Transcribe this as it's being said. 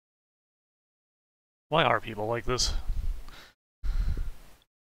Why are people like this?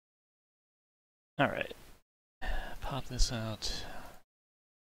 Alright. Pop this out.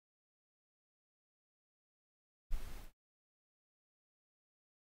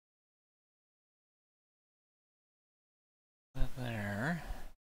 That there.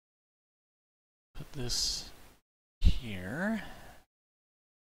 Put this here.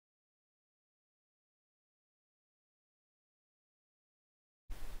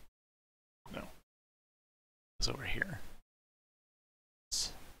 No. It's over here.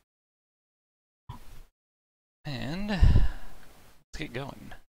 And let's get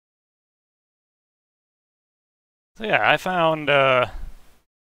going. So yeah, I found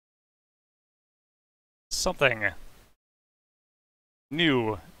something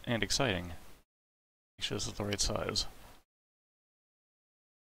new and exciting. Make sure this is the right size.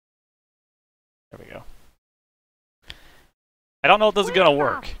 There we go. I don't know if this is gonna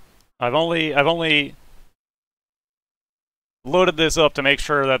work. I've only loaded this up to make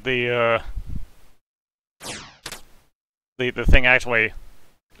sure that the thing actually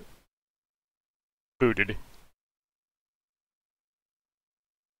booted.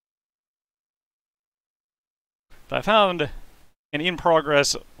 But I found an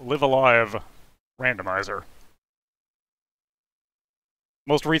in-progress Live Alive randomizer.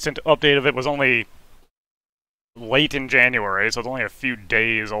 Most recent update of it was only late in January, so it's only a few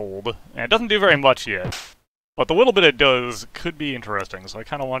days old. And it doesn't do very much yet. But the little bit it does could be interesting, so I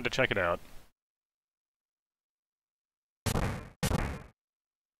kind of wanted to check it out.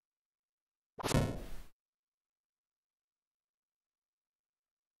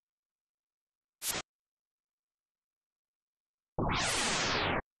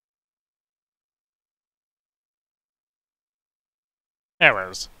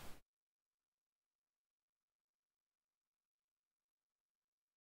 Anyways.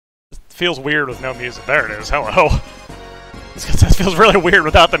 It feels weird with no music. There it is, hello. This feels really weird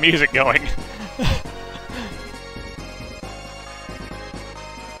without the music going.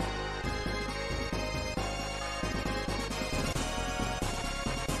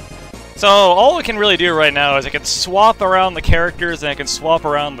 So, all I can really do right now is I can swap around the characters and I can swap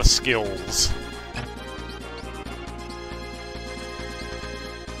around the skills.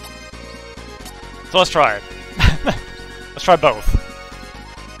 So let's try it. Let's try both.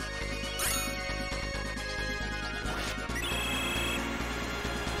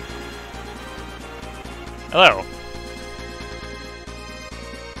 Hello.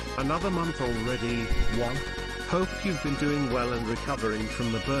 Another month already, one. Hope you've been doing well and recovering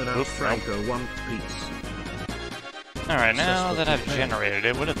from the burnout. Franco, One Piece. Alright, now that I've generated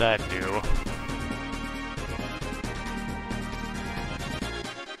it, what did that do?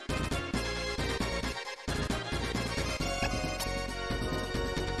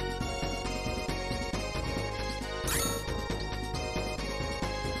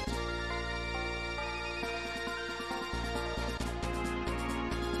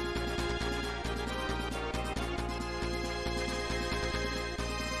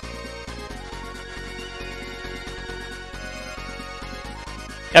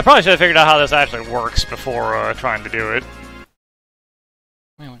 Yeah, I probably should have figured out how this actually works before trying to do it.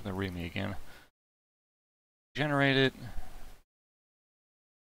 Let me look at the README again. Generate it.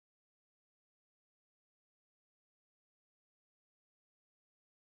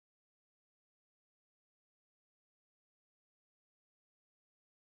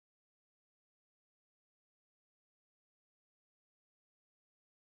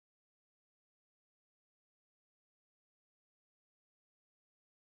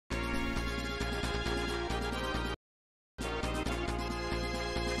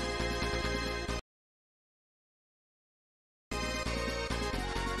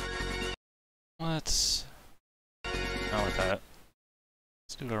 Let's... not with that.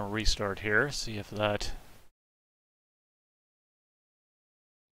 Let's do a restart here, see if that...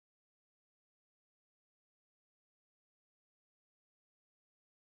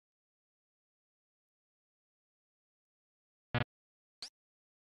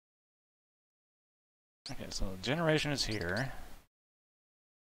 Okay, so generation is here.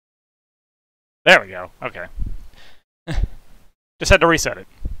 There we go, okay. Just had to reset it.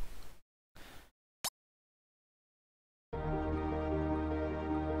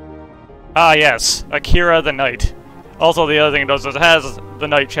 Ah, yes. Akira the Knight. Also, the other thing it does is it has the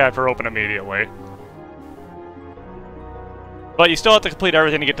Knight chapter open immediately. But you still have to complete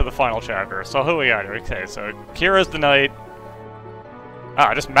everything to get to the final chapter. So who we got here? Okay, so Akira's the Knight.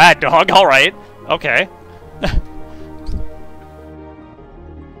 Ah, just Mad Dog. Alright. Okay.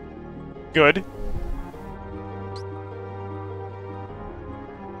 Good.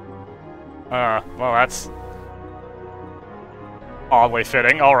 Well, that's oddly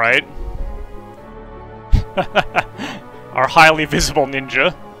fitting. Alright. Our highly visible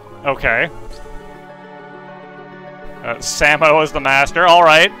ninja. Okay. Samo is the master.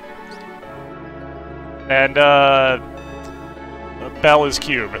 Alright. And, Bell is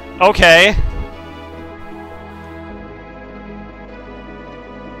Cube. Okay.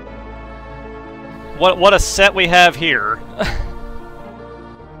 What a set we have here.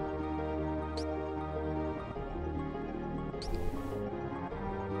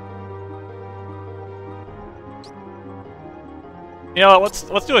 You know what,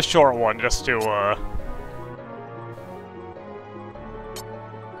 let's do a short one just to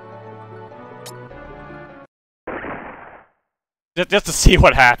just to see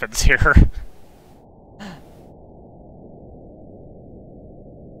what happens here.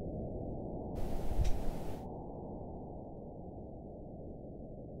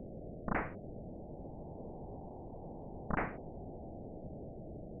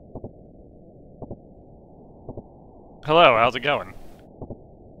 Hello, how's it going?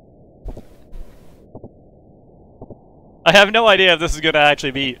 I have no idea if this is gonna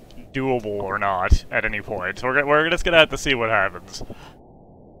actually be doable or not at any point, so we're just gonna have to see what happens.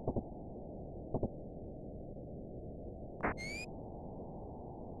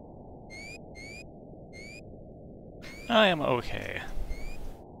 I am okay.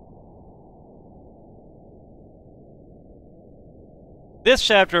 This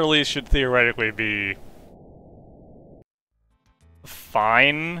chapter at least should theoretically be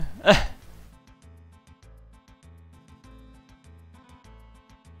fine.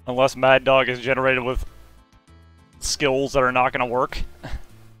 Unless Mad Dog is generated with skills that are not gonna work.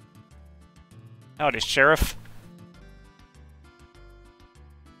 Howdy, Sheriff.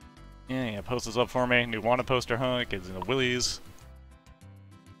 Yeah, post this up for me. New wanted poster, huh? Kids in the willies.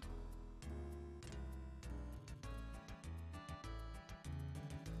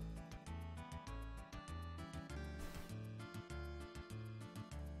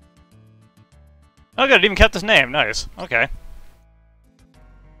 Oh good, it even kept his name. Nice. Okay.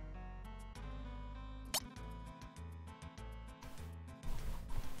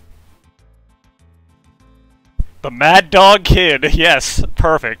 The Mad Dog Kid, yes,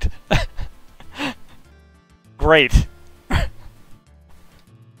 perfect. Great.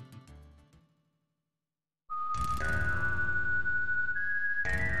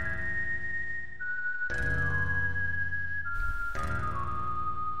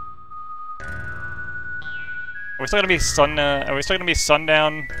 Are we still gonna be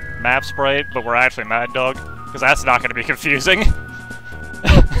Sundown Map Sprite, but we're actually Mad Dog? Because that's not gonna be confusing.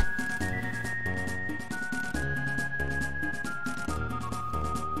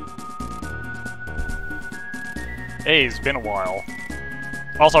 Hey, it's been a while.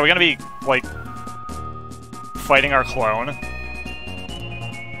 Also, are we gonna be, like, fighting our clone?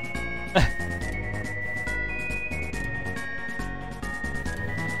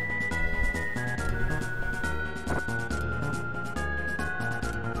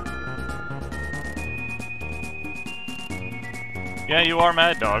 Yeah, you are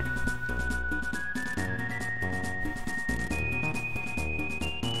Mad Dog.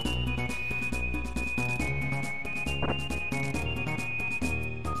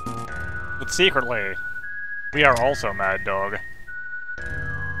 But secretly, we are also Mad Dog.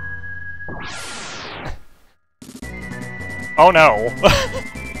 Oh no!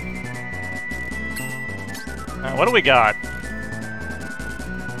 What do we got?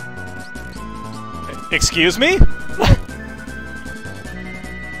 Excuse me?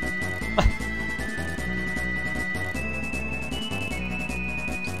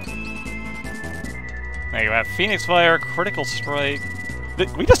 Now you have Phoenix Fire, Critical Strike.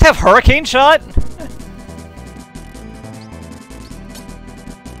 Did we just have Hurricane Shot?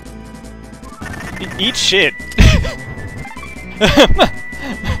 Eat shit.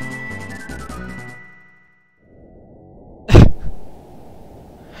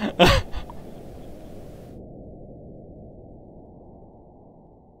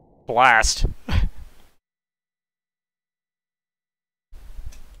 Blast.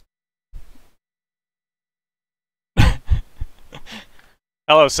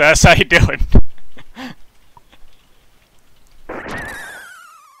 Hello, Sass. How you doing?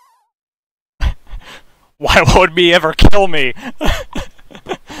 Why would me ever kill me?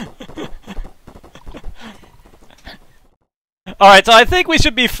 Alright, so I think we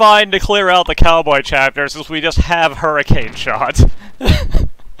should be fine to clear out the cowboy chapter since we just have Hurricane Shot.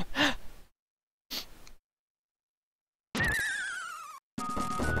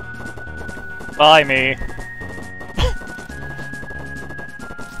 Bye, me.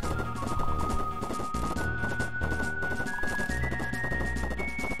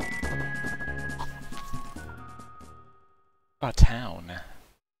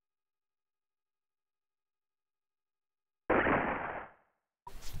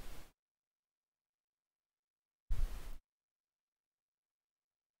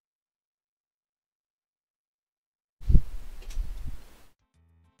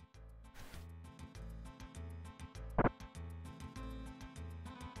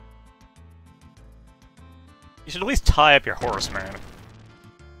 You should at least tie up your horse, man.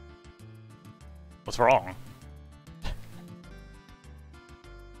 What's wrong?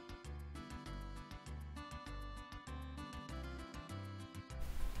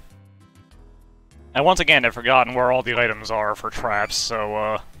 And once again, I've forgotten where all the items are for traps,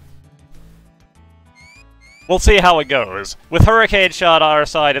 so, we'll see how it goes. With Hurricane Shot on our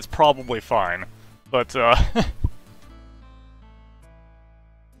side, it's probably fine. But,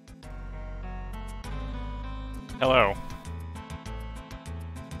 hello.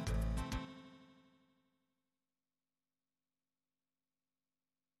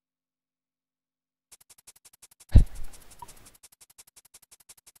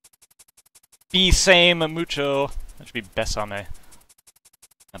 Be same mucho. That should be besame.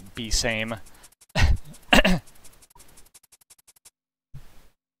 Not be same.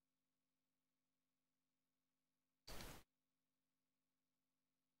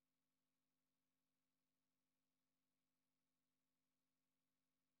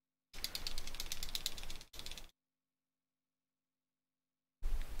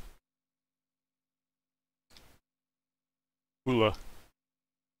 Hula.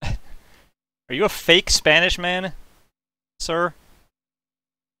 Are you a fake Spanish man, sir?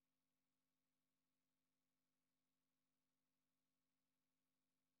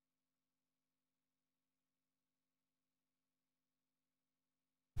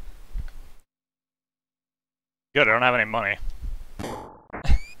 Good, I don't have any money.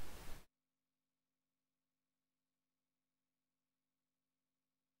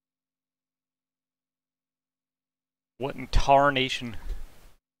 What in tarnation?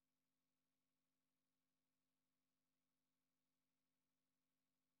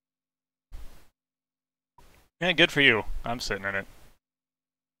 Yeah, good for you. I'm sitting in it.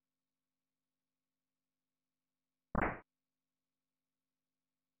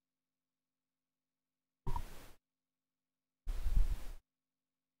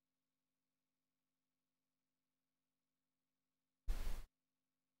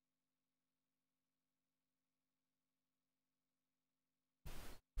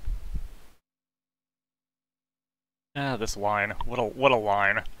 Ah, this line. What a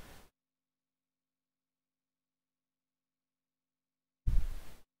line.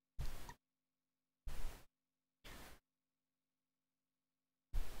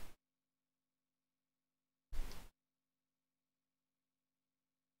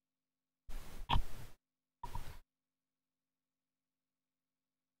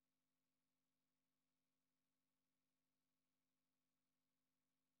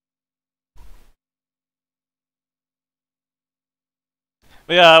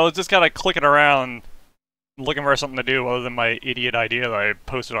 But yeah, I was just kind of clicking around, looking for something to do other than my idiot idea that I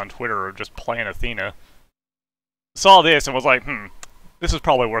posted on Twitter of just playing Athena. Saw this and was like, this is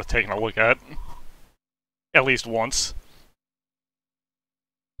probably worth taking a look at. At least once.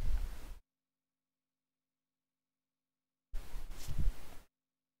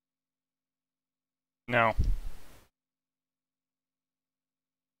 No.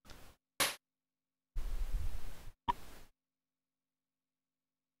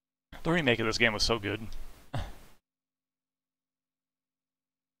 The remake of this game was so good. I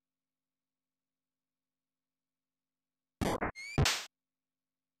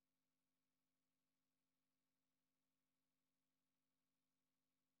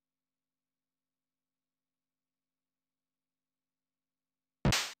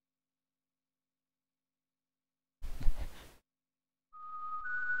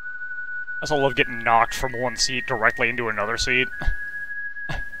also love getting knocked from one seat directly into another seat.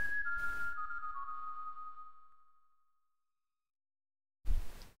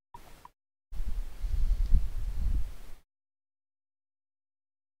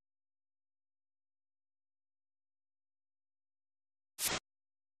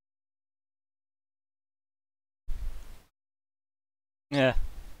 Yeah.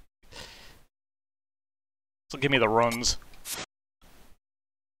 So give me the runs.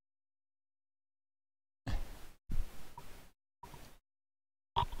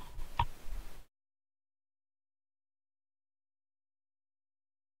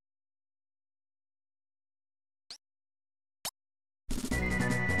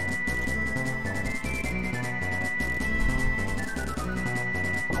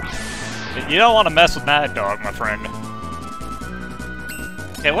 You don't want to mess with Mad Dog, my friend.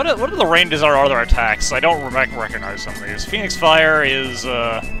 Okay, what are the ranges of our other attacks? I don't recognize some of these. Phoenix Fire is,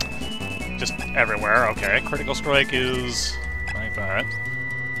 just everywhere. Okay, Critical Strike is like that.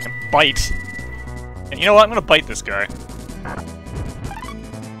 And Bite. And you know what? I'm gonna bite this guy.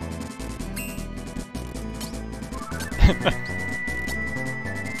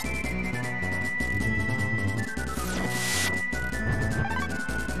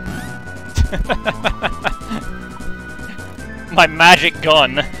 My magic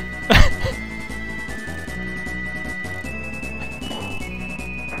gun.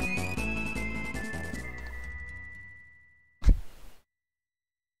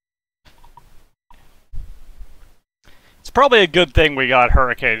 It's probably a good thing we got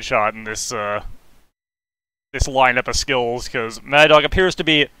Hurricane Shot in this this lineup of skills, because Mad Dog appears to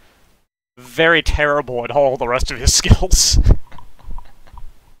be very terrible at all the rest of his skills.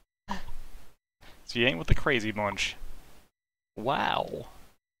 So you ain't with the crazy bunch. Wow.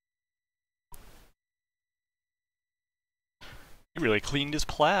 He really cleaned his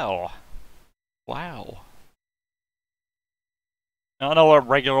plow. Wow. I don't know what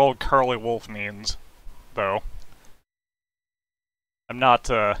regular old curly wolf means, though. I'm not,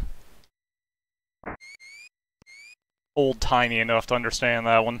 old-timey enough to understand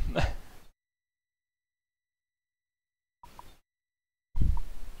that one.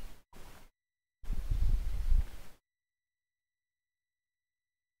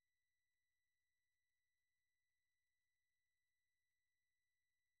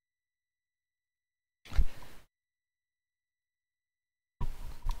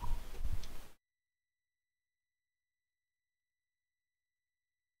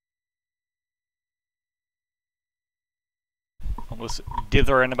 All this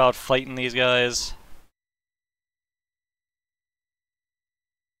dithering about fighting these guys.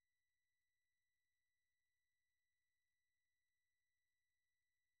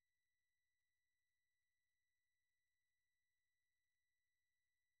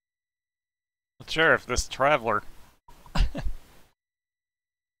 Sure, if this traveler.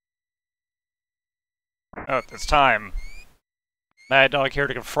 Oh, it's time. Mad Dog here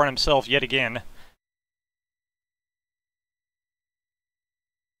to confront himself yet again.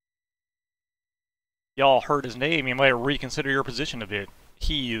 Y'all heard his name, you might reconsider your position a bit.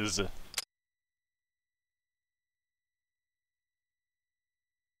 He's...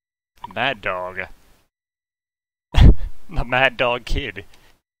 Mad Dog. The Mad Dog Kid.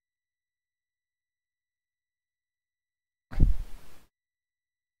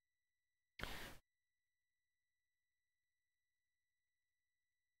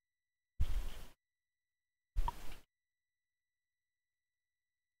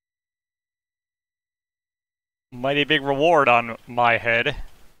 Mighty big reward on my head.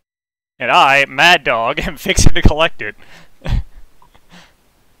 And I, Mad Dog, am fixing to collect it.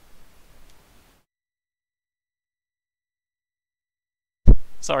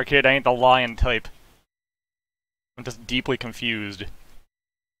 Sorry kid, I ain't the lion type. I'm just deeply confused.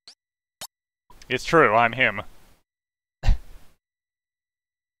 It's true, I'm him.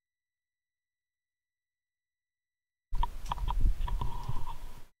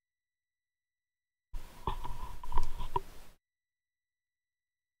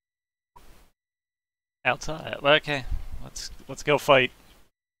 Outside. Okay, let's go fight.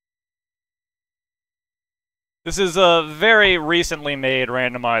 This is a very recently made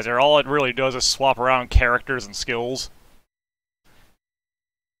randomizer. All it really does is swap around characters and skills.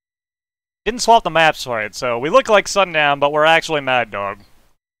 Didn't swap the maps right, so we look like Sundown, but we're actually Mad Dog.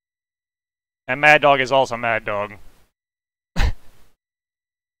 And Mad Dog is also Mad Dog.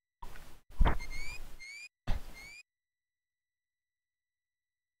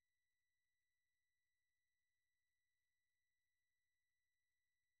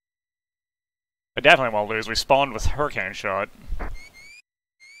 I definitely won't lose. We spawned with Hurricane Shot.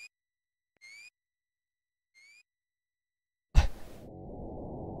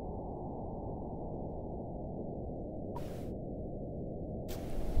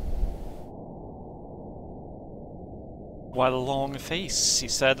 Why the long face? He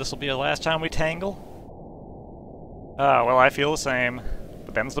said this will be the last time we tangle? Ah, well, I feel the same.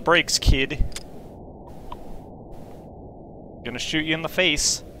 But them's the breaks, kid. Gonna shoot you in the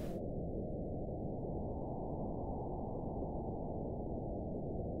face.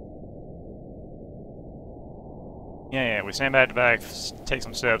 Yeah, we stand back to back, take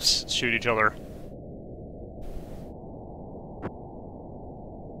some steps, shoot each other.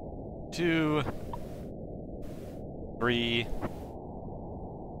 2, 3,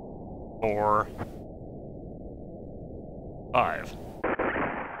 4, 5.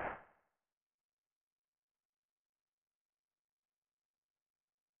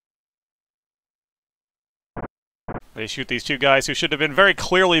 They shoot these two guys who should have been very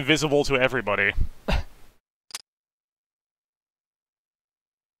clearly visible to everybody.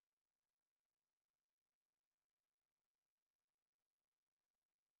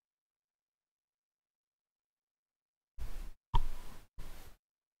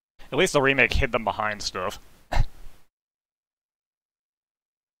 At least the remake hid them behind stuff.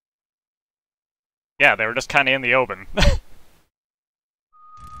 Yeah, they were just kind of in the open.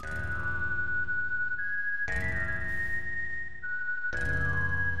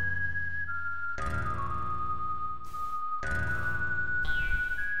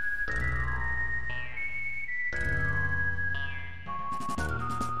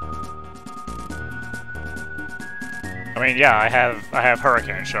 I mean, yeah, I have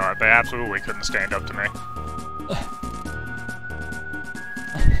hurricane shot. They absolutely couldn't stand up to me.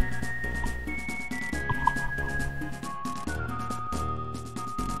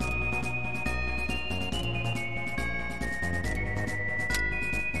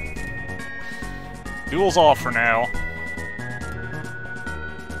 Duel's off for now.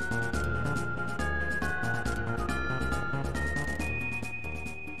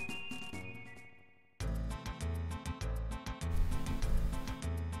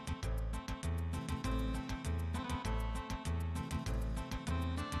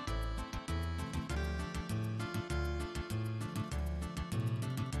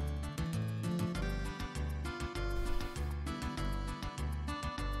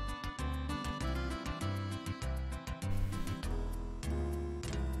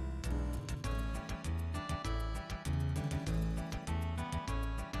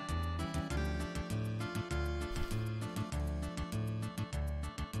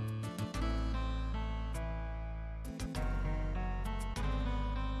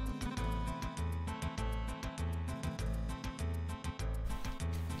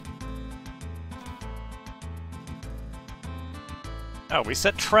 Oh, we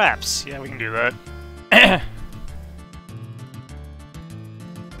set traps. Yeah, we can do that.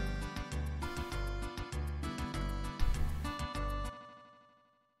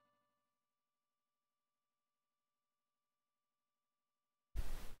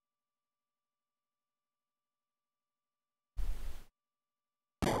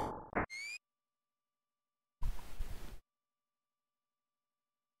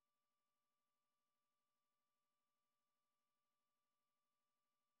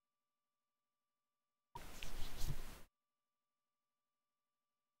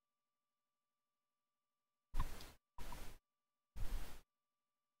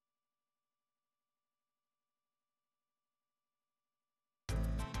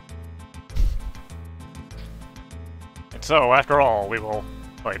 And so, after all, we will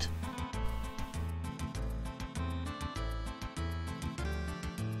fight.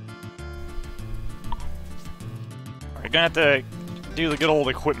 Alright, gonna have to do the good old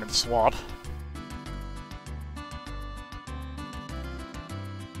equipment swap.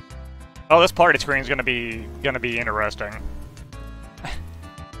 Oh, this party screen's gonna be interesting.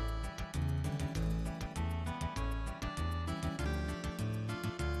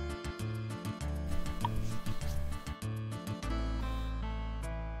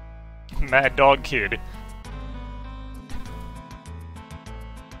 Mad Dog Kid.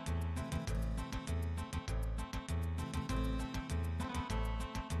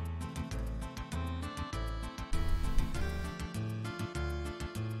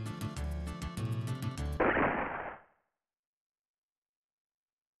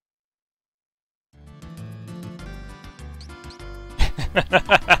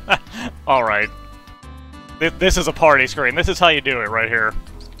 Alright. This is a party screen. This is how you do it right here.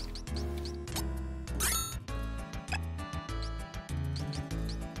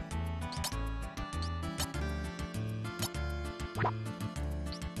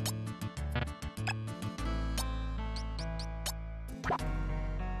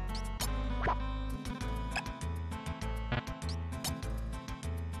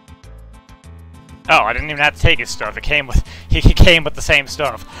 Oh, I didn't even have to take his stuff. It came with he came with the same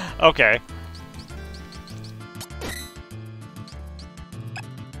stuff. Okay.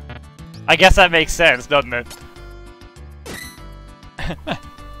 I guess that makes sense, doesn't it?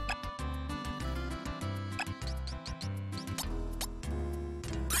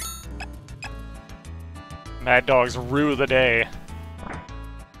 Mad Dogs rue the day.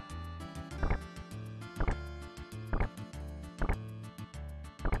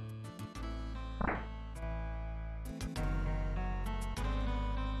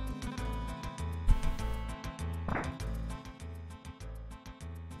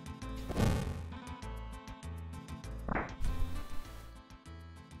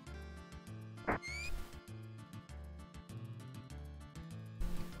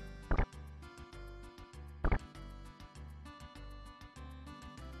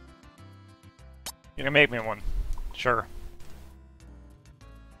 You can make me one. Sure.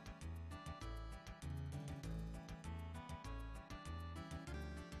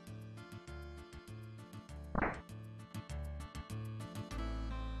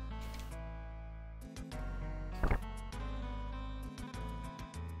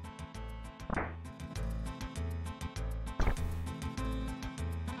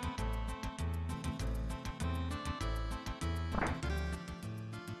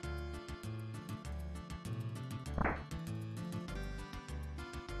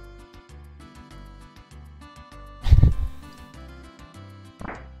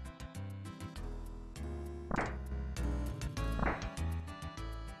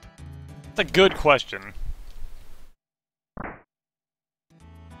 a good question.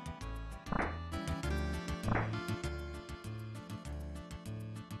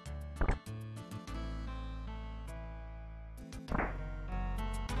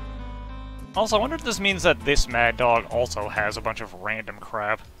 Also, I wonder if this means that this Mad Dog also has a bunch of random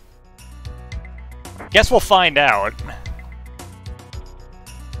crap. Guess we'll find out.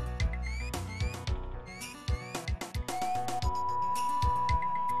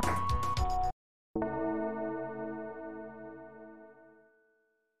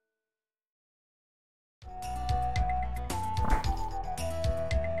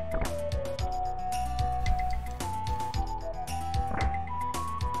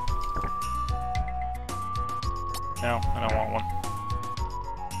 No, I don't want one.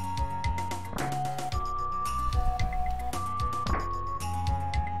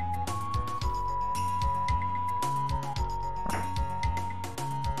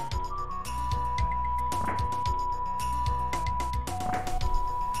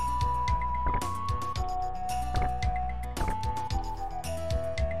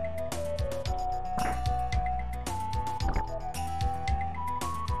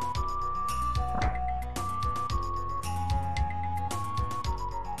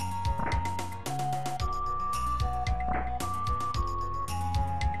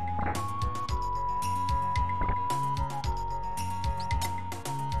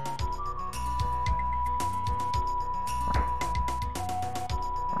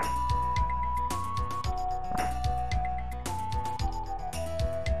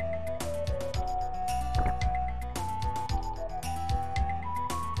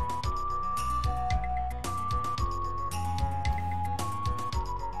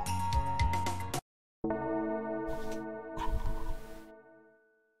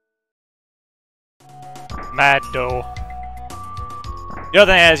 Mad Doe. The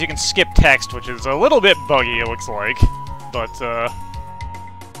other thing is you can skip text, which is a little bit buggy, it looks like. But,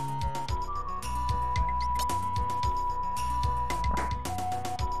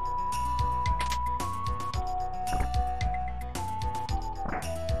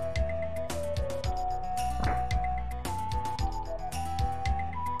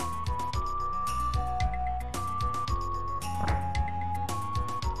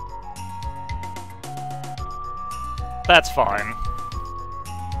 that's fine.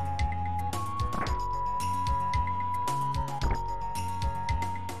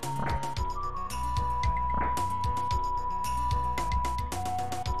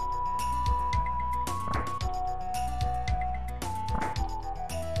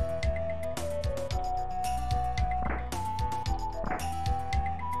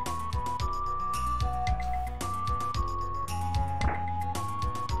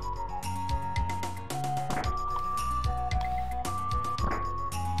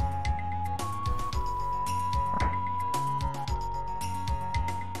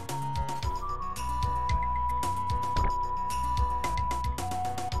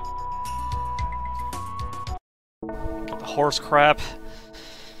 Horse crap.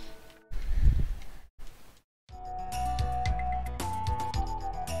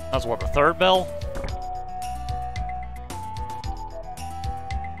 That's what, the third bell?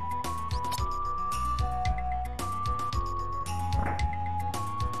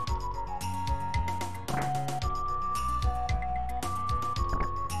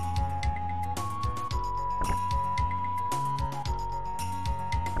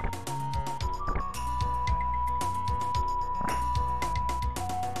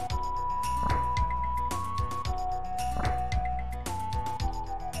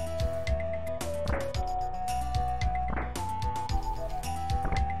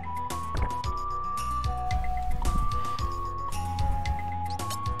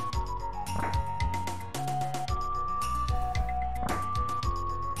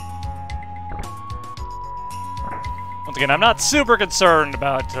 Once again, I'm not super concerned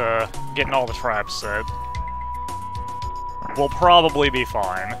about getting all the traps set. We'll probably be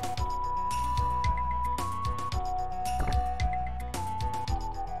fine.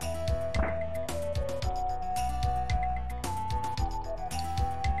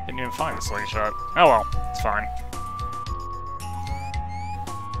 Didn't even find the slingshot. Oh well, it's fine.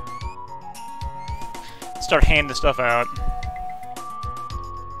 Start handing stuff out.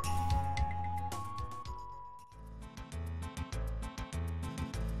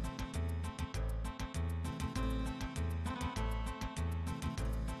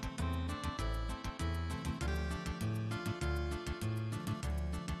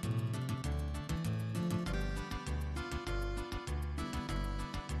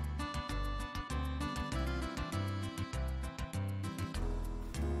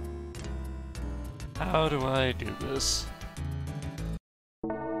 How do I do this?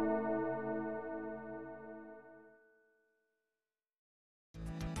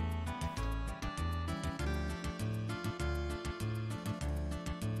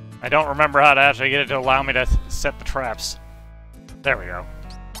 I don't remember how to actually get it to allow me to set the traps. There we go.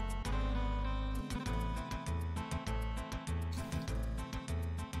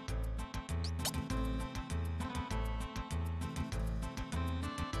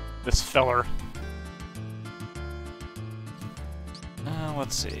 This filler.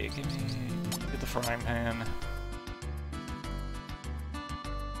 Let's see. Get the frying pan.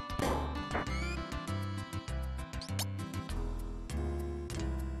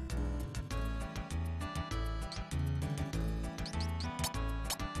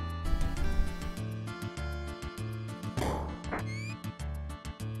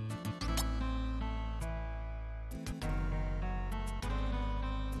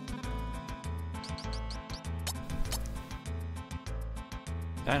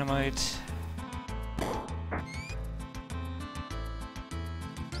 Dynamite.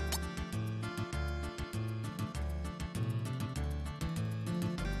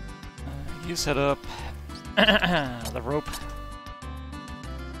 You set up the rope.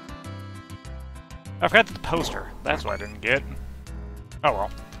 I forgot the poster. That's what I didn't get. Oh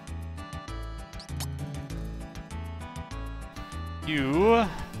well. You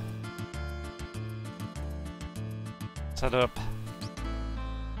set up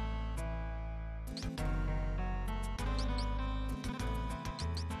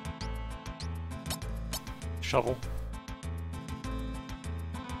shovel.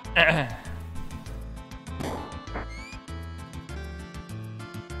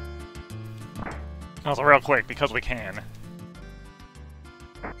 Also, real quick, because we can.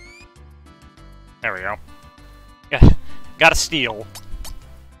 There we go. Yeah, gotta steal.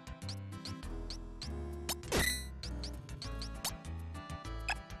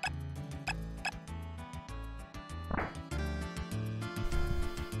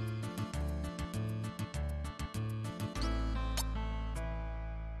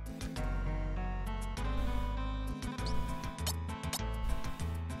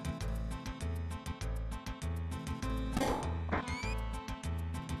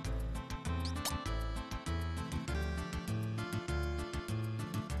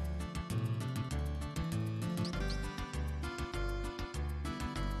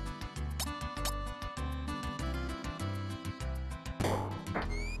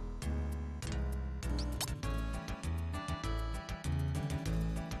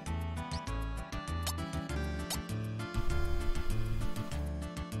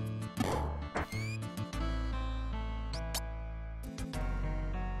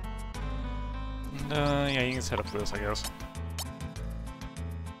 Yeah, you can set up this, I guess.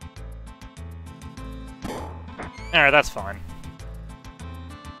 Alright, that's fine.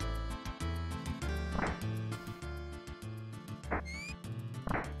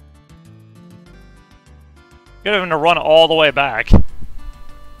 Get him to run all the way back.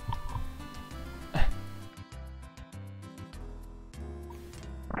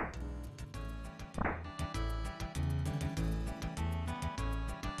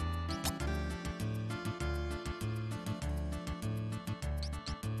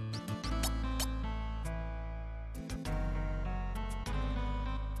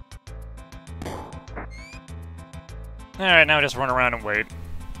 Alright, now just run around and wait.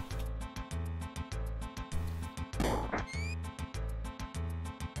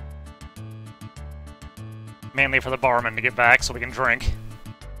 Mainly for the barman to get back so we can drink.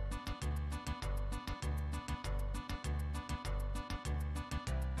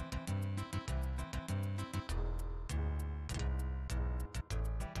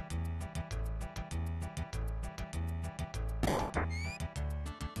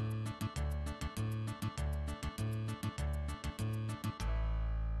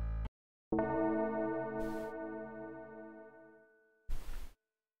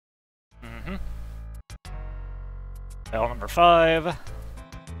 Bell number 5.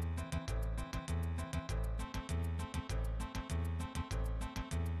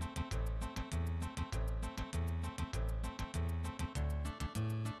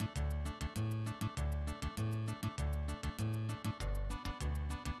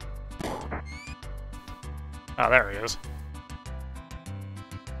 Oh, there he is.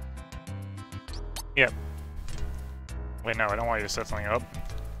 Yep. Wait, no, I don't want you to set something up.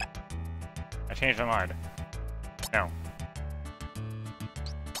 I changed my mind. No.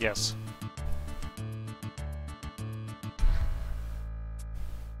 Yes.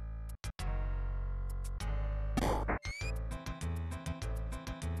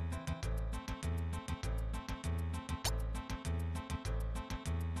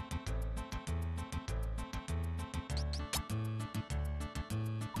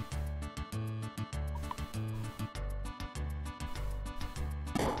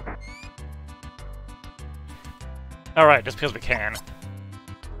 Alright, just because we can.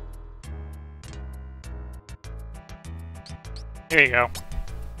 Here you go.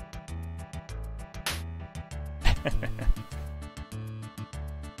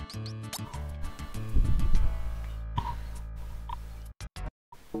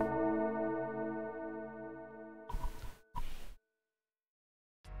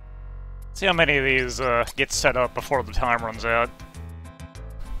 See how many of these get set up before the time runs out.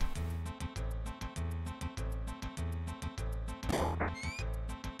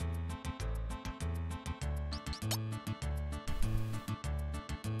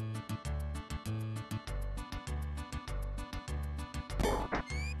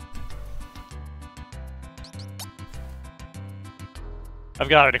 I've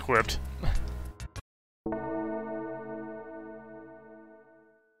got it equipped.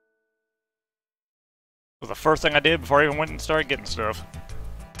 It was the first thing I did before I even went and started getting stuff.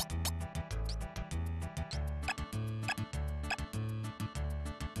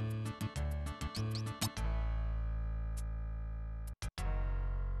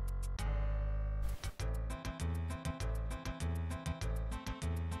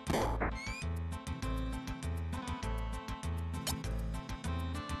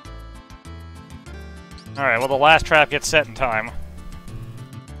 Alright, well the last trap gets set in time.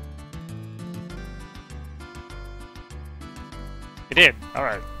 It did,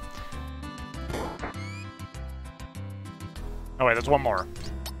 alright. Oh wait, there's one more.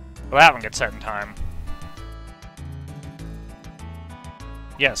 Well, that one gets set in time.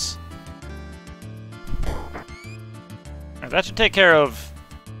 Yes. Now, that should take care of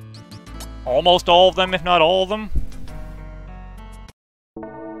almost all of them, if not all of them.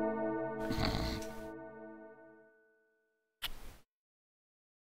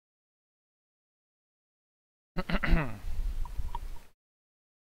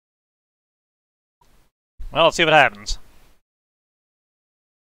 Well, let's see what happens.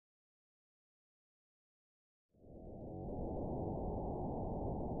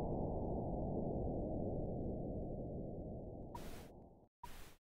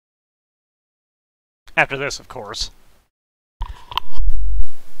 After this, of course.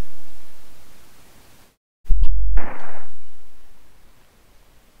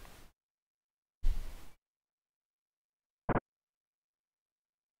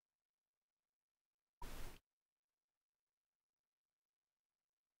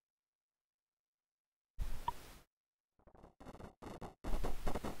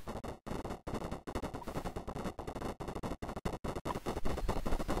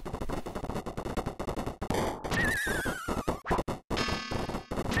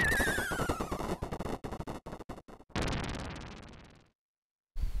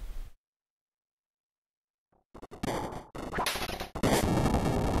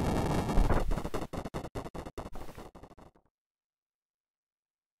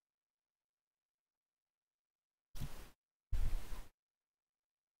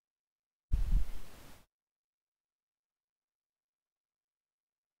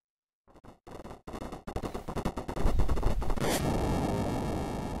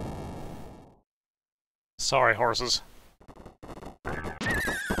 Sorry, horses. Yeah,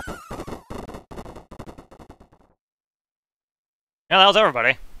 that was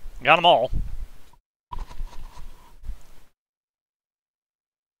everybody. Got them all.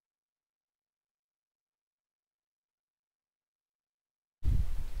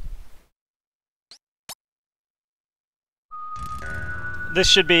 This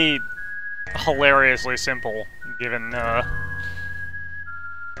should be hilariously simple, given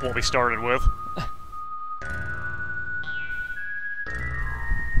what we started with.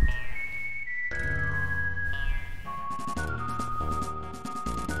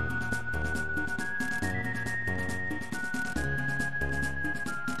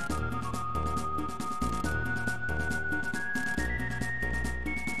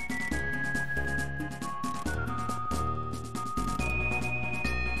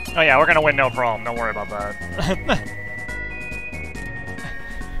 Oh yeah, we're gonna win no problem, don't worry about that.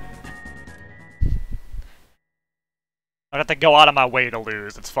 I don't have to go out of my way to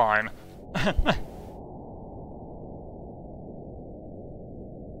lose, it's fine.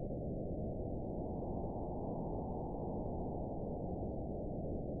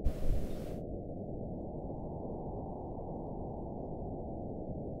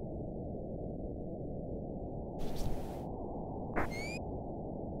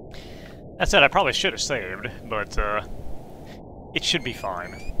 That said, I probably should have saved, but it should be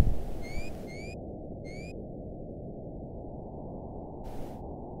fine.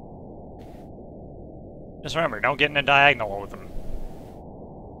 Just remember, don't get in a diagonal with them.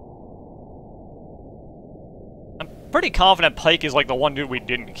 pretty confident Pike is like the one dude we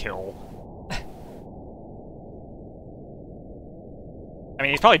didn't kill. I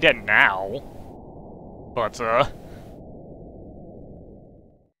mean, he's probably dead now. But,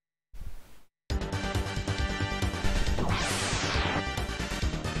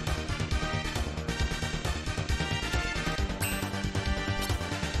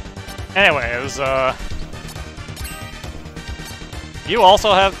 anyways, you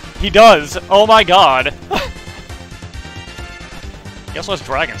also have... He does! Oh my god! He also has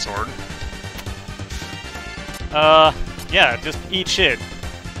Dragon Sword. Yeah, just eat shit.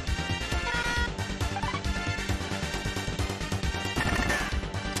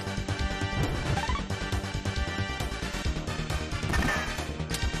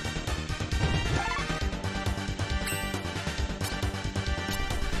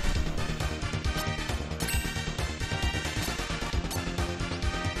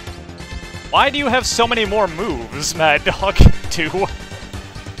 Why do you have so many more moves, Mad Dog 2?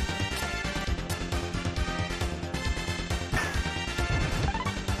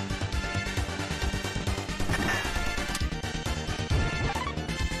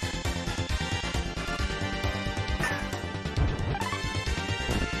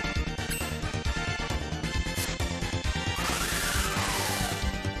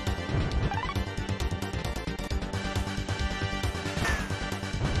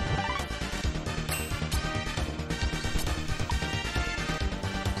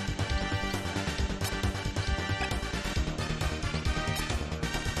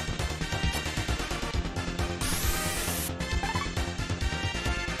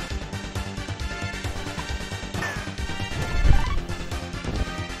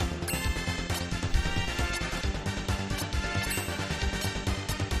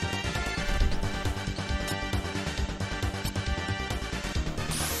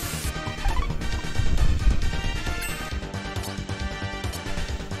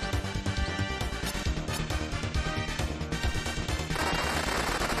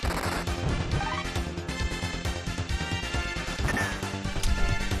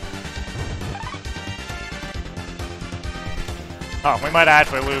 Oh, we might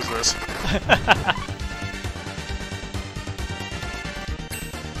actually lose this.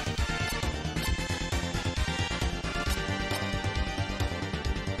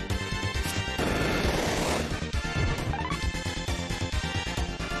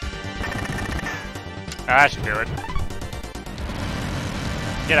 That should do it.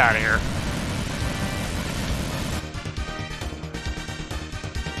 Get out of here.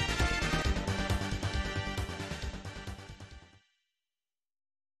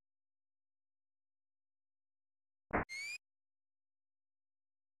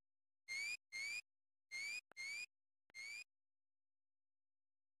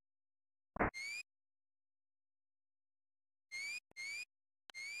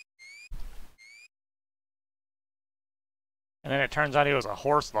 And then it turns out he was a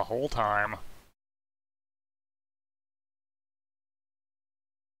horse the whole time.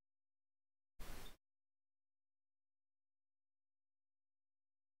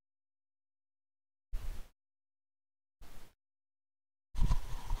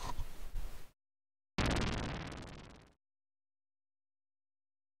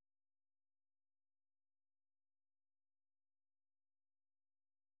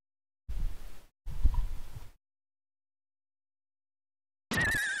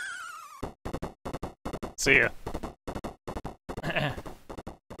 See ya.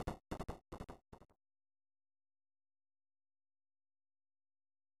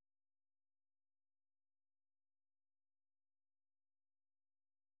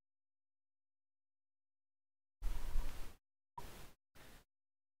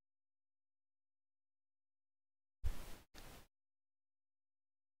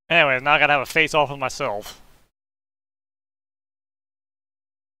 Anyways, now I gotta have a face-off with myself.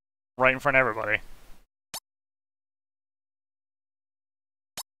 Right in front of everybody.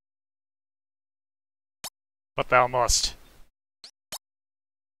 But thou must.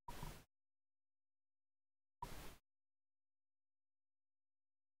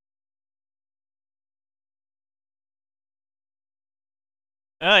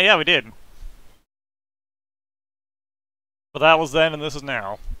 Yeah, we did. But that was then, and this is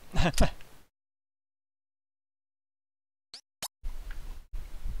now.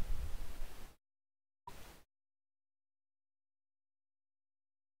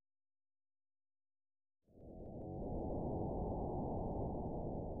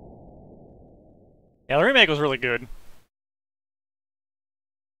 Yeah, the remake was really good.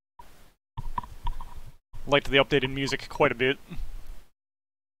 Liked the updated music quite a bit.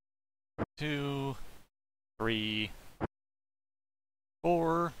 2, 3,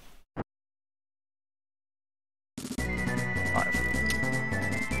 4, 5.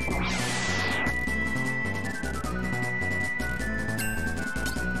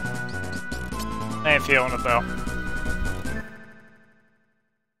 I ain't feeling it though.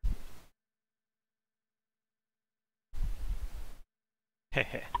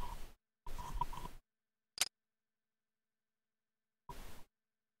 Heh.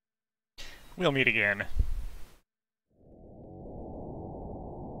 We'll meet again.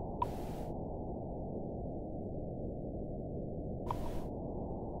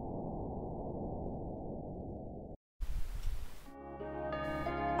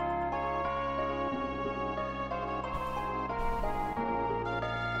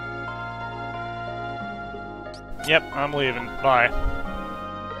 Yep, I'm leaving. Bye.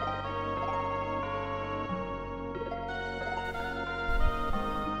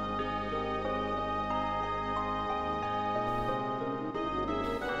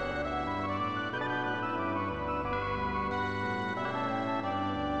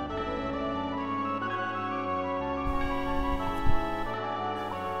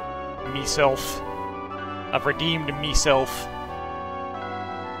 Me-self. I've redeemed me-self.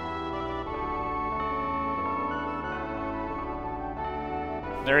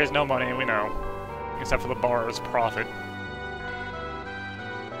 There is no money, we know. Except for the bar's profit.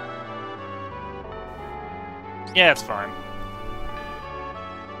 Yeah, it's fine.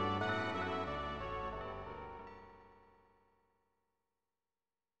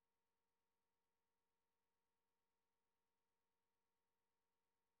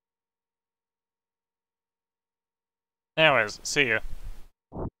 Anyways, see ya.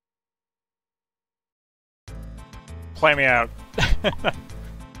 Play me out.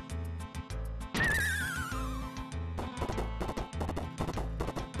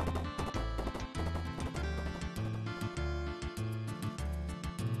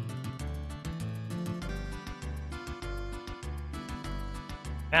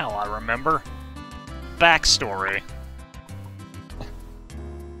 Now I remember. Backstory.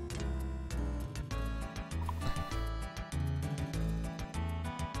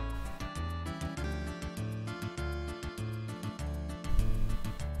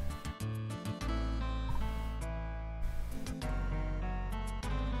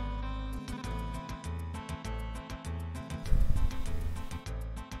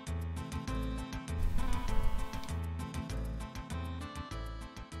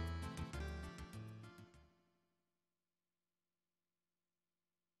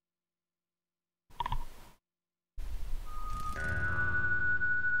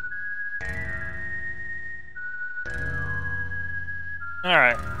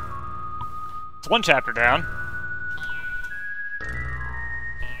 Alright. It's one chapter down.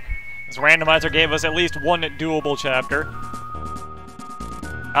 This randomizer gave us at least one doable chapter.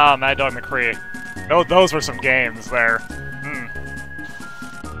 Ah, Mad Dog McCree. Those were some games there.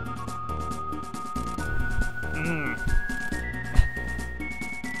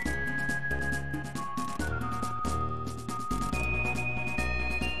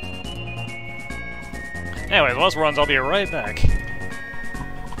 Anyway, those runs, I'll be right back.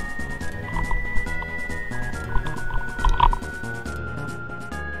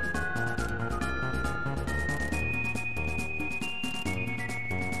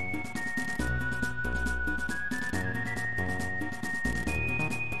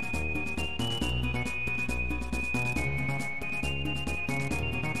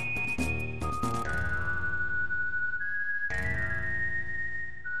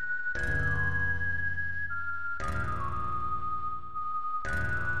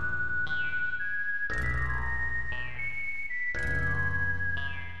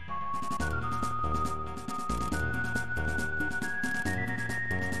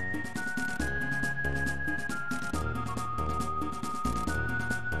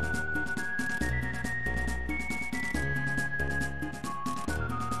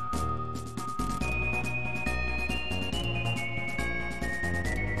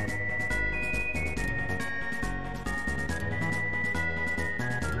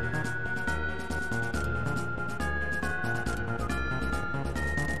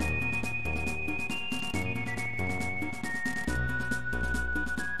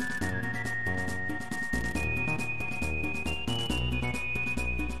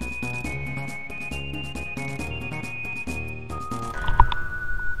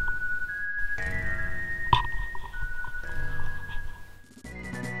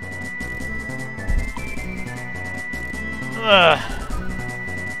 I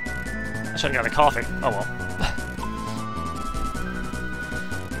should've got a coffee. Oh well.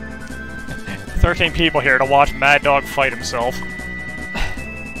 13 people here to watch Mad Dog fight himself.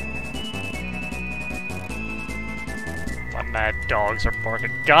 dogs are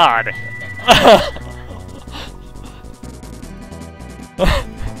barking. God!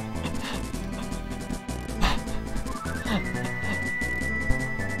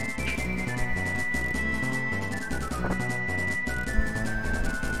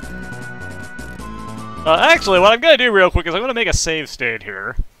 Actually, what I'm gonna do real quick is I'm gonna make a save state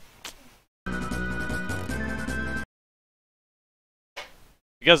here.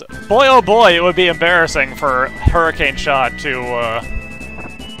 Because, boy oh boy, it would be embarrassing for Hurricane Shot to,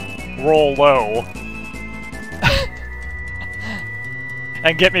 roll low.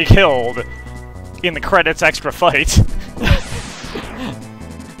 And get me killed in the credits extra fight.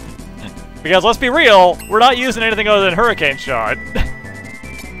 Because, let's be real, we're not using anything other than Hurricane Shot.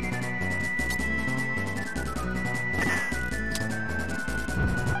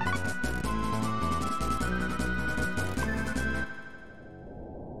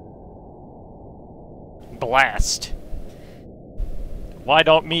 Blast. Why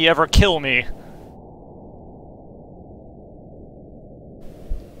don't me ever kill me?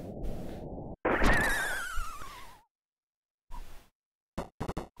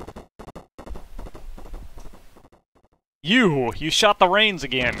 You shot the reins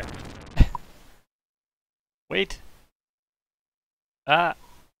again. Wait. It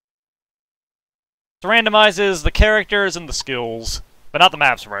randomizes the characters and the skills, but not the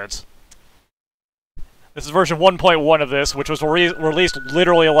map sprites. This is version 1.1 of this, which was released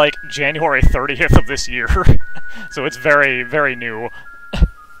literally like January 30th of this year. So it's very, very new.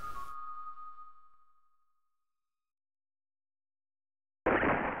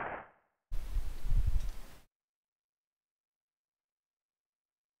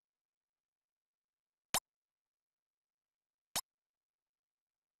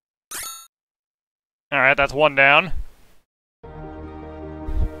 Alright, that's one down.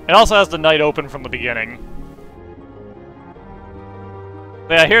 It also has the night open from the beginning.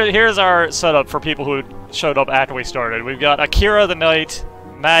 Yeah, here's our setup for people who showed up after we started. We've got Akira the Knight,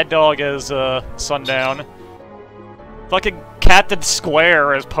 Mad Dog as Sundown, fucking Captain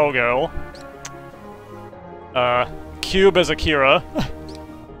Square as Pogo, Cube as Akira,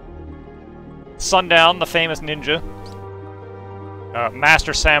 Sundown, the famous ninja,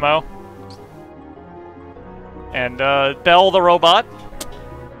 Master Samo, and Bell the robot.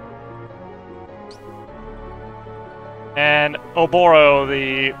 And Oboro,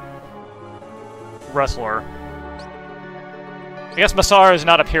 the wrestler. I guess Masaru is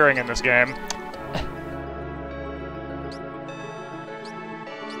not appearing in this game.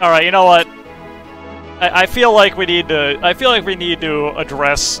 Alright, you know what? I feel like we need to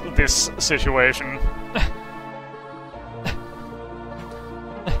address this situation.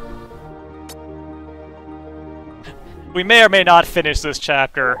 We may or may not finish this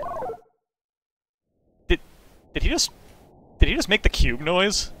chapter. Did he just make the cube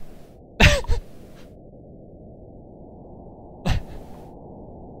noise?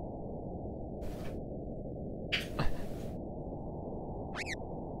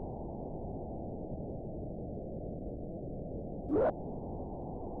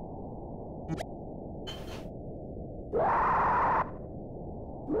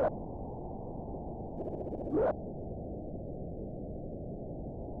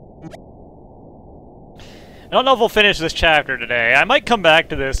 I don't know if we'll finish this chapter today. I might come back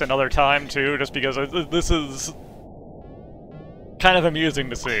to this another time, too, just because this is kind of amusing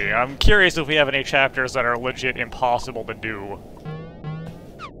to see. I'm curious if we have any chapters that are legit impossible to do.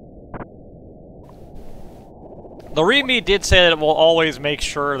 The README did say that it will always make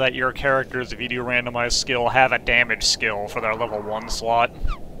sure that your characters, if you do randomized skill, have a damage skill for their level 1 slot.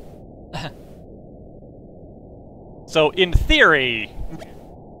 So, in theory,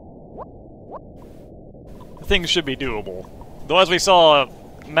 things should be doable. Though as we saw,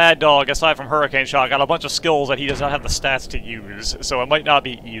 Mad Dog, aside from Hurricane Shot, got a bunch of skills that he does not have the stats to use, so it might not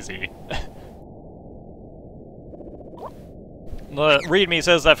be easy. The README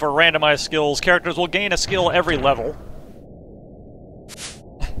says that for randomized skills, characters will gain a skill every level.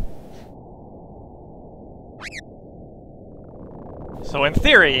 So in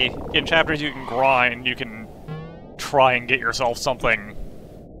theory, in chapters you can grind, you can try and get yourself something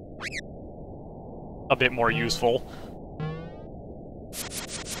a bit more useful.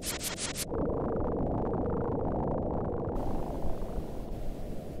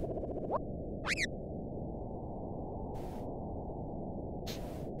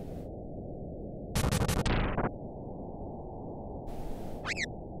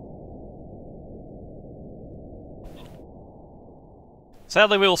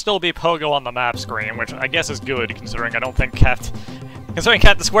 Sadly, we will still be Pogo on the map screen, which I guess is good, considering I don't think Captain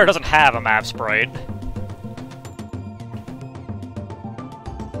Square doesn't have a map sprite.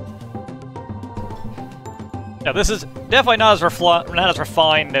 Yeah, this is definitely not as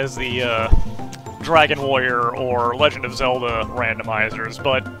refined as the Dragon Warrior or Legend of Zelda randomizers,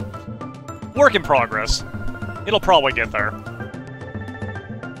 but work in progress. It'll probably get there.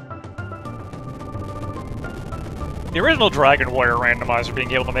 The original Dragon Warrior randomizer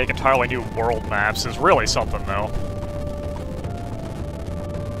being able to make entirely new world maps is really something, though.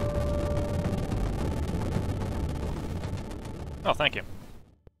 Oh, thank you.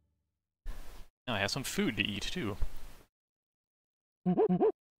 Now I have some food to eat, too.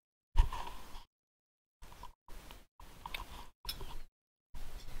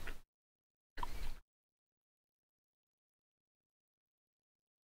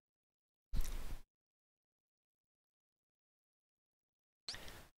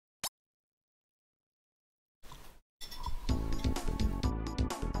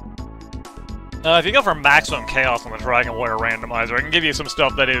 If you go for maximum chaos on the Dragon Warrior randomizer, I can give you some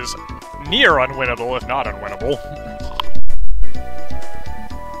stuff that is near unwinnable, if not unwinnable.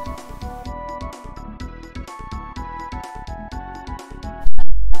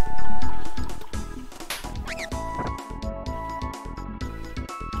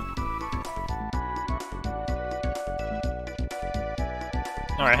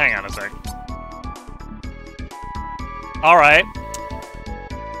 Alright, hang on a sec. Alright.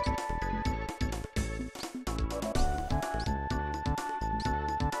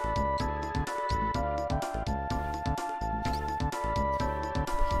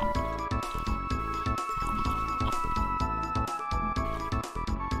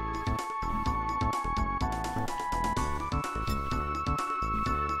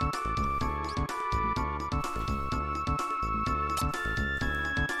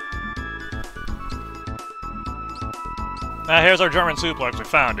 Here's our German suplex. We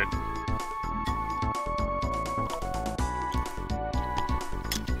found it.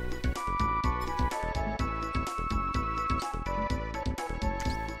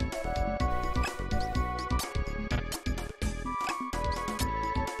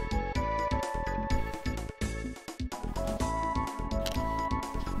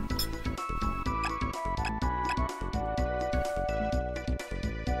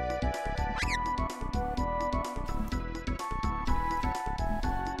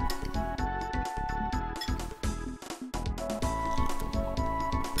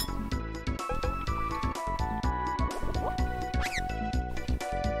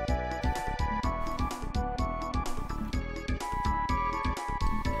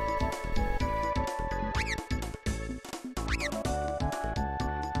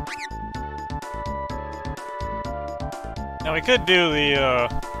 Now we could do the,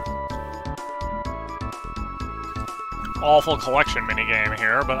 awful collection minigame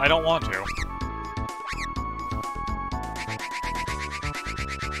here, but I don't want to.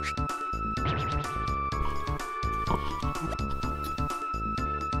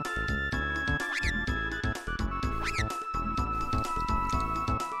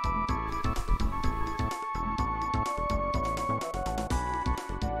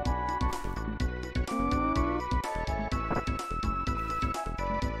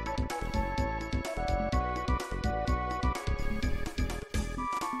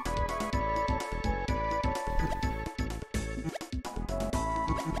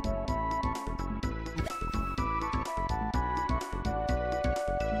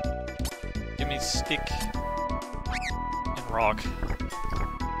 Give me stick and rock.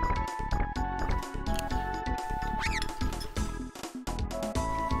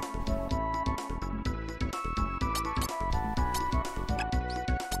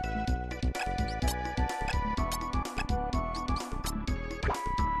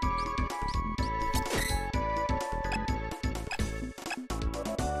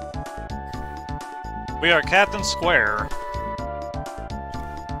 We are Captain Square.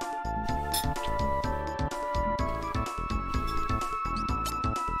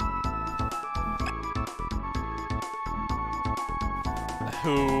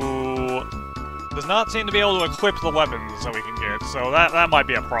 Who does not seem to be able to equip the weapons that we can get, so that might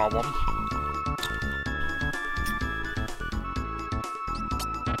be a problem.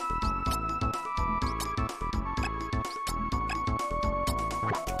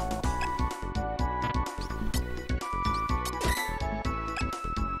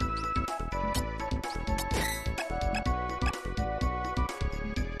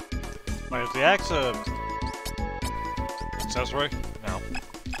 Wait, is the axe a accessory? No.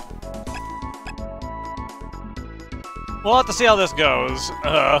 We'll have to see how this goes. Get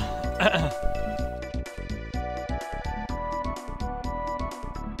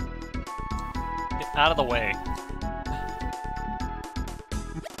out of the way.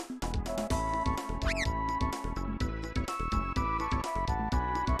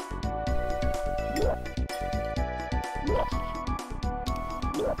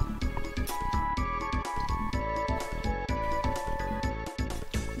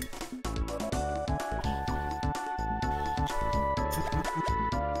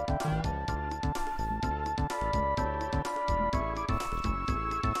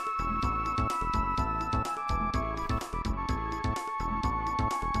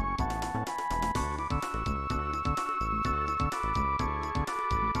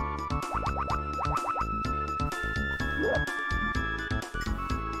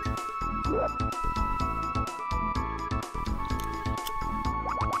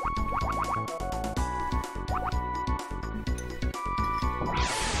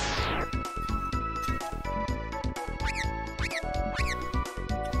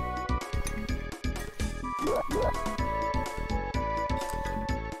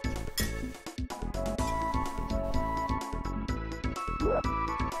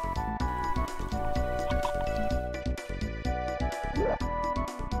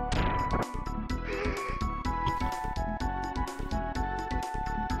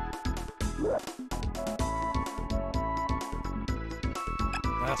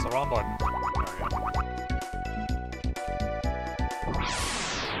 That's the wrong button.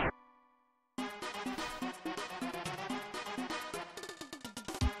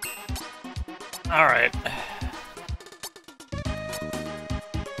 Alright.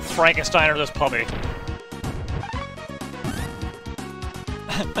 Frankensteiner this puppy.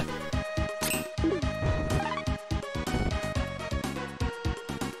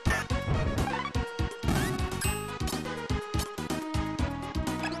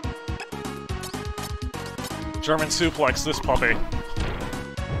 German suplex this puppy.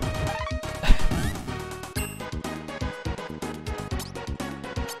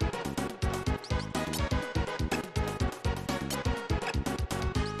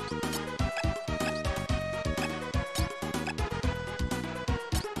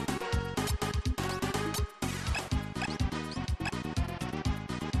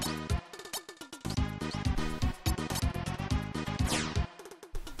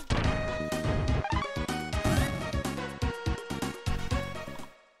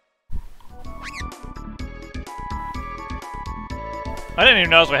 I didn't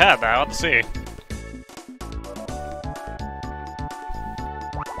even notice we had that. I'll have to see.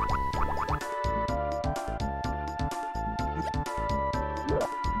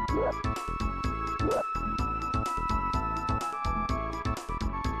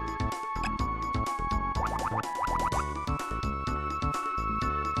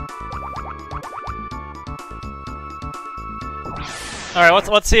 Alright,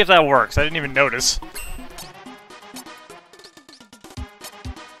 let's see if that works. I didn't even notice.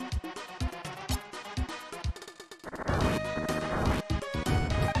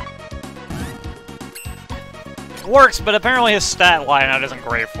 Works, but apparently his stat lineout isn't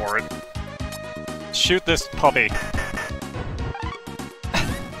great for it. Shoot this puppy.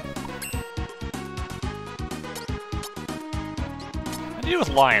 What do you do with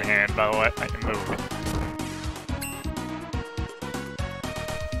Lion Hand, by the way? I can move.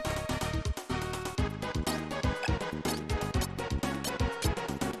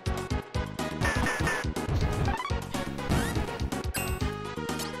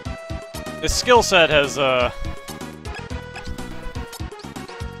 This skill set has,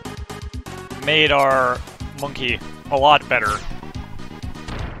 made our monkey a lot better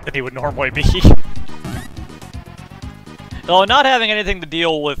than he would normally be. Though not having anything to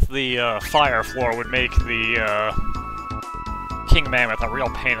deal with the fire floor would make the King Mammoth a real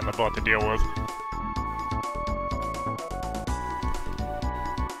pain in the butt to deal with.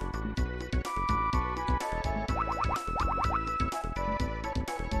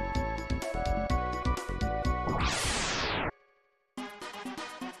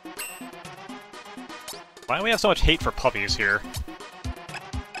 Why do we have so much hate for puppies here?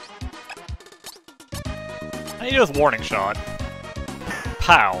 How do you do with Warning Shot?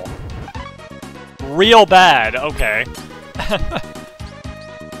 Pow. Real bad, okay.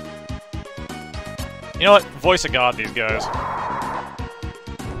 You know what? Voice of God, these guys.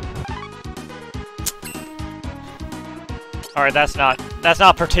 Alright, that's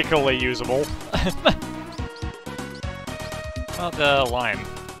not particularly usable. Well, the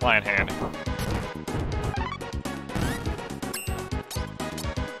lion hand.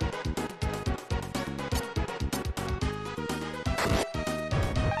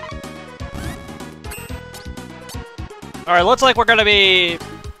 Alright, looks like we're gonna be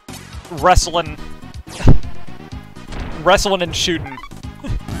wrestling and shooting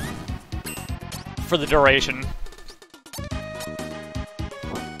for the duration.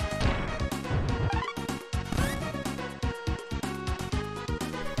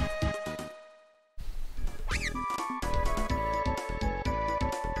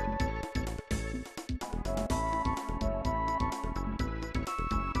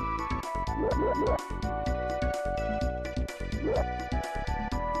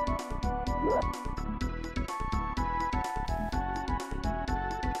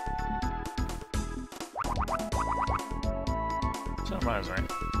 Randomizer.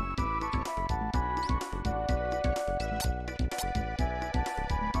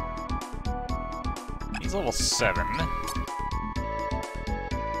 He's level 7.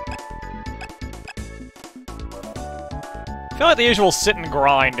 I feel like the usual sit and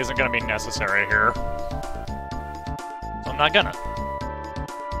grind isn't going to be necessary here. So I'm not gonna.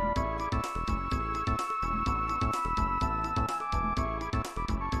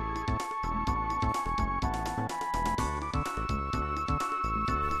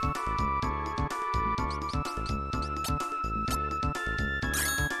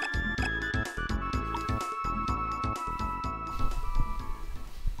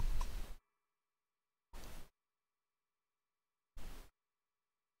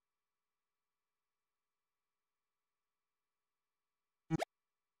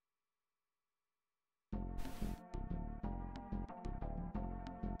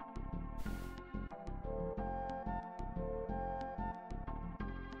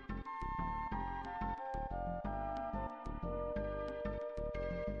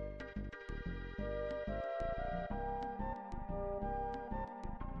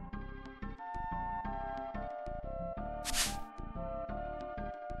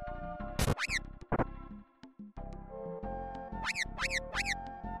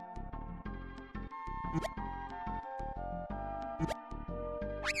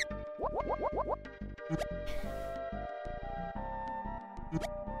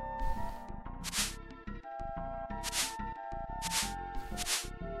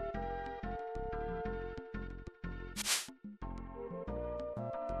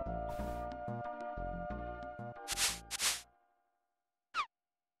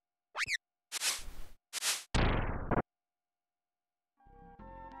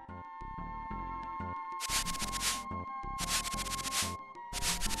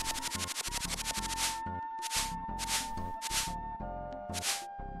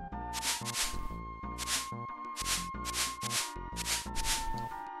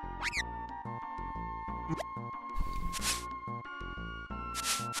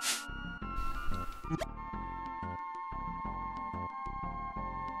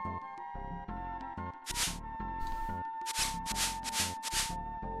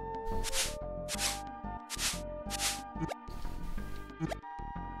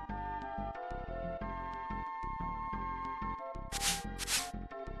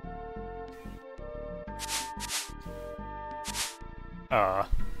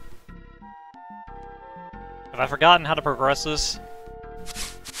 Have I forgotten how to progress this?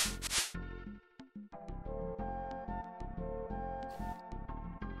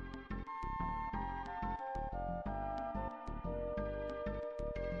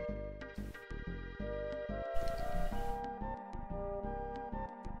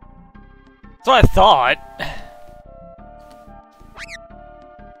 That's what I thought.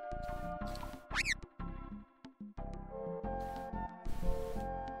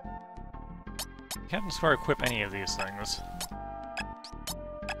 Can't just equip any of these things.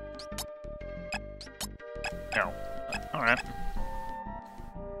 No. Alright.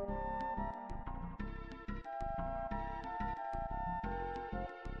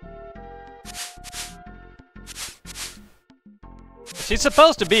 She's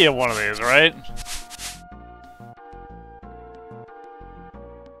supposed to be in one of these, right?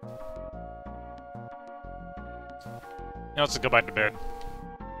 Now let's just go back to bed.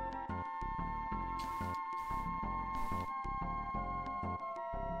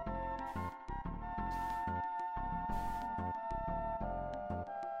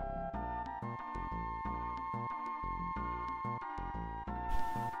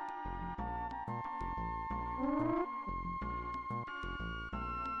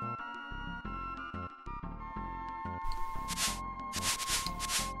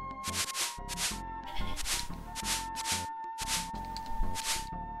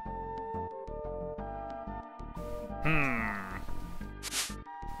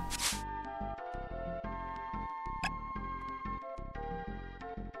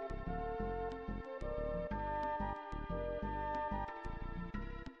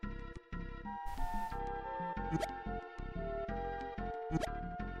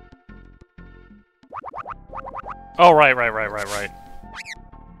 Oh, right.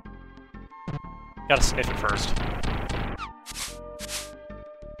 Gotta sniff it first.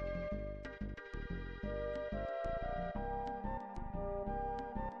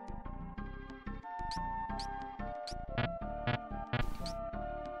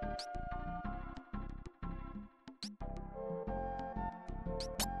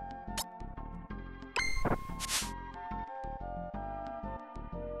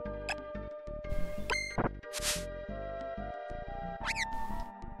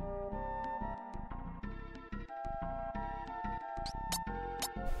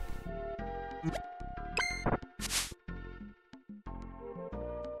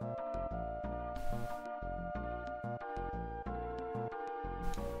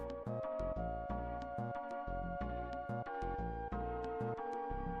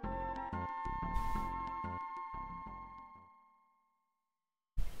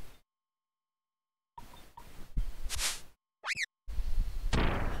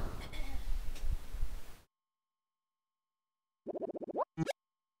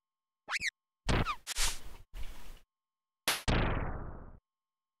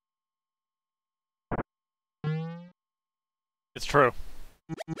 It's true.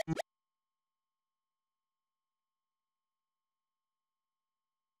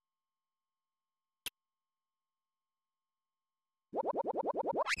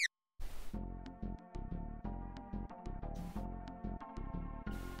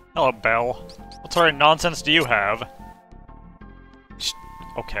 Hello, Belle. What sort of nonsense do you have?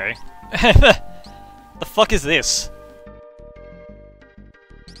 Okay. The fuck is this?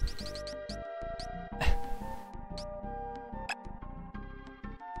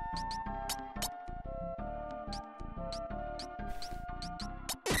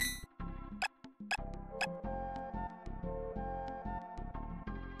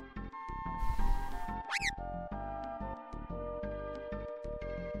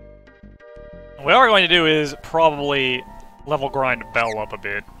 What we are going to do is probably level grind Bell up a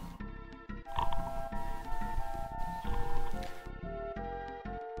bit.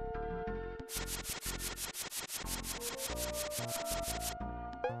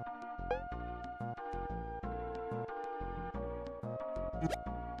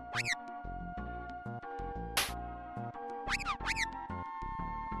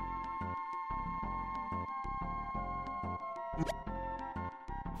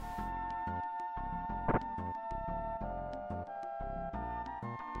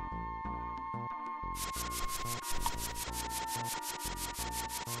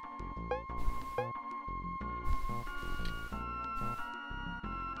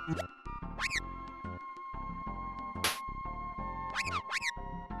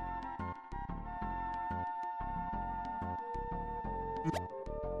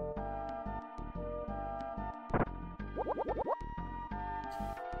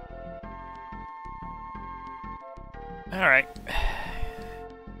 Alright.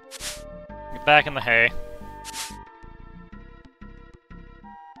 Get back in the hay.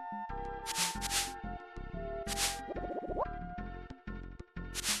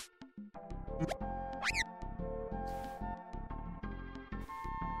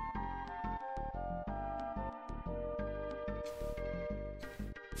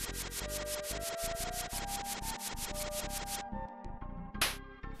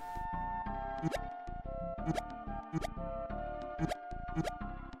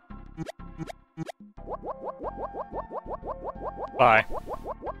 Bye.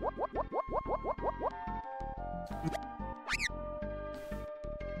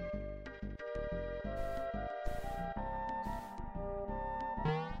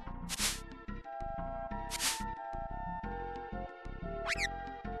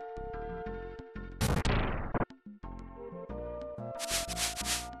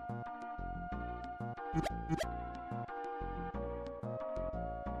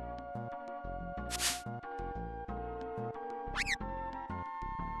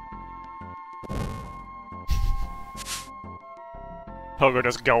 Pogo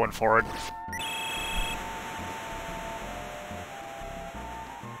just going for it.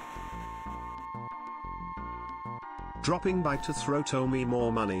 Dropping by to throw Tommy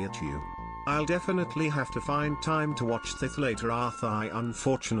more money at you. I'll definitely have to find time to watch this later. Arthur, I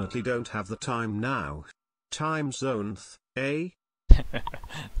unfortunately don't have the time now. Time zone, eh?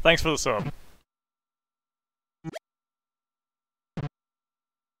 Thanks for the sub.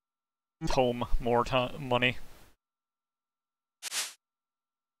 Home, more money.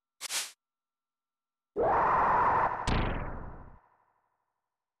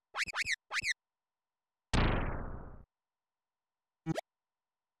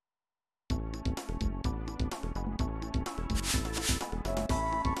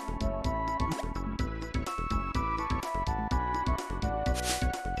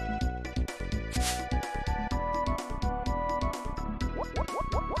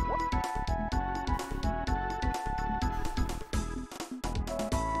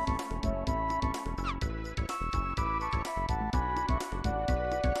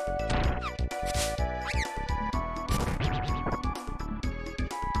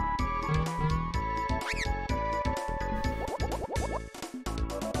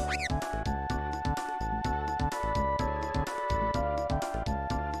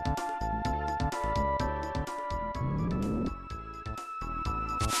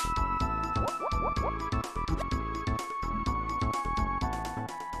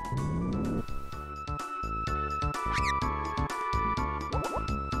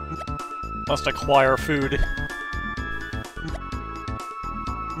 Must acquire food.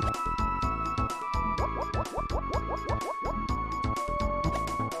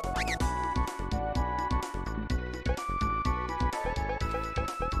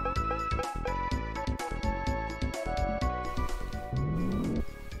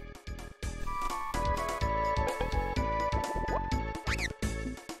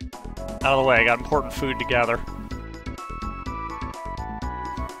 Out of the way, I got important food to gather.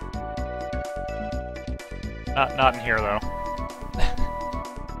 Not in here, though.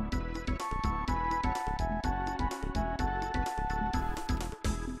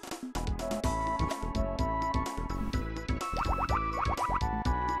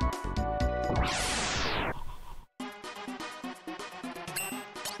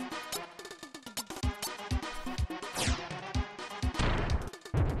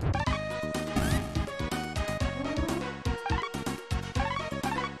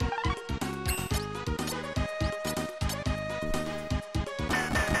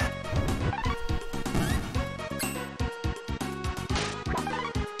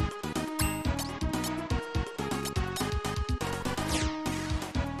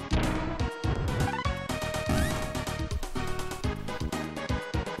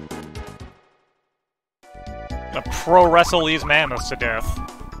 Gonna pro-wrestle these mammoths to death.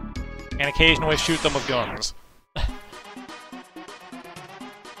 And occasionally shoot them with guns.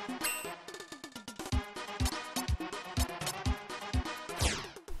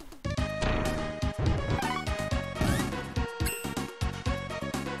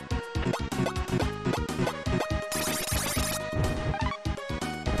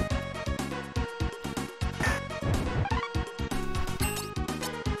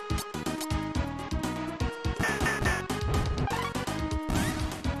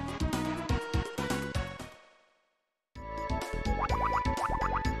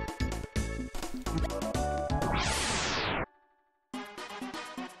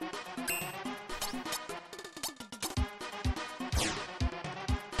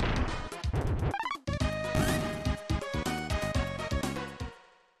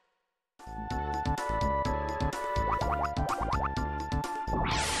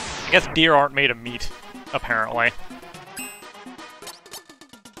 I guess deer aren't made of meat, apparently.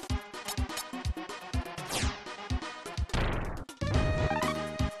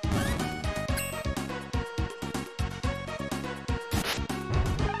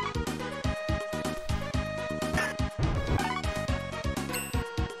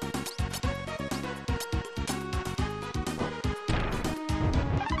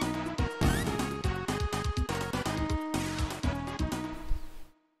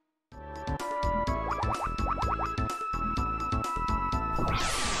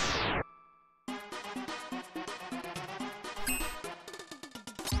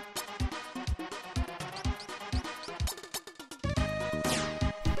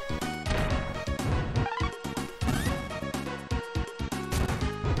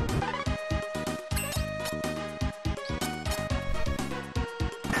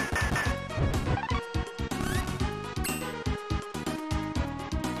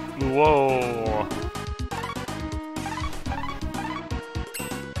 Whoa.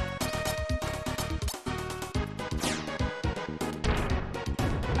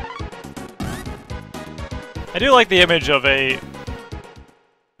 I do like the image of a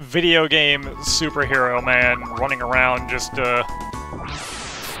video game superhero man running around just,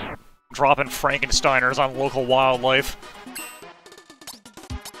 dropping Frankensteiners on local wildlife.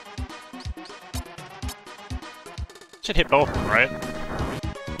 Should hit both of them, right?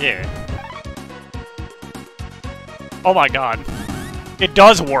 Yeah. Oh my god. It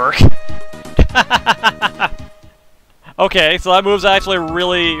does work! Okay, so that move's actually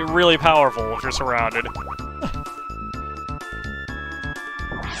really, really powerful if you're surrounded.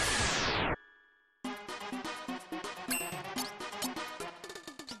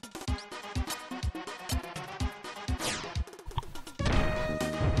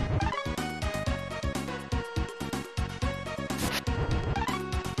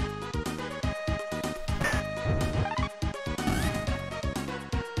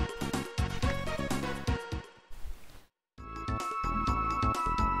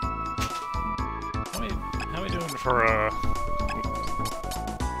 How are we doing for,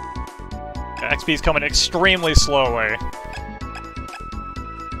 XP's coming extremely slowly.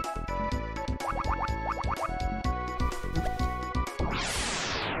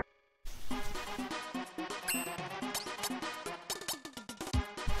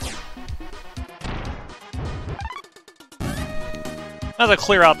 Has to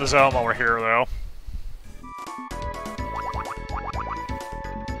clear out the zone while we're here, though.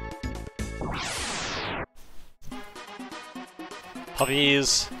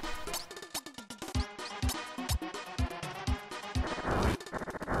 Puppies.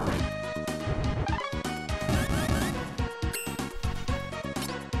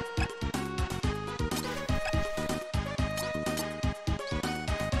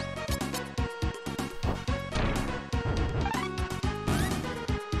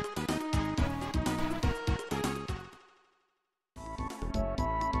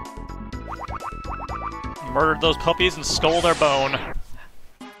 Murdered those puppies and stole their bone.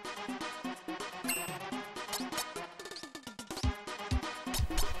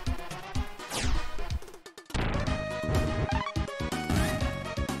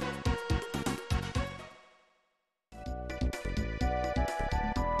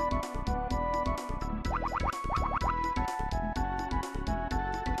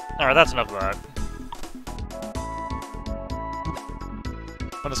 Alright, that's enough of that.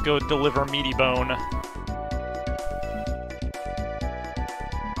 Let us go deliver meaty bone.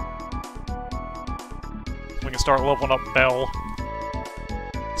 We can start leveling up Belle.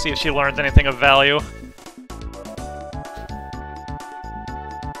 See if she learns anything of value.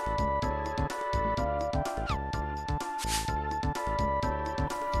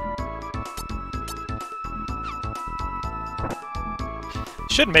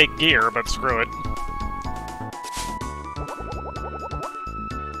 Should make gear, but screw it.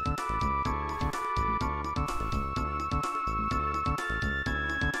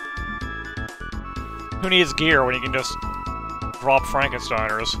 Who needs gear when you can just drop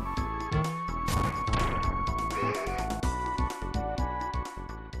Frankensteiners?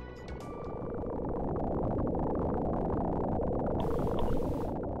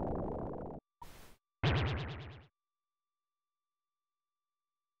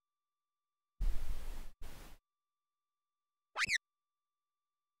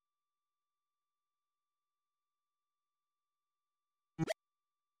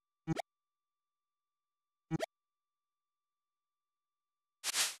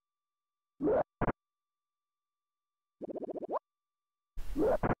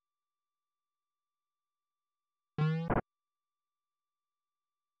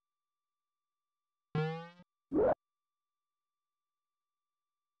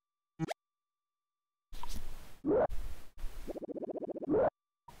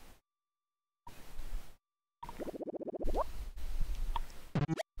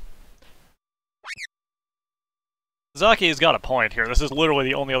 Zaki's got a point here. This is literally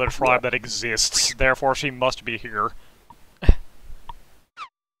the only other tribe that exists, therefore she must be here.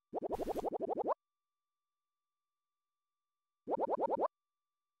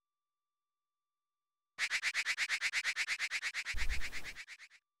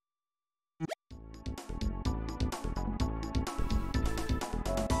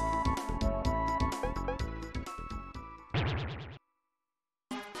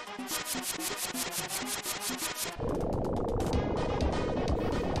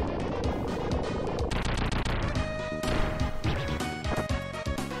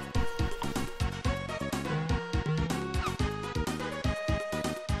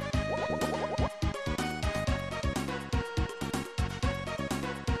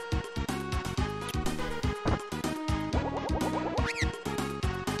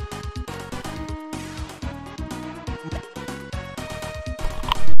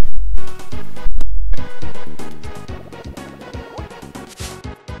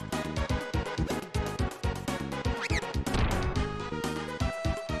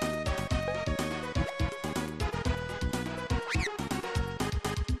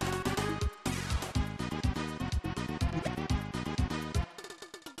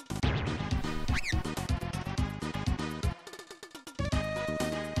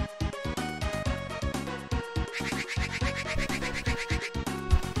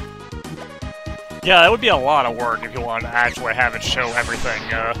 Yeah, that would be a lot of work if you wanted to actually have it show everything,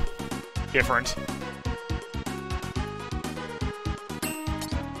 different.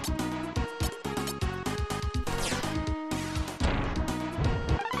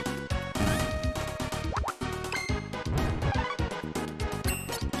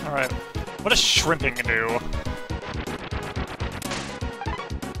 Alright, what does shrimping do?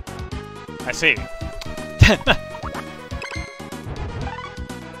 I see.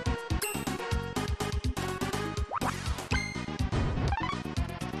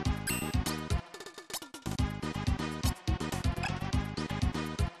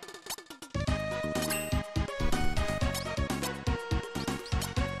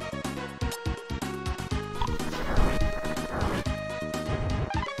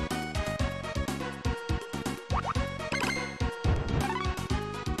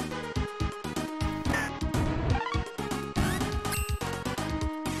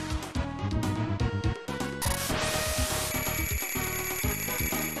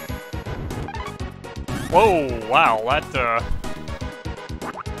 Whoa, wow, that,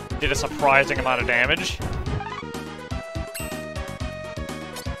 did a surprising amount of damage.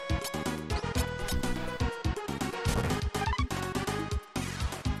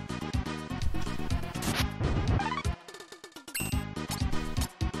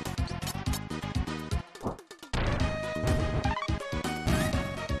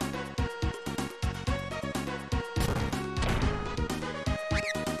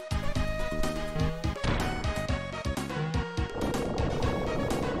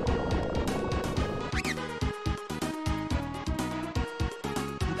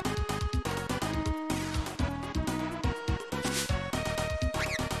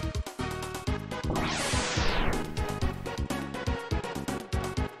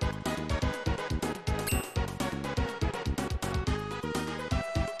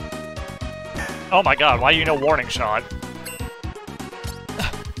 Oh my god, why do you know warning shot?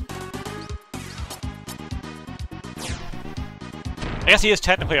 I guess he is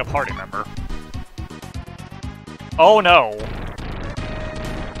technically a party member. Oh no.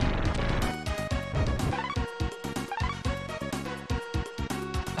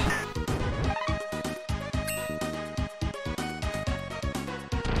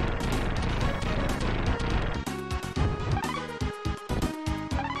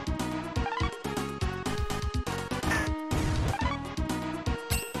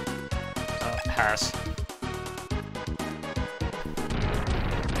 pass.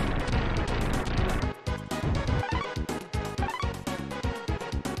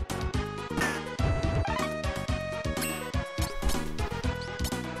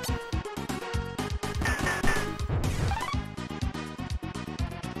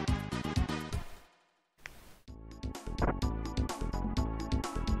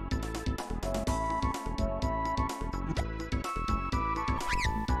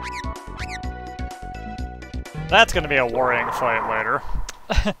 That's gonna be a worrying fight later.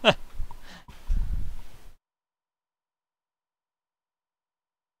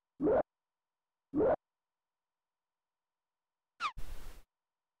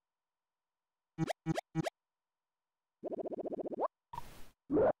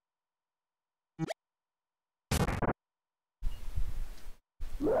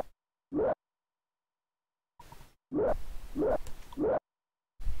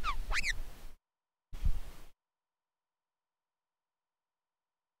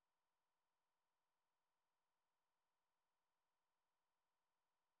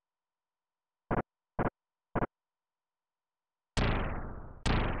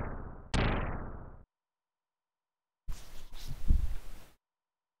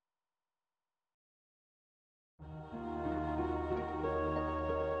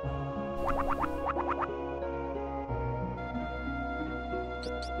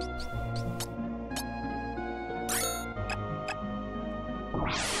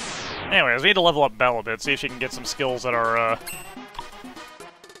 Anyways, we need to level up Belle a bit, see if she can get some skills that are,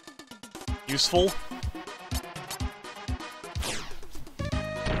 useful.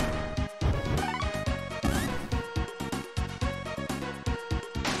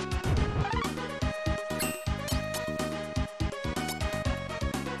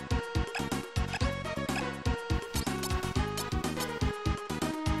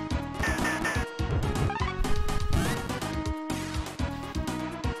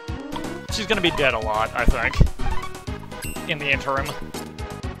 She's gonna be dead a lot, I think, in the interim.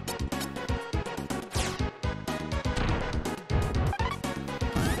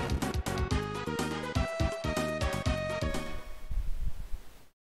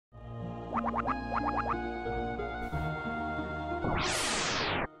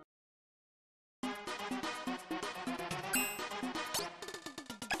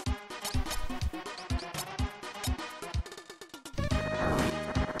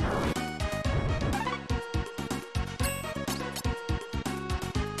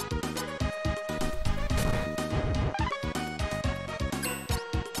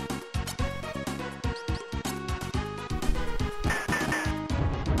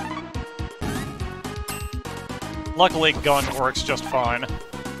 Luckily, gun works just fine.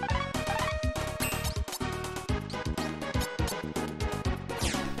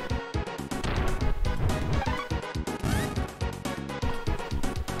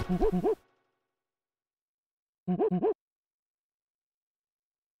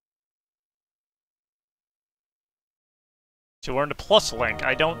 She learned a plus link.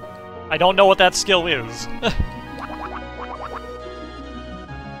 I don't know what that skill is.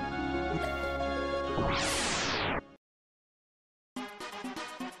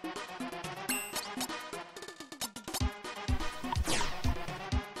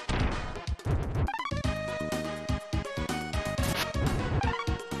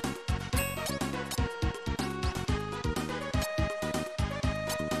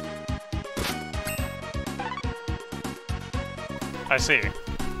 I see.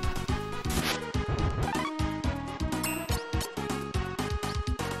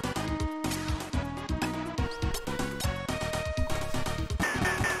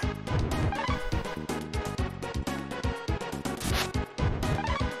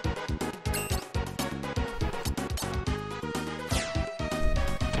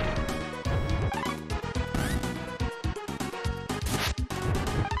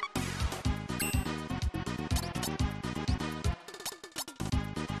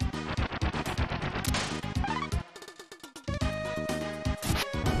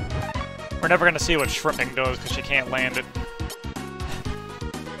 We're never gonna see what shrimping does because she can't land it.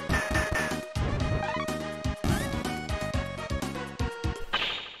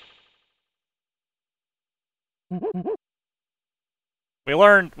 We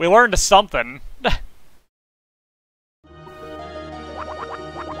learned something. What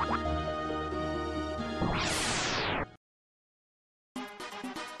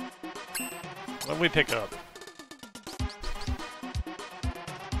did we pick up?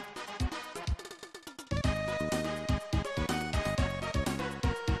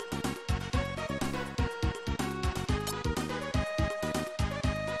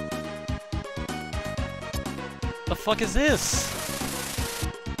 The fuck is this?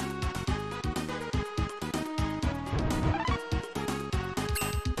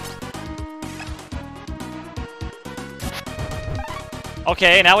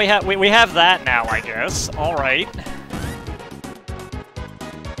 Okay, now we have that now, I guess. All right.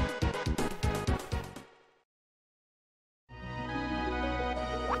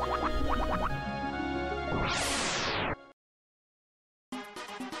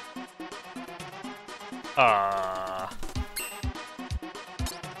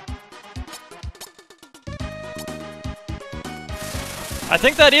 I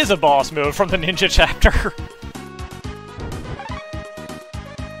think that is a boss move from the ninja chapter.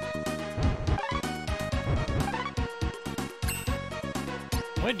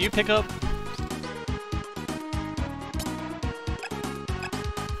 What did you pick up?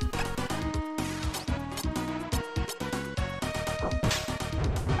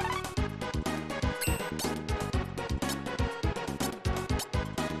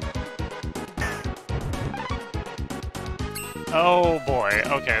 Oh boy.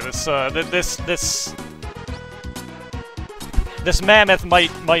 Okay, this mammoth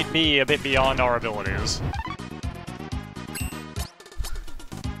might be a bit beyond our abilities.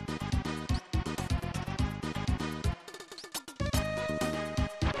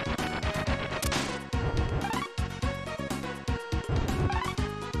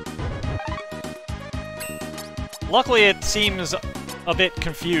 Luckily, it seems a bit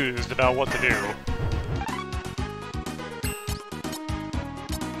confused about what to do.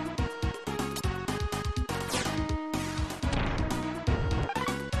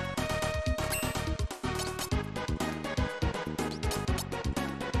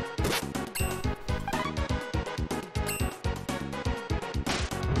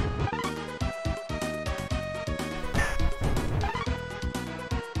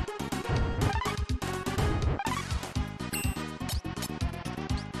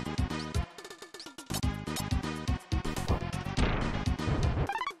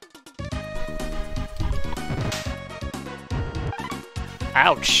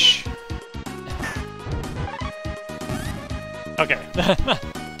 Ouch. Okay.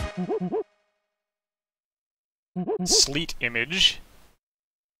 Sleet image.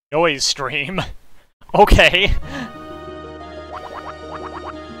 Noise stream. Okay.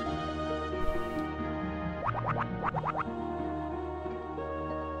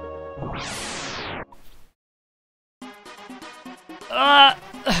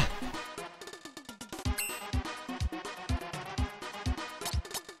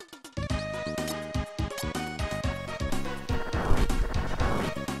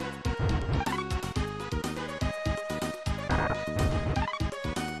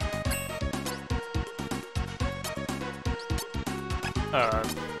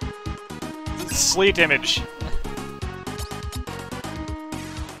 Sleet image.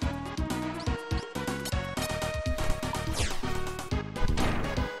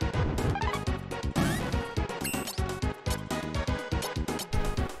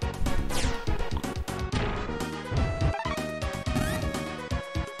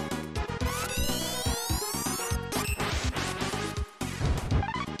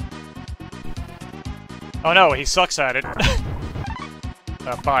 Oh no, he sucks at it.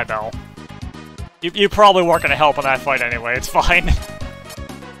 Bye, Bell. You probably weren't gonna help in that fight anyway, it's fine.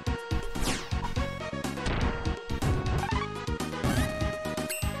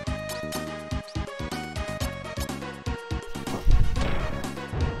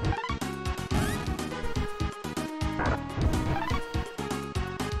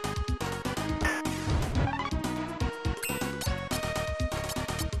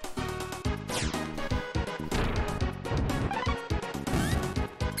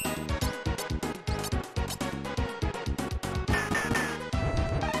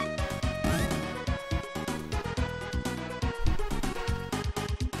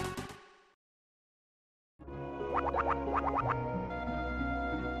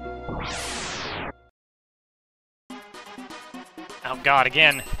 Oh god,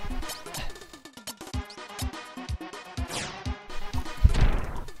 again.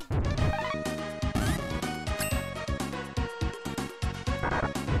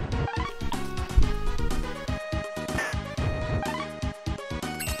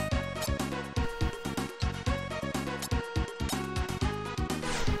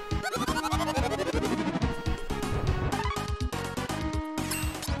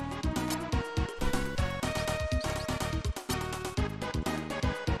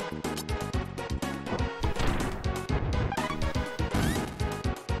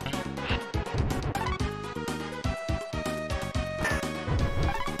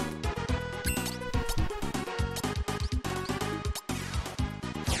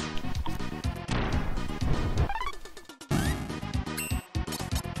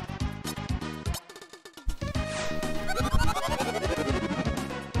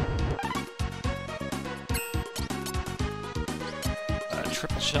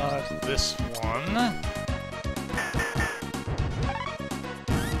 shot this one.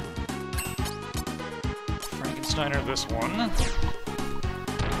 Frankensteiner this one.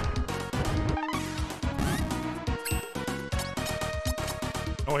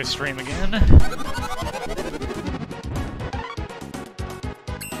 Noise stream again.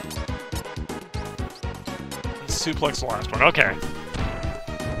 Suplex the last one. Okay.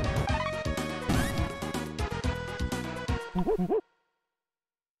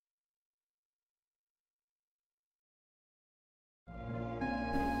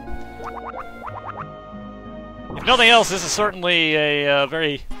 If nothing else, this is certainly a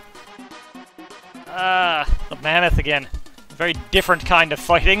very... the mammoth again. A very different kind of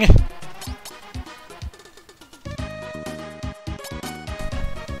fighting.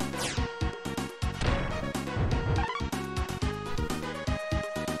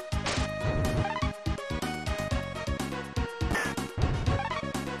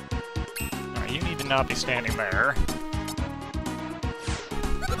 Alright, you need to not be standing there.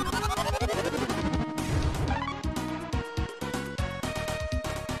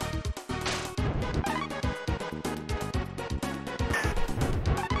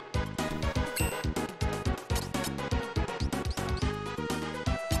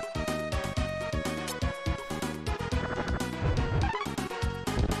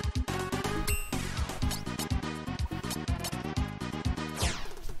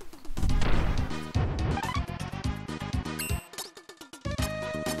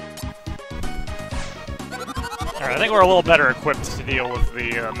 Alright, I think we're a little better equipped to deal with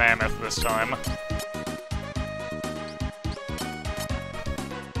the mammoth this time.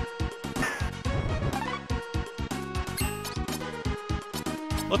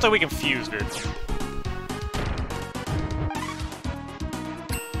 Looks like we confused it.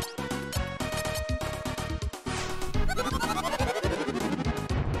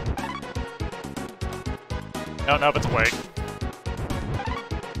 No, it's awake.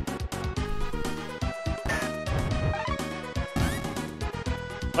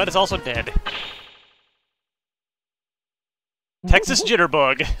 But it's also dead. Texas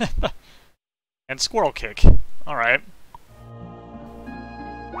Jitterbug. And Squirrel Kick. Alright.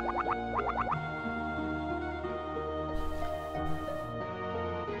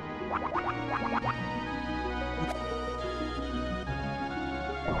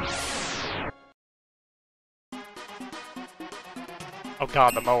 Oh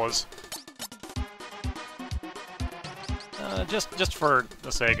god, the Moas. Just for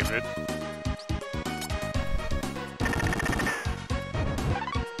the sake of it.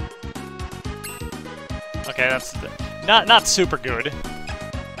 Okay, that's not super good.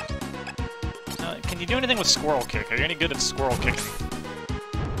 Can you do anything with Squirrel Kick? Are you any good at Squirrel Kicking?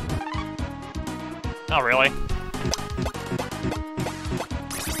 Not really.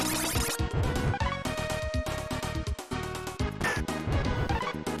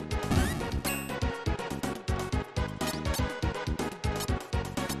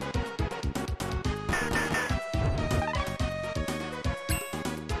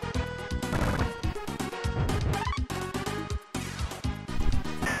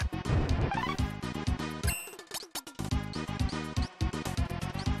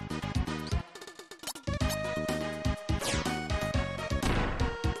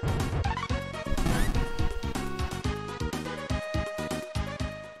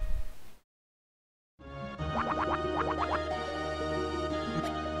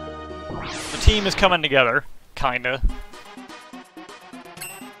 The team is coming together, kinda.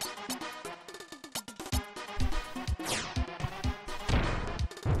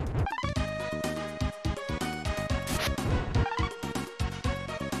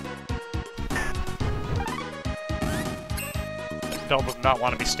 Bell does not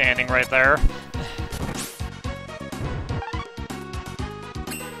want to be standing right there.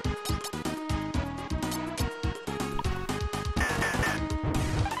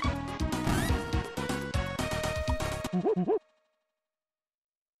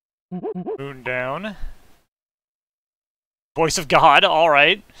 Moon down. Voice of God,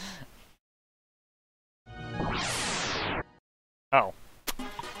 alright. Oh.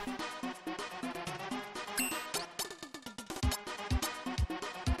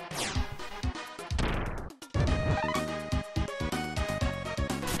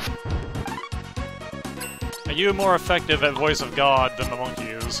 Are you more effective at Voice of God than the monkey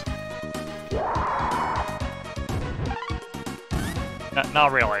is?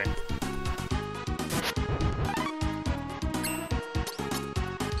 Not really.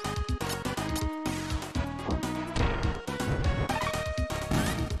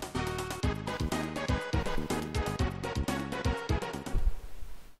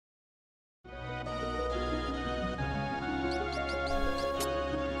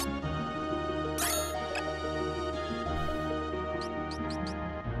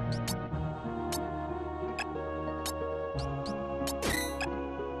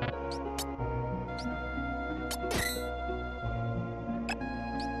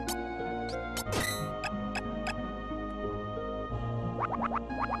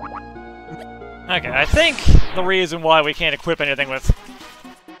 Okay, I think the reason why we can't equip anything with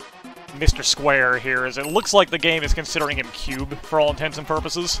Mr. Square here is it looks like the game is considering him Cube for all intents and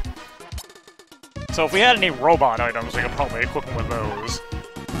purposes. So if we had any robot items, we could probably equip him with those.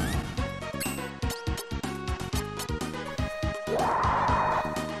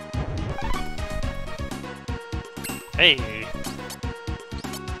 Hey!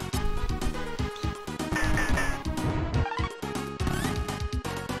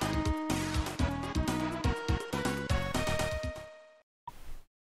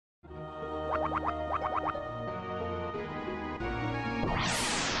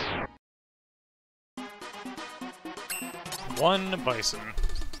 One bison.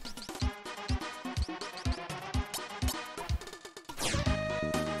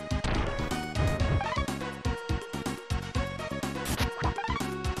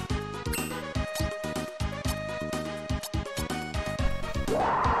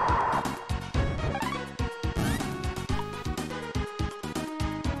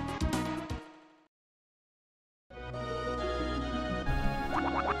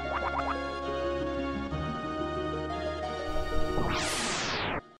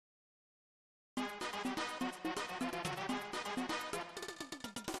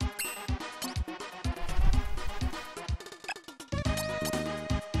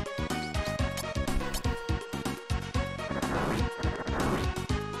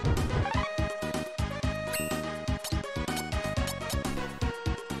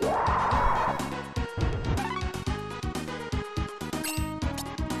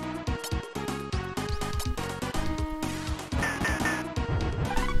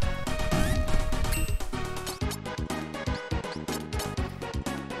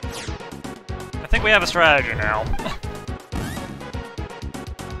 I think we have a strategy now.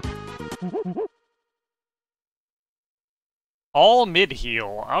 All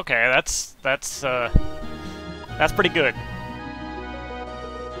mid-heal. Okay, that's pretty good.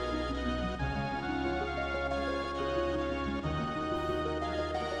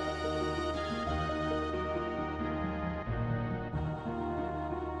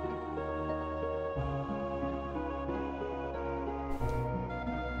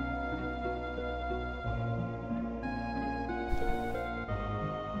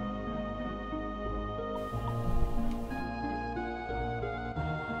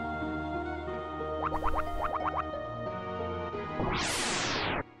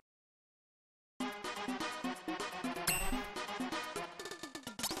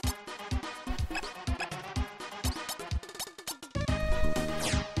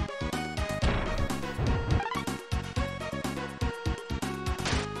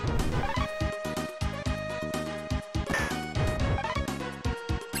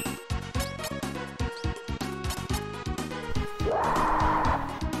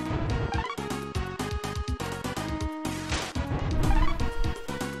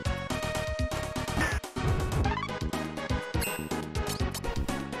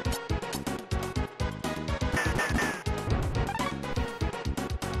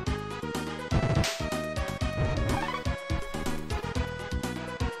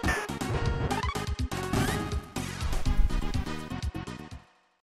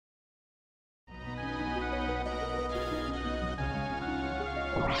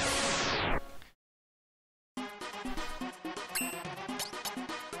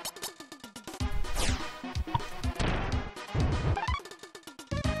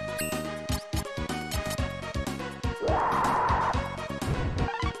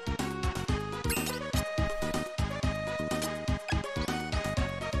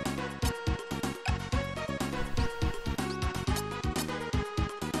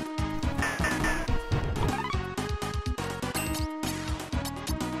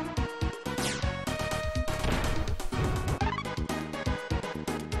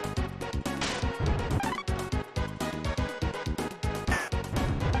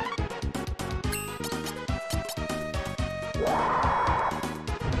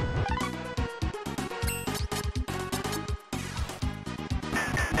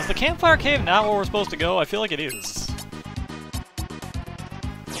 Is the campfire cave not where we're supposed to go? I feel like it is.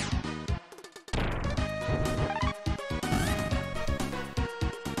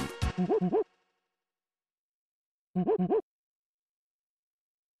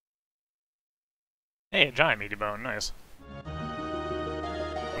 Hey, a giant meaty bone, nice.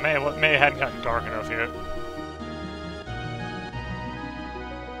 May it hadn't gotten dark enough yet.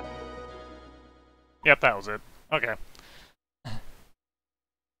 Yep, that was it. Okay.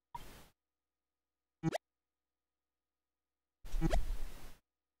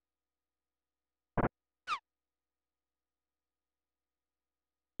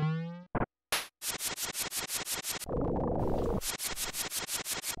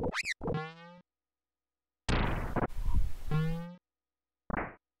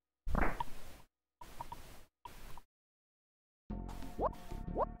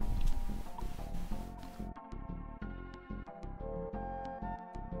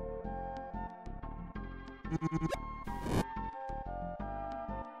 Don't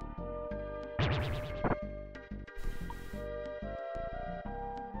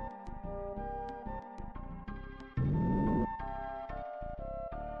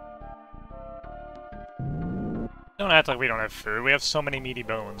act like we don't have food. We have so many meaty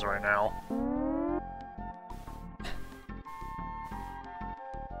bones right now.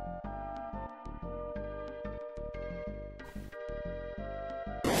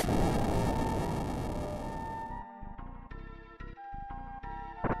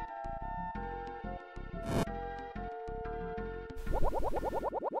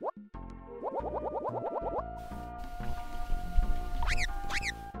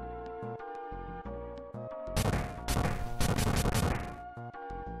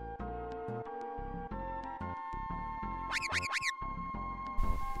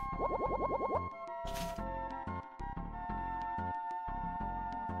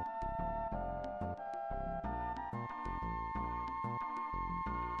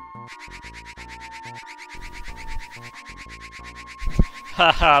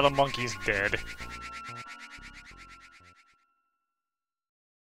 Haha, the monkey's dead.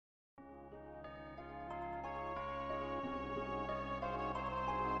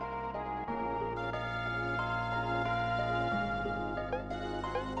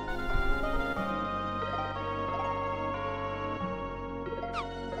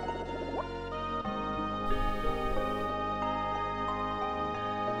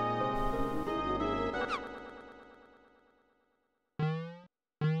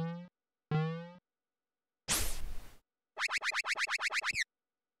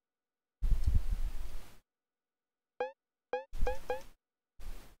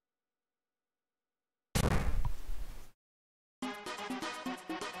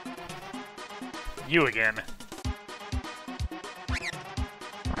 You again.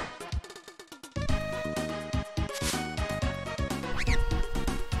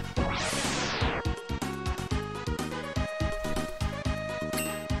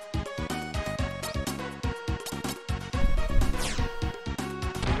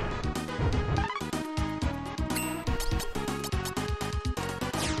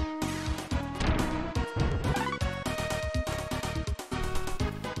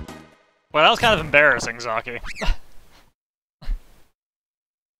 Well, that was kind of embarrassing, Zaki.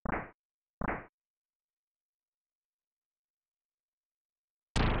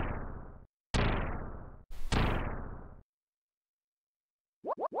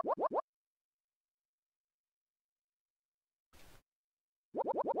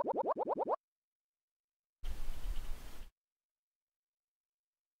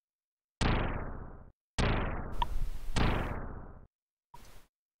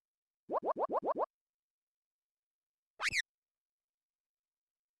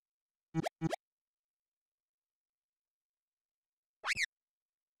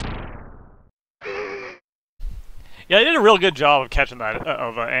 Yeah, they did a real good job of catching that,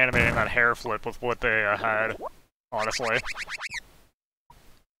 animating that hair flip with what they had, honestly.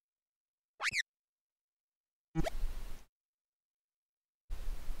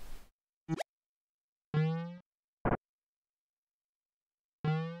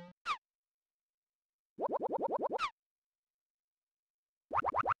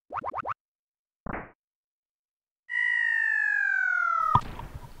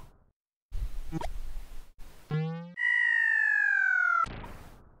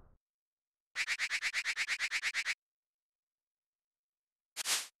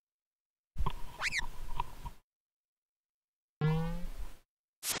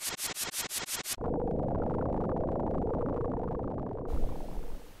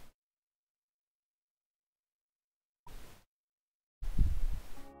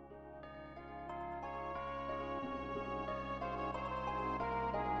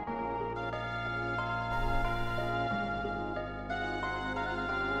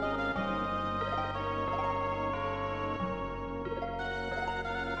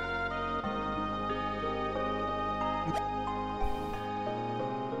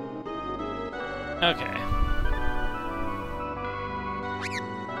 Okay.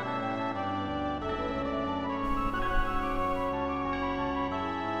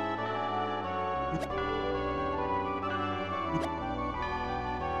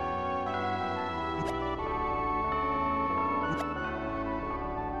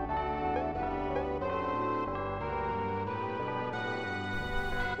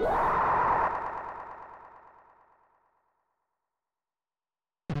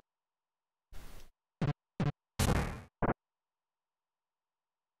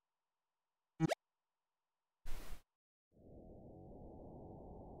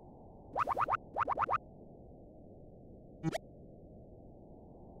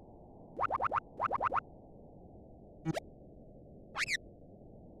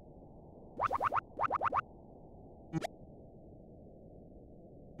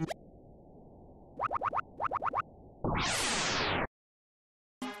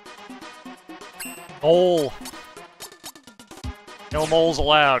 Mole! No moles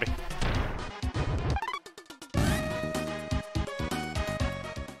allowed.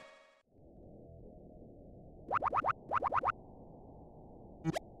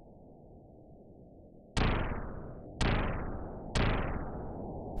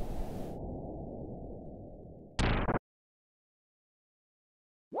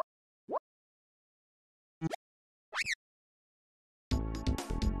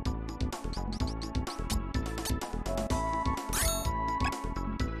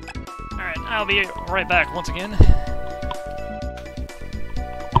 Alright, I'll be right back once again.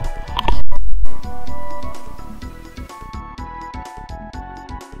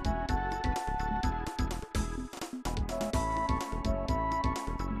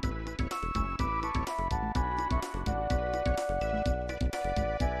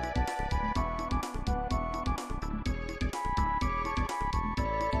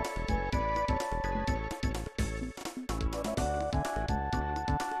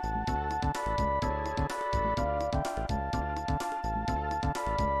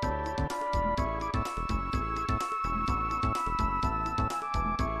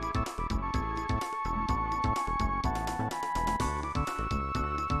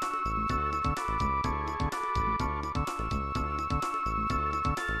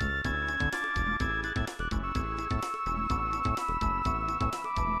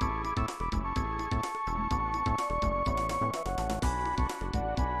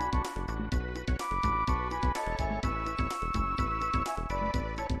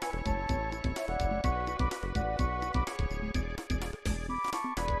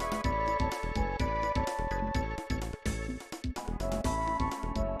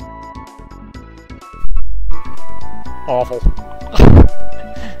 Awful.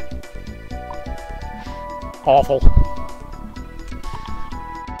 Awful.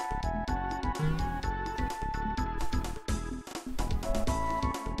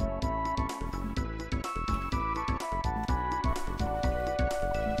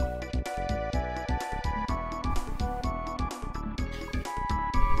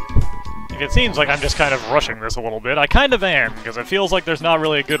 It seems like I'm just kind of rushing this a little bit. I kind of am, because it feels like there's not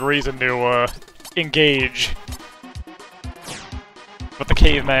really a good reason to, engage with the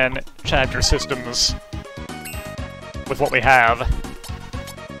caveman chapter systems with what we have.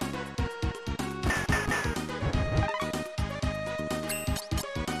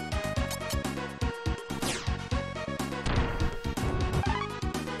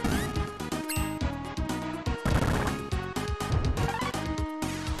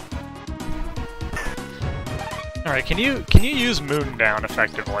 Alright, can you use Moon Down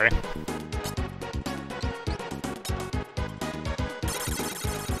effectively?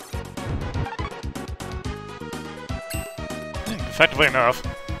 Effectively enough.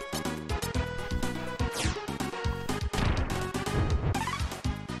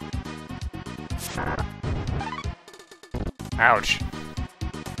 Ouch.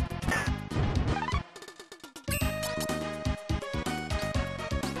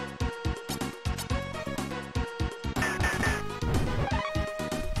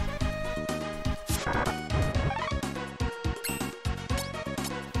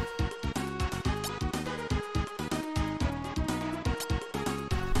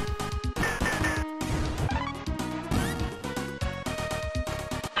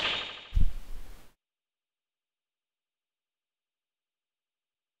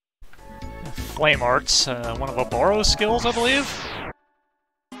 Flame Arts, one of Oboro's skills, I believe?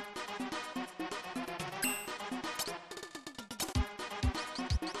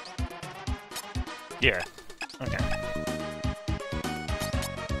 Yeah. Okay.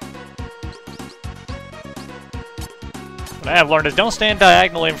 What I have learned is don't stand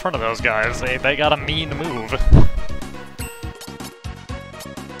diagonally in front of those guys. They got a mean move.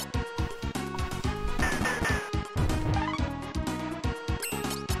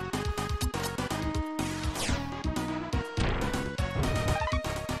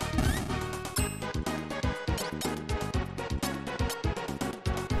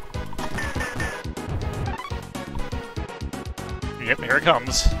 Yep, here it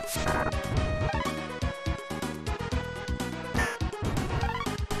comes.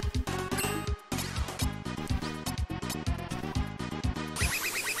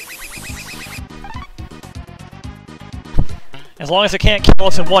 As long as it can't kill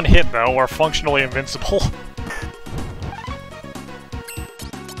us in one hit, though, we're functionally invincible.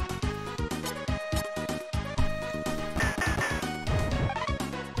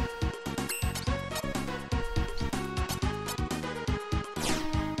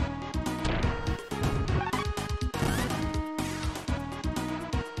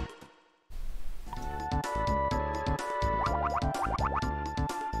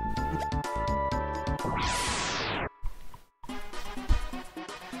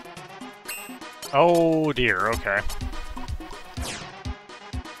 Oh dear, okay.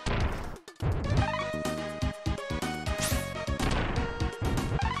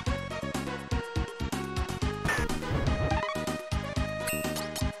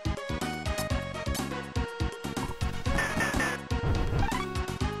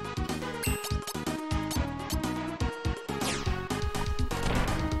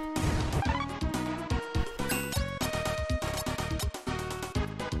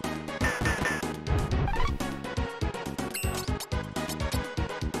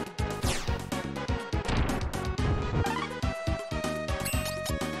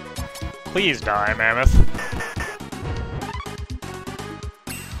 Please die, Mammoth.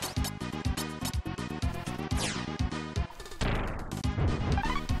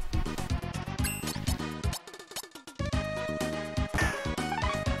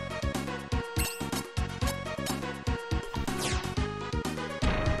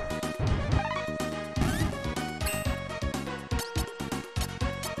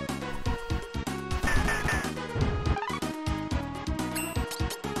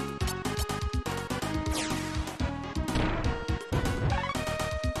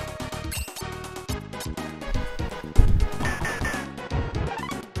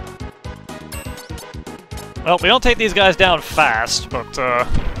 Well, we don't take these guys down fast, but,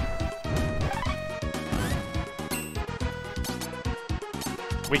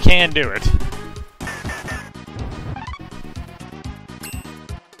 we can do it.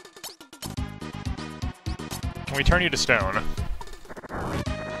 Can we turn you to stone?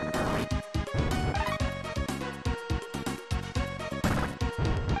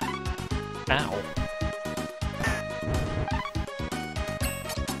 Ow.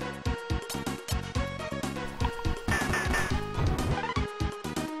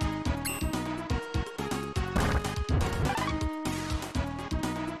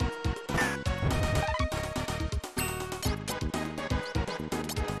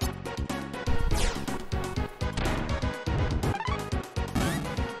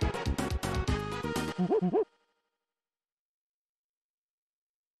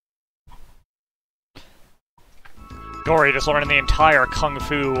 Gory just learning the entire Kung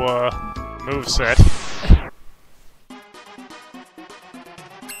Fu, moveset.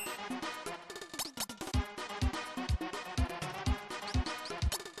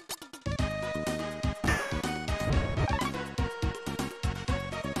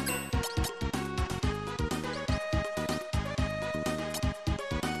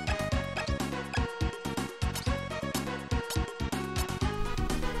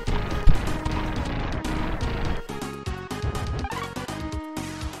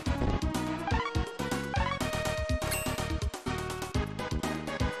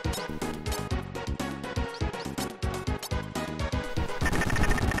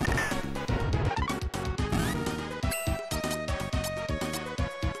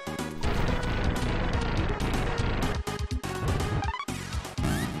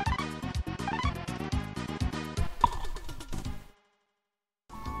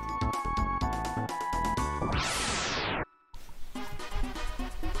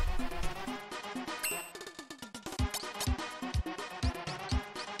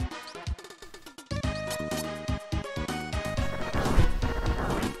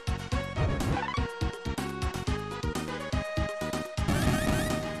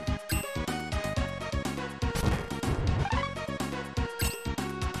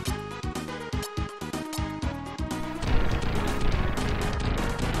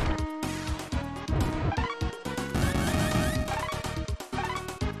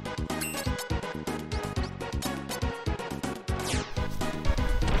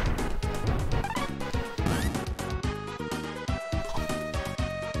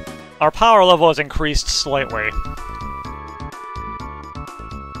 Our power level has increased slightly.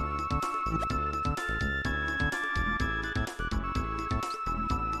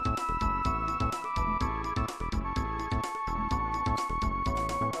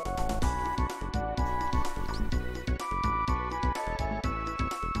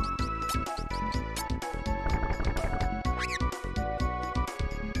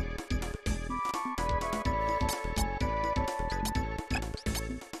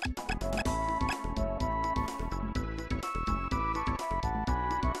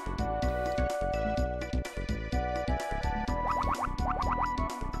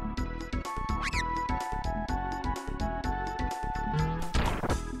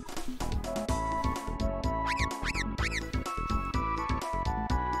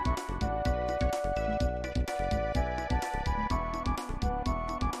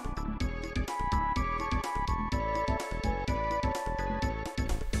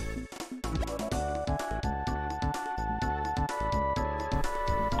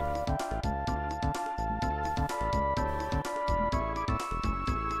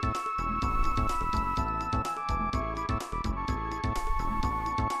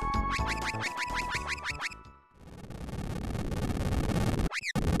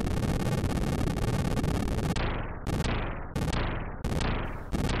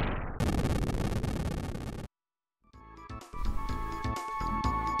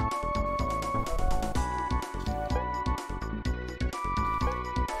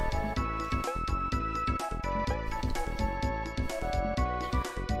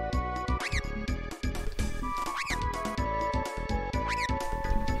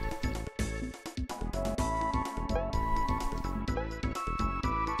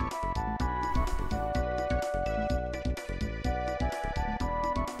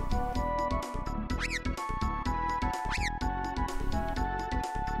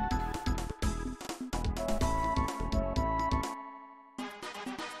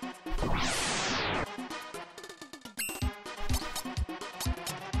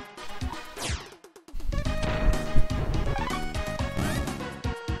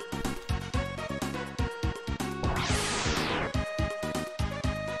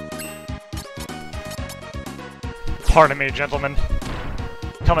 Pardon me, gentlemen.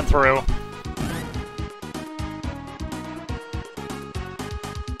 Coming through.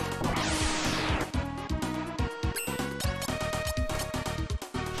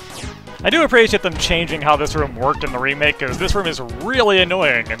 I do appreciate them changing how this room worked in the remake, because this room is really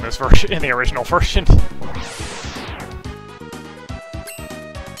annoying in this version, in the original version.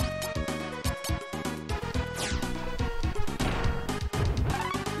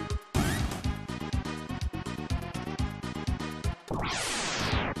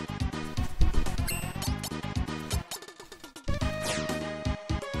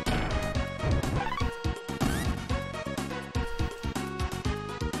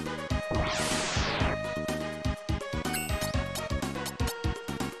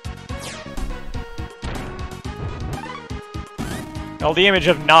 Well, the image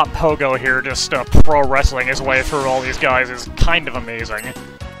of not Pogo here just pro-wrestling his way through all these guys is kind of amazing.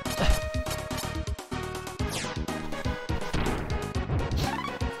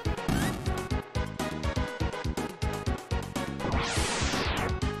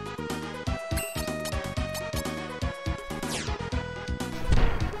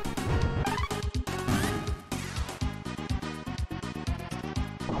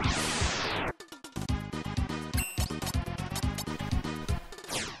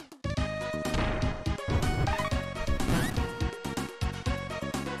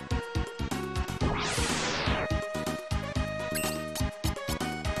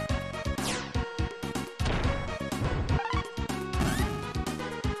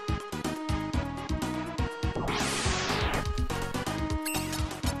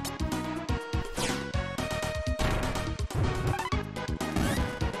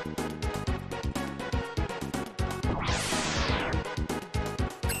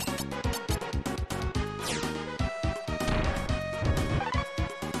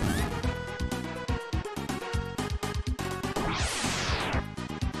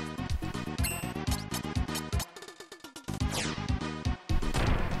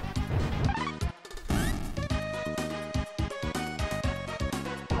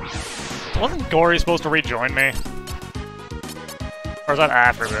 Wasn't Gory supposed to rejoin me? Or is that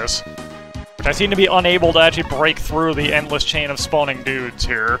after this? Which I seem to be unable to actually break through the endless chain of spawning dudes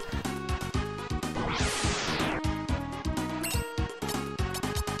here.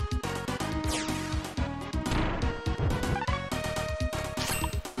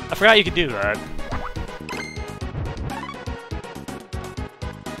 I forgot you could do that.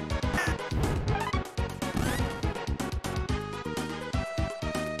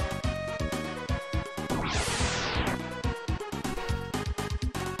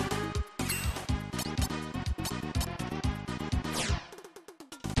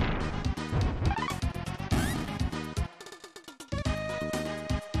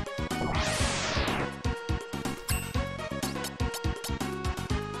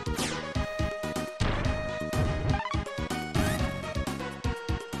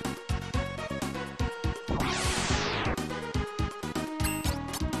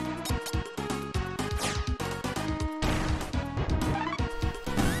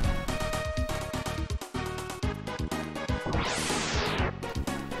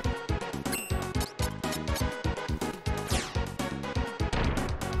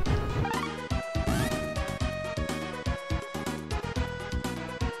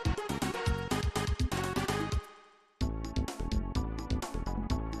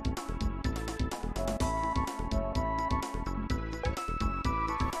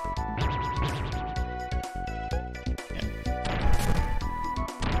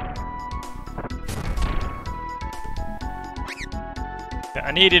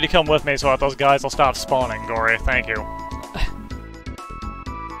 I need you to come with me so that those guys will stop spawning, Gory. Thank you.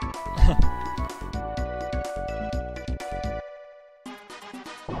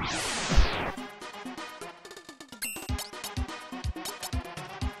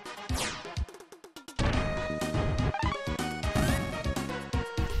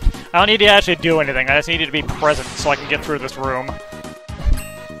 I don't need to actually do anything, I just need you to be present so I can get through this room.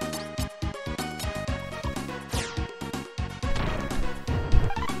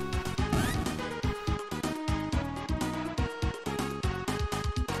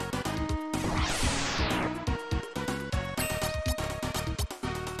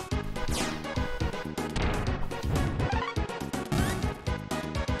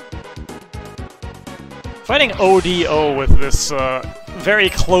 Fighting ODO with this very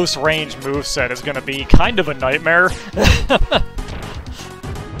close-range moveset is gonna be kind of a nightmare.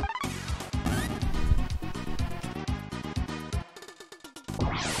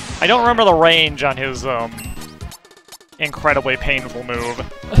 I don't remember the range on his, incredibly painful move.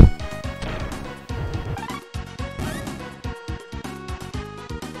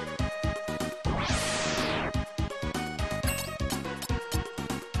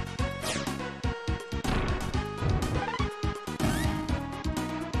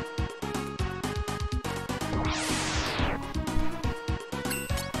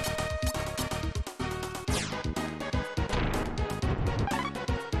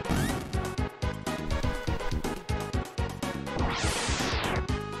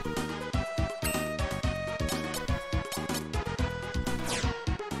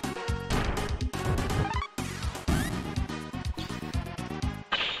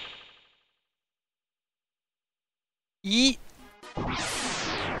 Yeet.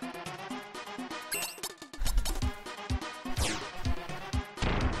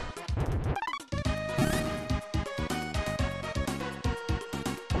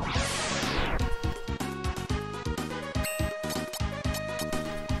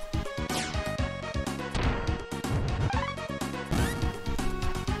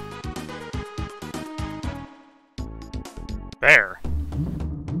 There.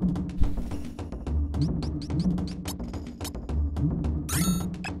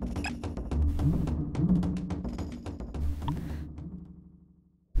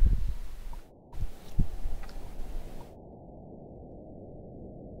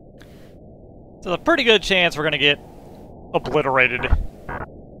 So there's a pretty good chance we're gonna get obliterated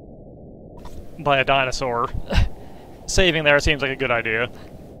by a dinosaur. Saving there seems like a good idea.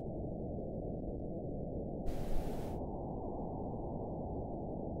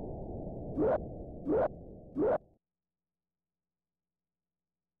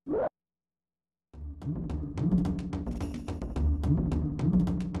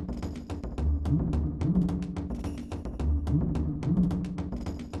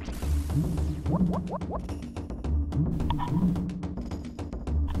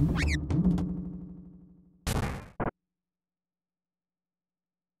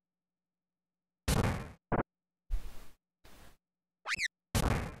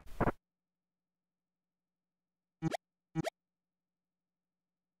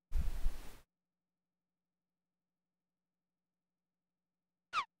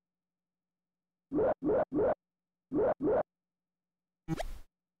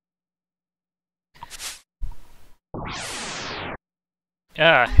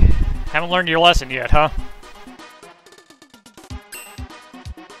 Haven't learned your lesson yet, huh?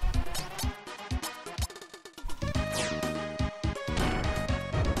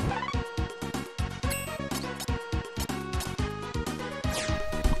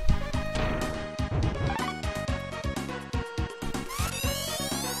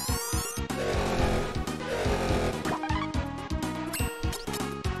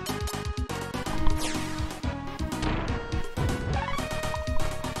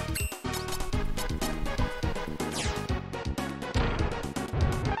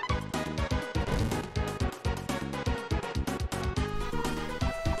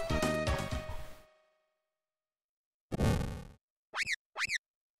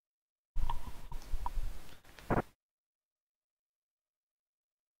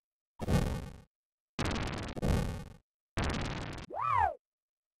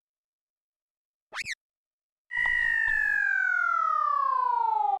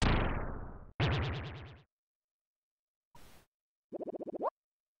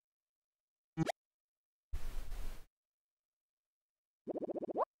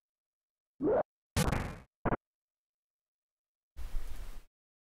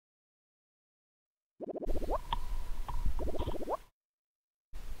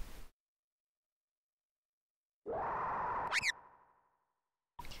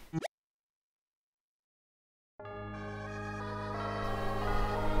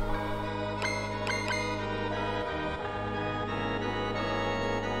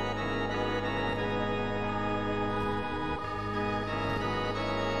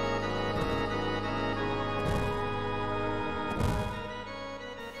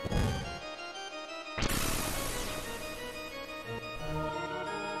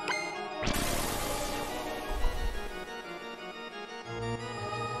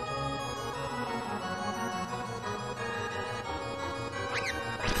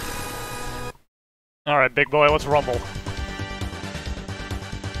 Alright, big boy, let's rumble.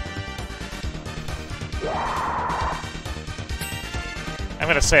 I'm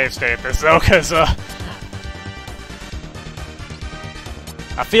gonna save state this though, because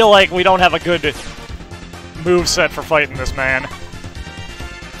I feel like we don't have a good moveset for fighting this man.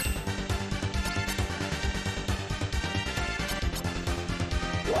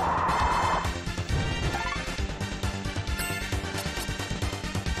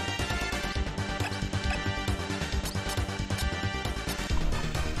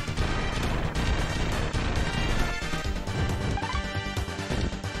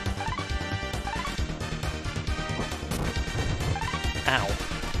 Ow.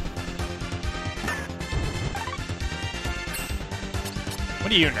 What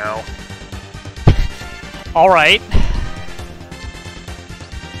do you know? Alright.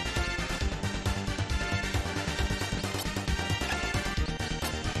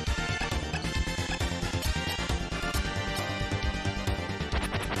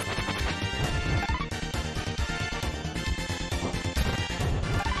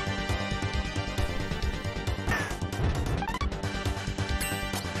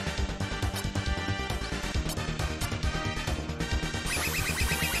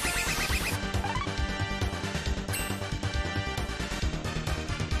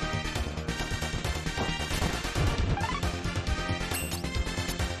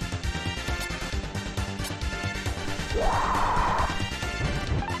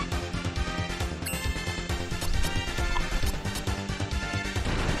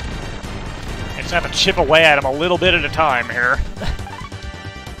 I just have to chip away at him a little bit at a time here.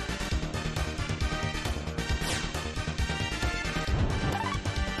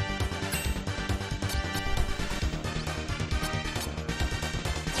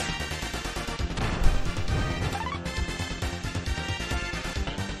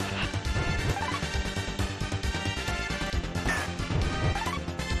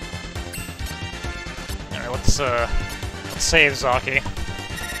 Alright, let's save Zaki.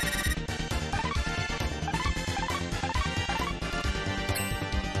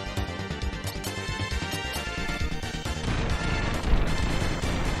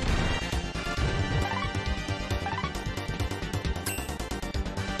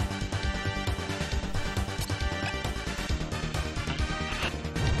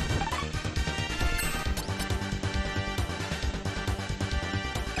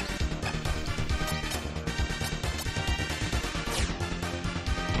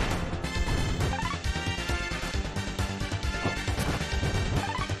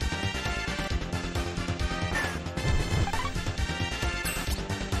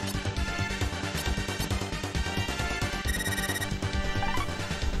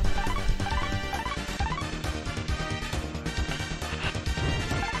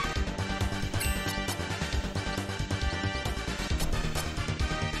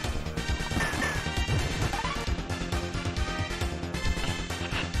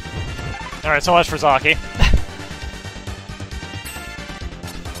 Alright, so much for Zaki.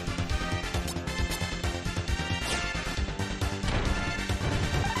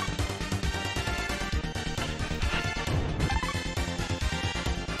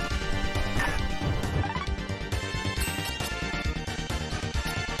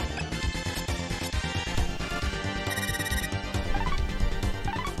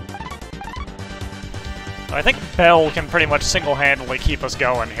 I think Bell can pretty much single-handedly keep us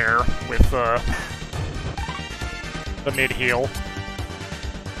going here with the mid-heal.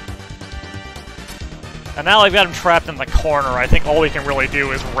 And now I've got him trapped in the corner, I think all we can really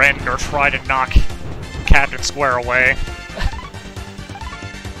do is rend or try to knock Captain Square away.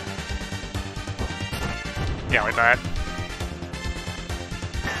 Yeah, like that.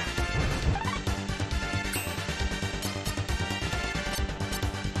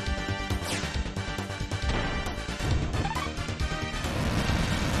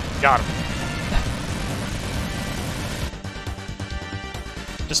 Got him.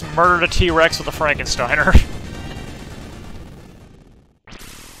 Just murdered a T-Rex with a Frankensteiner.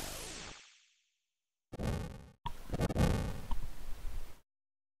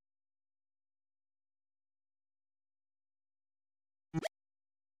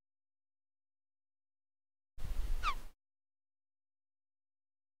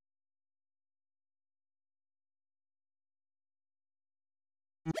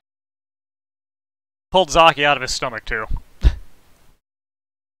 Pulled Zaki out of his stomach, too.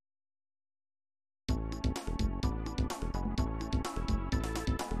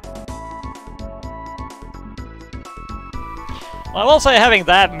 Well, I will say having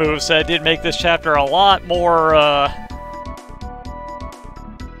that moveset did make this chapter a lot more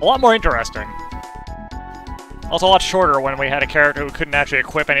interesting. Also a lot shorter when we had a character who couldn't actually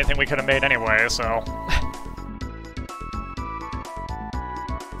equip anything we could have made anyway, so...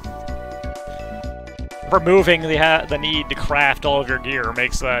 removing the need to craft all of your gear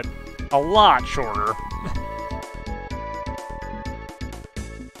makes that a lot shorter.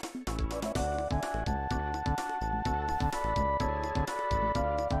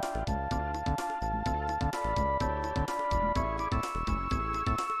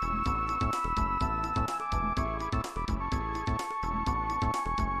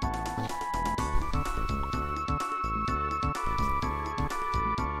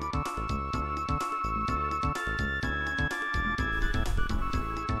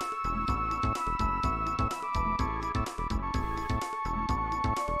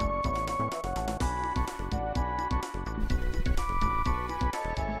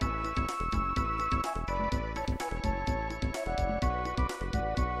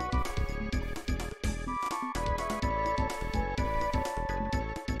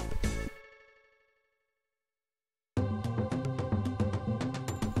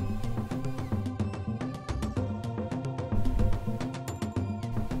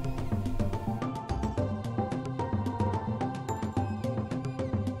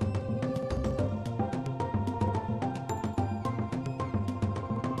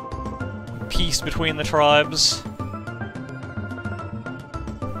 Peace between the tribes.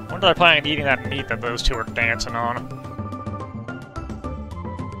 When did I plan on eating that meat that those two are dancing on?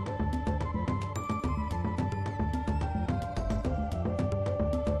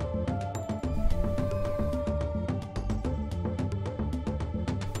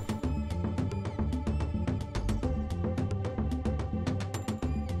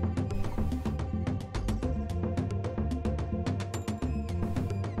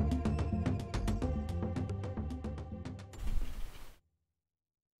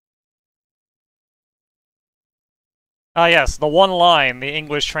 Ah yes, the one line, the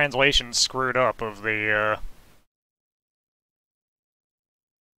English translation screwed up of the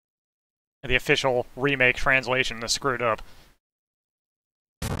official remake translation is screwed up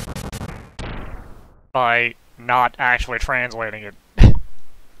by not actually translating it.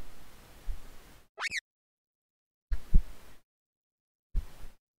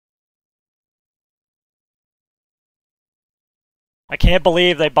 I can't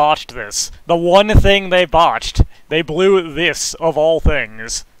believe they botched this. The one thing they botched. They blew this, of all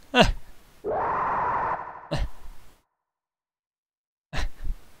things. They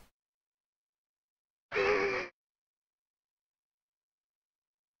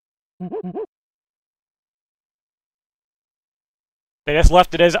just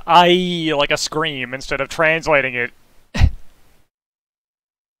left it as "I" like a scream instead of translating it.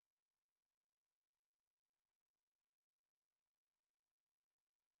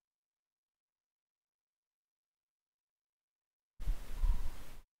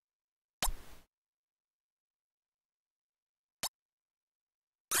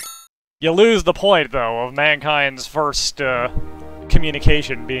 You lose the point, though, of mankind's first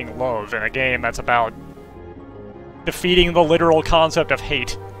communication being love in a game that's about defeating the literal concept of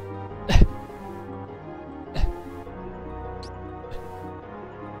hate.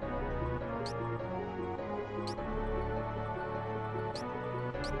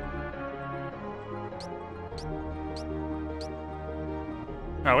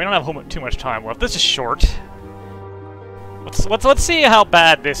 No, we don't have too much time left. This is short. Let's see how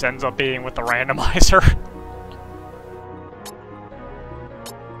bad this ends up being with the randomizer.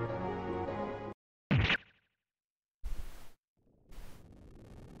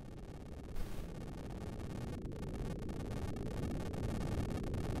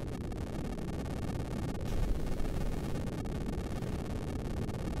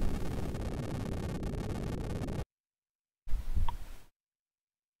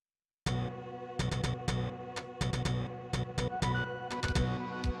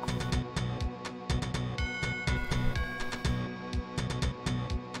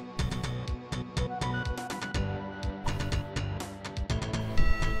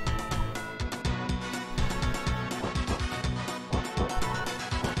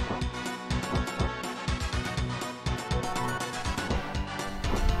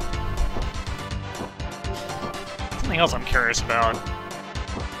 Something else I'm curious about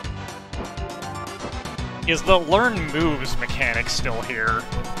is the learn moves mechanic still here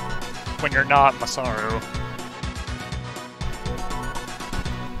when you're not Masaru?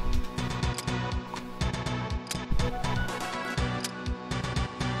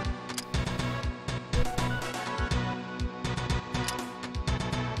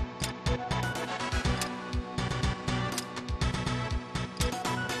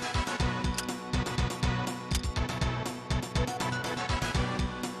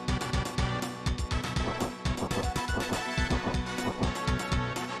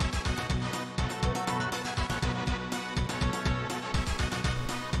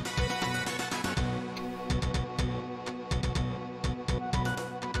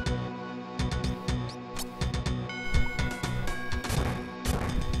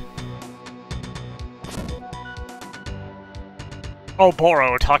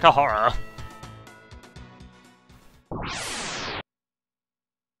 Oboro Takahara.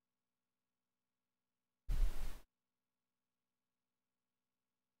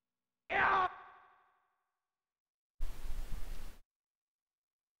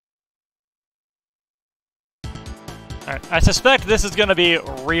 Alright, I suspect this is gonna be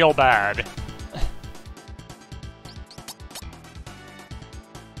real bad.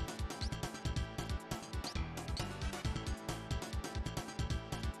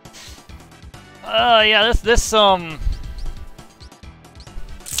 Yeah, this.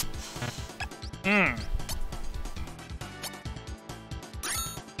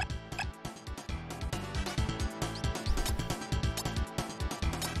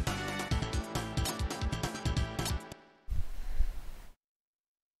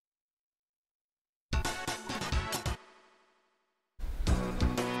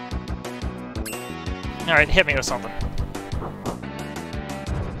 Alright, hit me with something.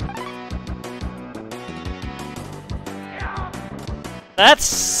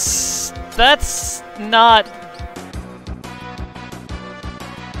 That's not...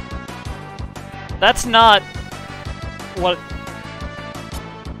 That's not... what...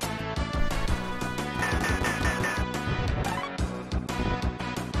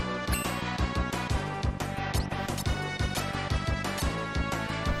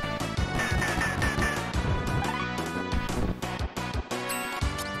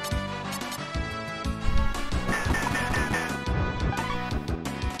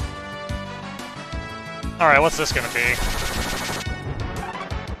 Alright, what's this gonna be?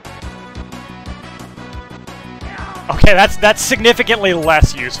 Okay, that's significantly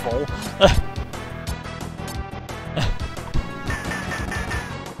less useful.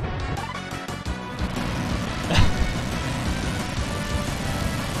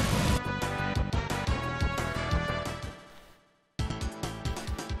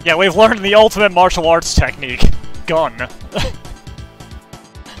 Yeah, we've learned the ultimate martial arts technique. Gun.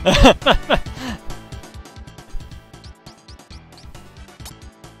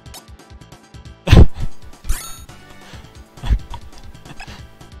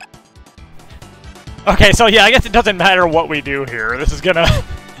 Okay, so yeah, I guess it doesn't matter what we do here. This is gonna...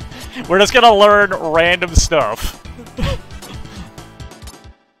 We're just gonna learn random stuff.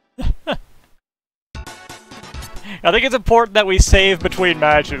 I think it's important that we save between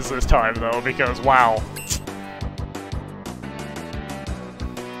matches this time, though, because, wow.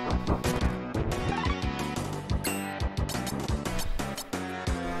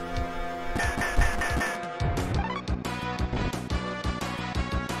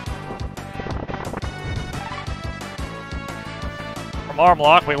 From arm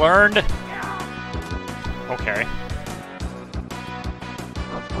lock, we learned... Okay.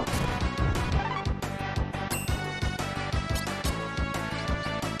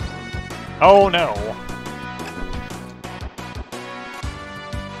 Oh no.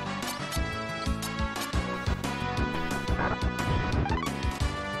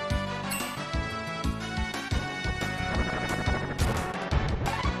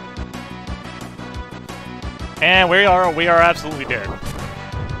 And we are absolutely dead.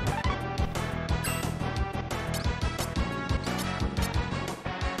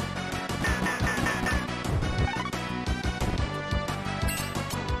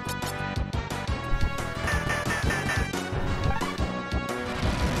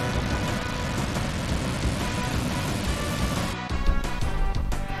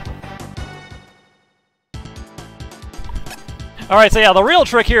 Alright, so yeah, the real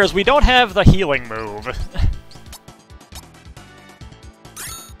trick here is we don't have the healing move.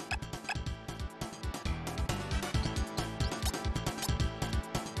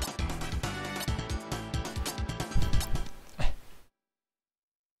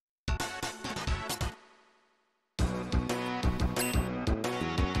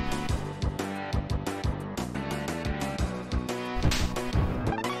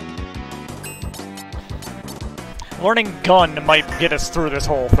 Learning gun might get us through this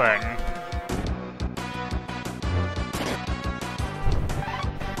whole thing.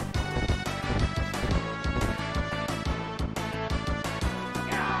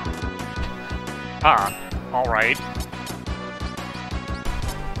 Ah, alright.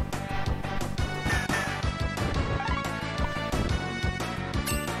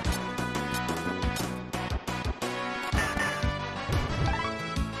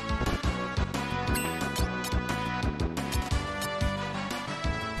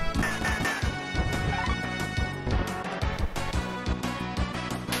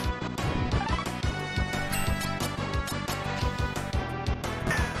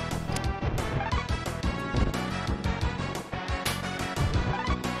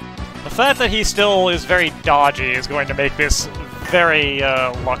 fact that he still is very dodgy is going to make this very,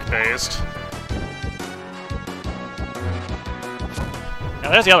 luck-based.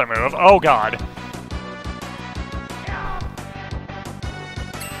 Now there's the other move. Oh god.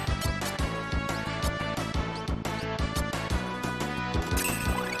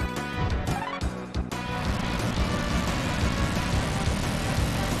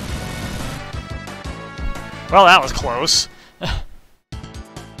 Well, that was close.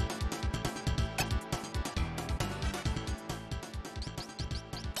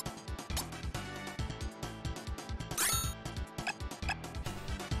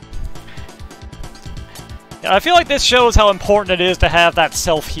 Yeah, I feel like this shows how important it is to have that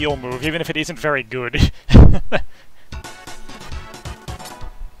self-heal move, even if it isn't very good.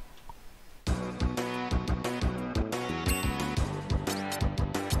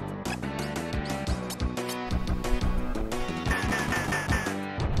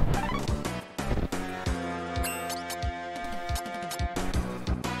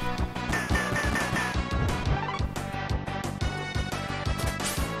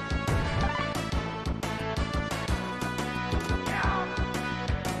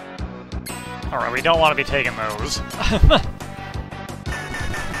 Alright, we don't want to be taking those.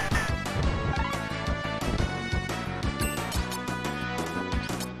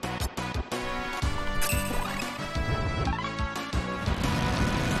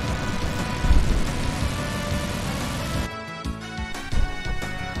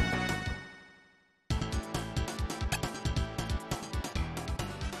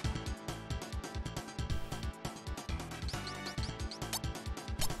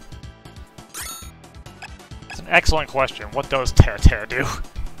 Excellent question. What does Tear do?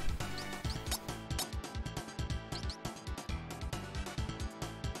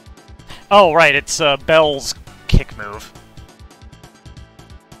 Oh, right, it's Bell's kick move.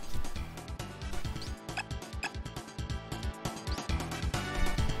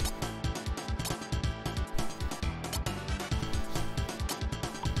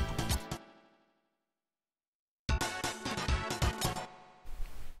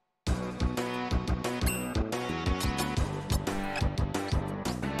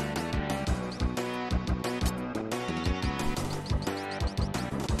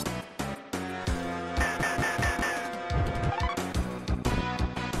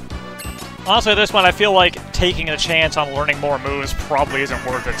 Honestly, at this point, I feel like taking a chance on learning more moves probably isn't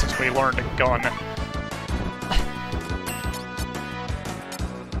worth it since we learned a gun.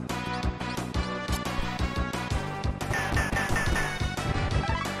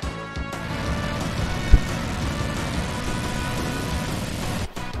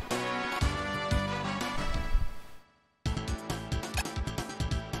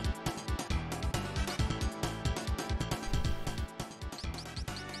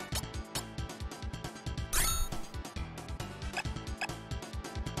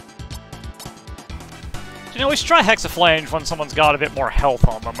 You know, we should try Hexaflange when someone's got a bit more health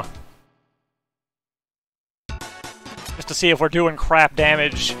on them. Just to see if we're doing crap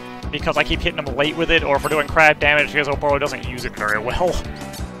damage because I keep hitting them late with it, or if we're doing crap damage because Oboro doesn't use it very well.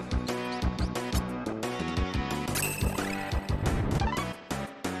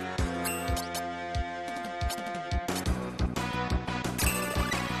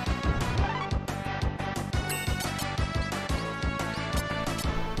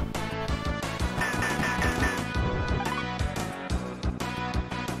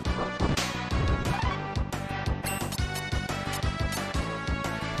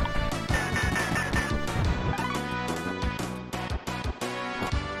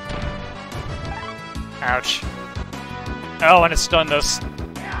 Ouch. Oh, and it stunned us.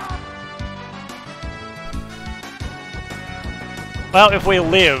 Well, if we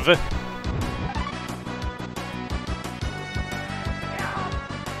live...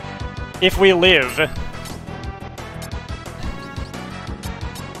 If we live...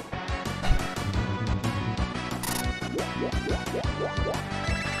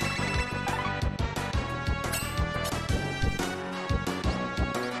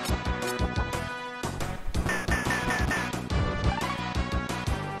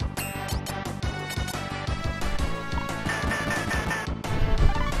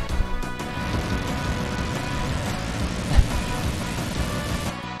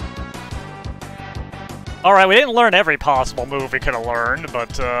 Alright, we didn't learn every possible move we could have learned, but,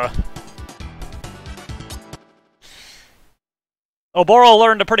 Oboro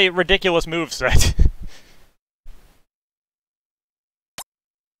learned a pretty ridiculous moveset.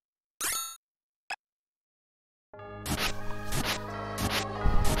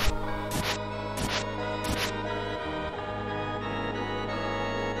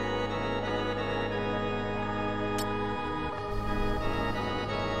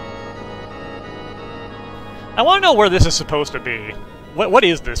 I want to know where this is supposed to be. What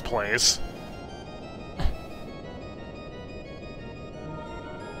is this place?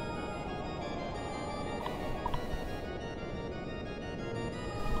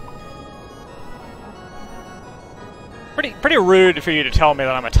 Pretty rude for you to tell me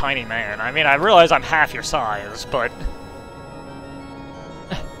that I'm a tiny man. I mean, I realize I'm half your size, but...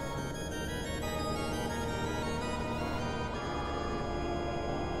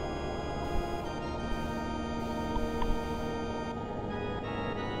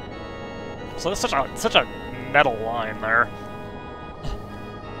 So there's such a metal line there.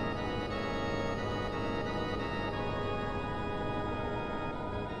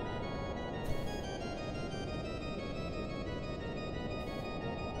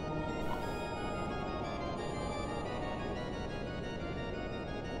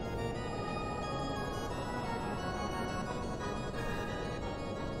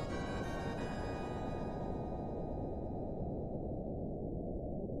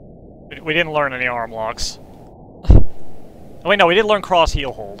 We didn't learn any arm locks. Oh wait, no, we did learn cross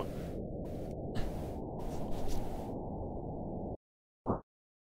heel hold.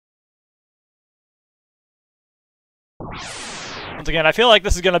 Once again, I feel like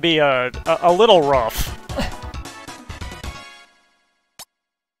this is gonna be a little rough.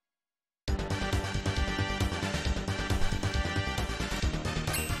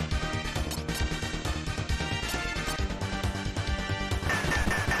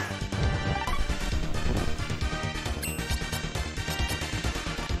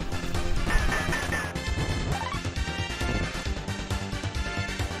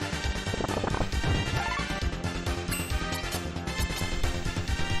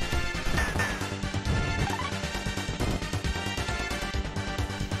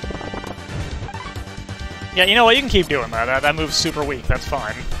 Yeah, you know what? You can keep doing that. That move's super weak. That's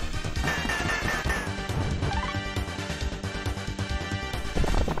fine.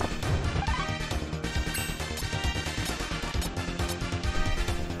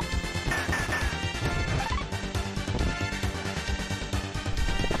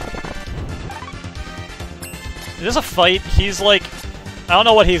 Is this a fight? He's like... I don't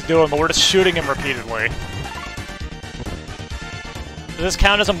know what he's doing, but we're just shooting him repeatedly. Does this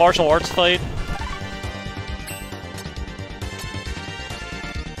count as a martial arts fight?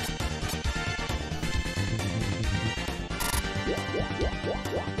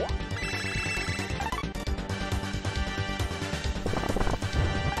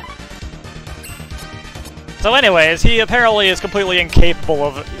 So anyways, he apparently is completely incapable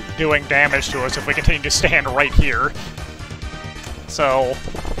of doing damage to us if we continue to stand right here. So...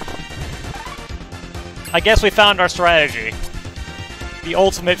 I guess we found our strategy. The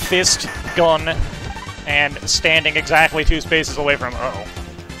ultimate fist, gun, and standing exactly 2 spaces away from... Uh-oh.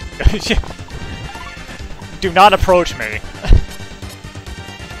 Do not approach me.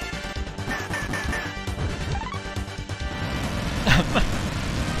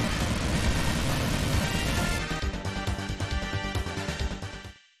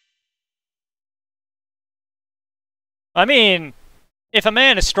 I mean, if a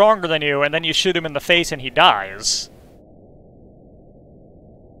man is stronger than you, and then you shoot him in the face and he dies,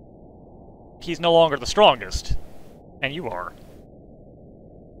 he's no longer the strongest. And you are.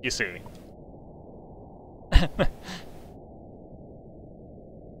 You see.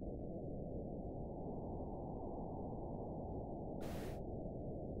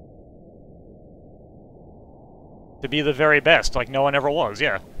 To be the very best, like no one ever was,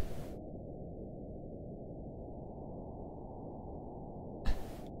 yeah.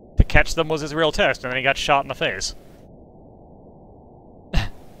 To catch them was his real test, and then he got shot in the face.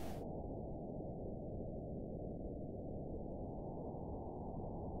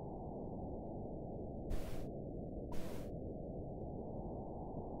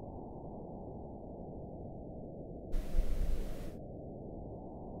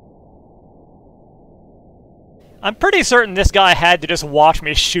 I'm pretty certain this guy had to just watch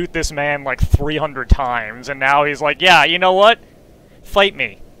me shoot this man like 300 times, and now he's like, yeah, you know what? Fight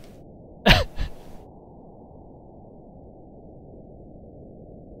me.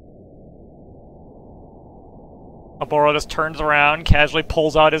 Oboro just turns around, casually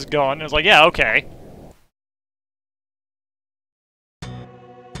pulls out his gun, and is like, yeah, okay.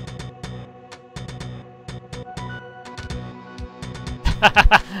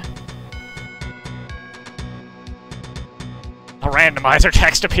 A randomizer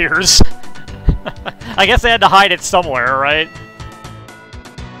text appears. I guess they had to hide it somewhere, right?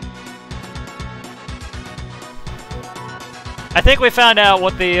 I think we found out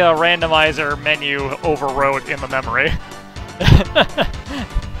what the randomizer menu overwrote in the memory.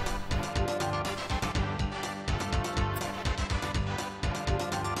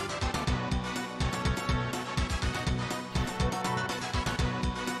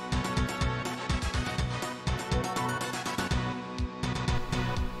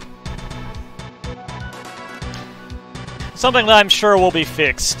 Something that I'm sure will be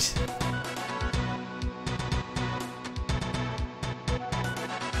fixed.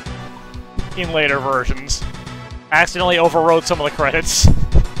 In later versions. Accidentally overrode some of the credits.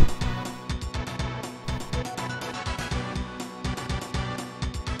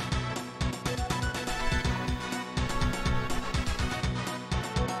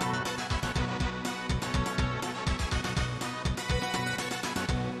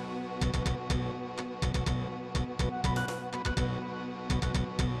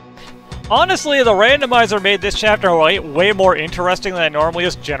 Honestly, the randomizer made this chapter way more interesting than it normally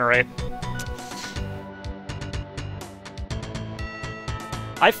is to generate.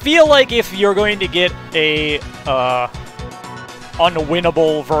 I feel like if you're going to get a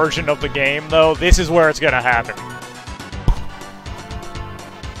unwinnable version of the game, though, this is where it's gonna happen.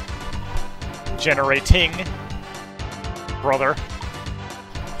 Generating, brother.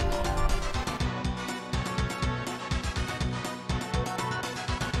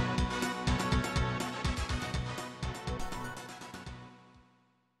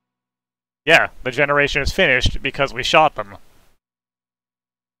 Yeah, the generation is finished because we shot them.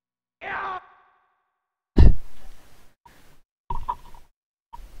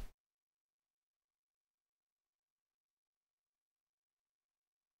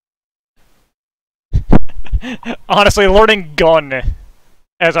 Honestly, learning gun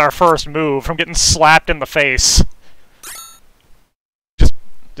as our first move from getting slapped in the face.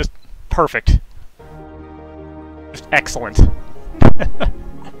 Just perfect. Just excellent.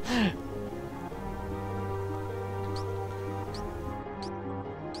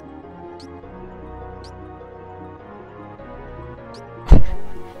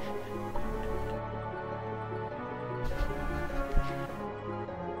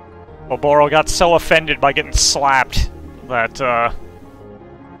 Oboro got so offended by getting slapped that,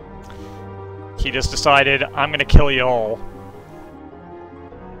 he just decided, I'm gonna kill you all.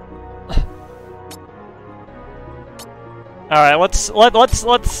 Alright,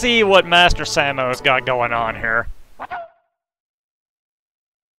 let's see what Master Samo's got going on here.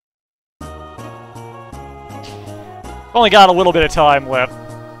 Only got a little bit of time left,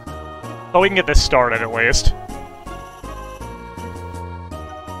 but we can get this started at least.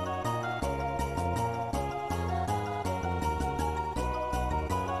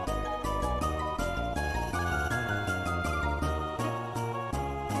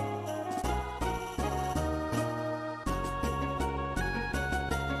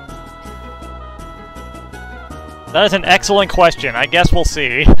 That is an excellent question. I guess we'll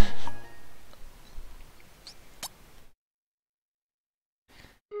see.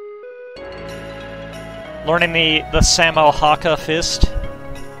 Learning the Samo Haka fist.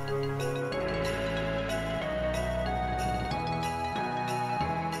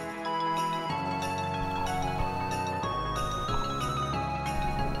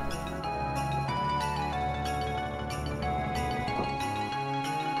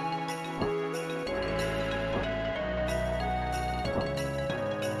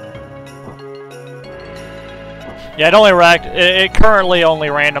 Yeah, it currently only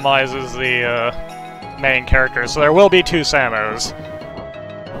randomizes the main characters, so there will be 2 Samos.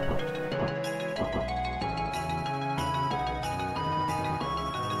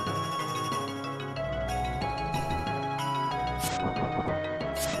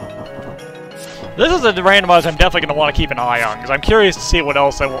 This is a randomizer I'm definitely going to want to keep an eye on, because I'm curious to see what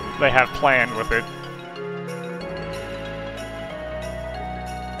else they have planned with it.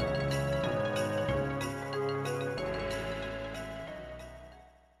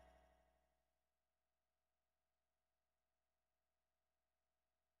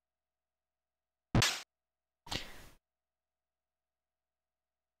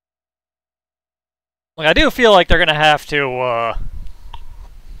 Like, I do feel like they're gonna have to,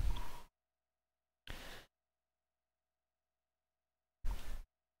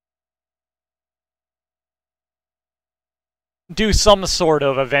 do some sort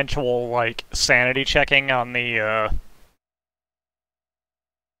of eventual, like, sanity checking on the,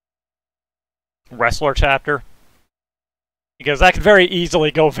 wrestler chapter. Because that could very easily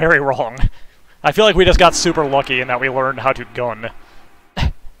go very wrong. I feel like we just got super lucky in that we learned how to gun.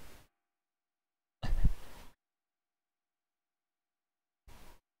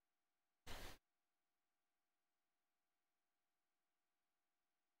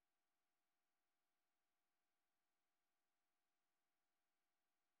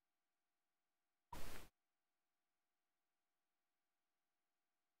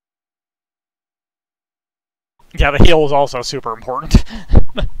 Yeah, the heal is also super important.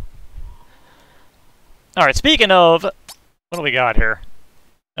 Alright, speaking of... What do we got here?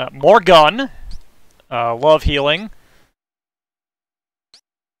 More gun. Love healing.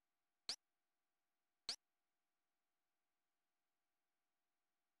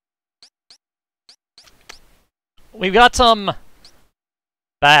 We've got some...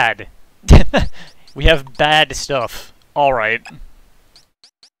 bad. We have bad stuff. Alright.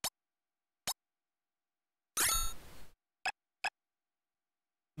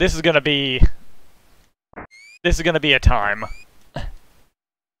 This is gonna be... This is gonna be a time.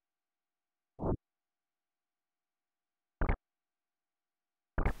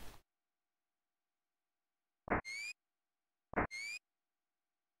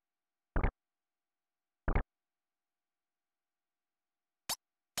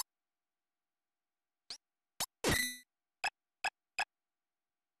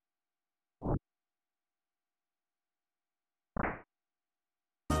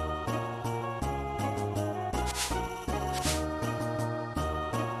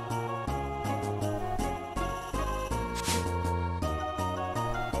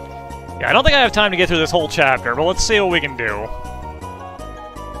 Yeah, I don't think I have time to get through this whole chapter, but let's see what we can do.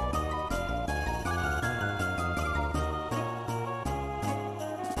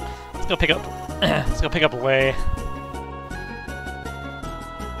 Let's go pick up... let's go pick up Lei.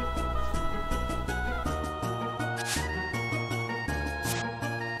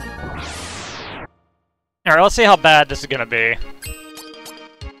 Alright, let's see how bad this is gonna be.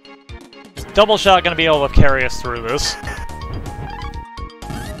 Is Double Shot gonna be able to carry us through this?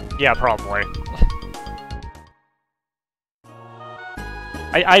 Yeah, probably.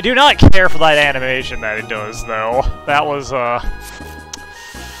 I do not care for that animation that it does, though. That was,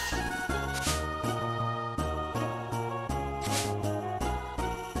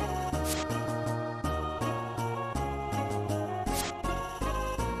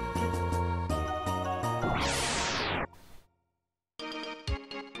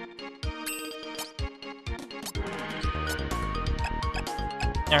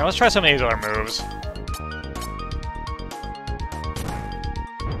 Alright, let's try some of these other moves.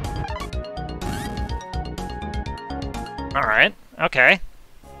 Alright, okay.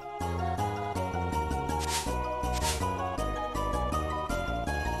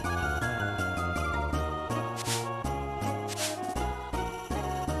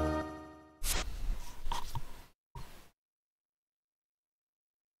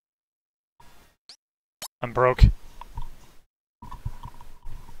 I'm broke.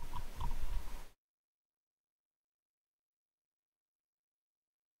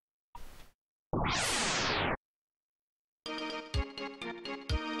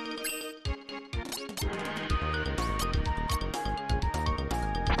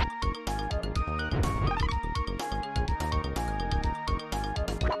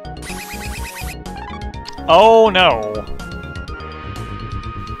 Oh no!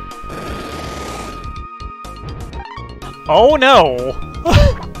 Oh no!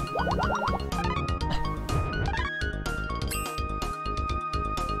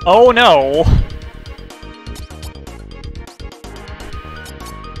 Oh no!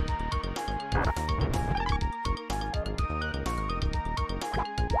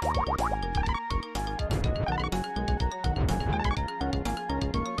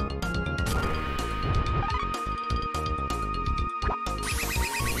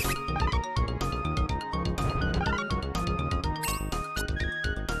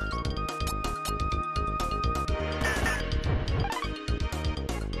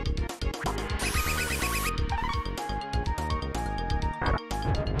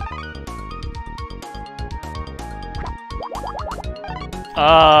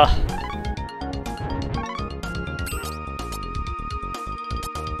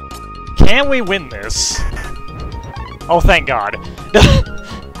 Can we win this? Oh, thank God.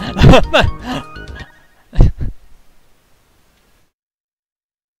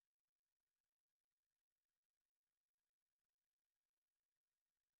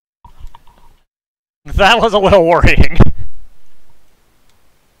 That was a little worrying.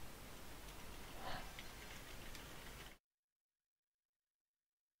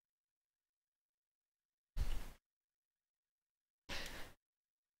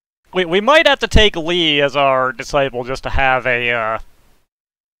 We might have to take Lee as our disciple just to have a,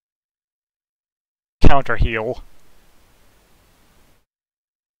 counter heal.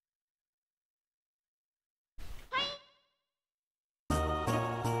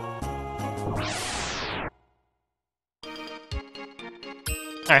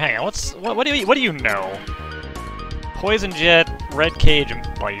 Alright, hang on, what do you know? Poison Jet, Red Cage, and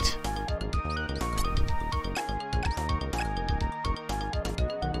Bite.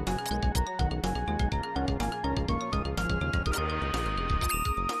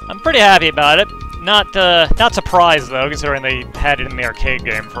 I'm pretty happy about it. Not surprised though, considering they had it in the arcade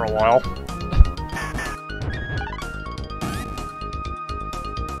game for a while.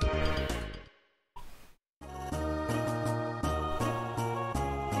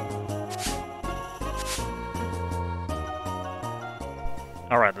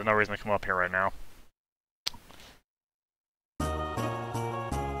 Alright, there's no reason to come up here right now.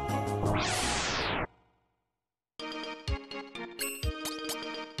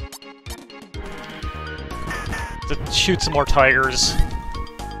 To shoot some more tigers.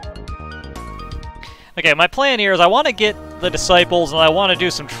 Okay, my plan here is I want to get the disciples and I want to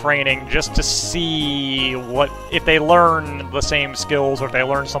do some training just to see what if they learn the same skills or if they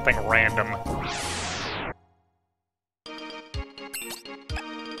learn something random.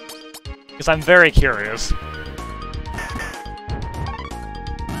 Because I'm very curious.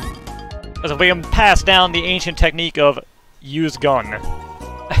 Because if we can pass down the ancient technique of use gun,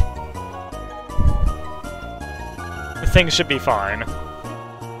 things should be fine.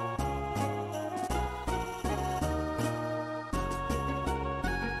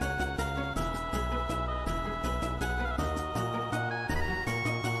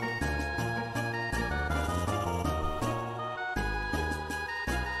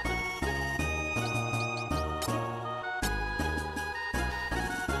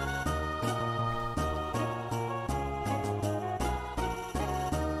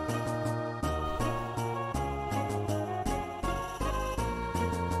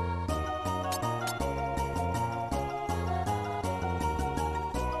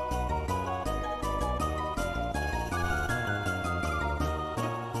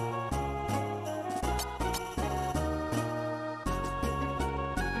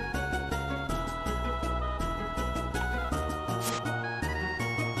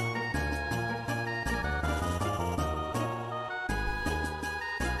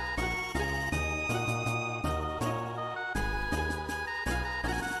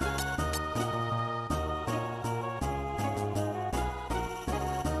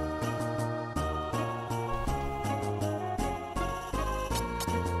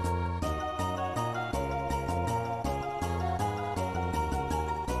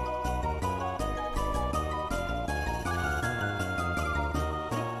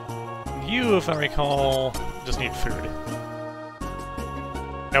 You, if I recall, just need food.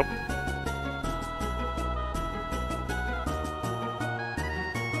 Nope.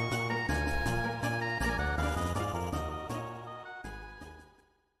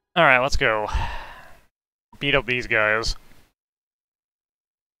 Alright, let's go. Beat up these guys.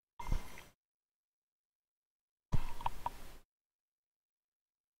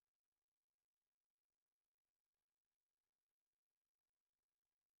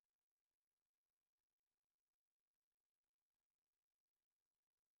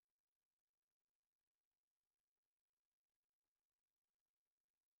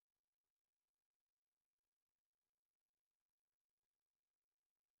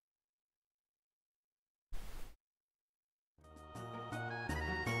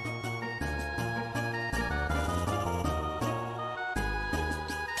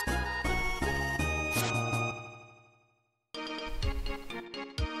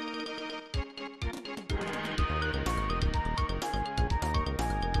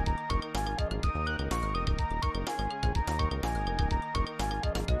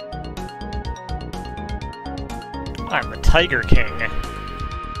 I'm the Tiger King.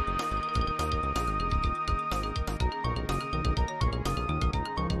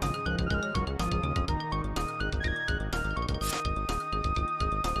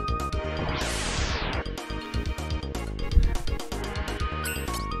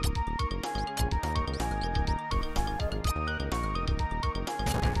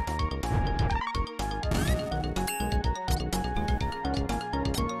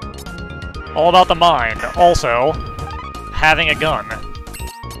 All about the mind. Also, having a gun.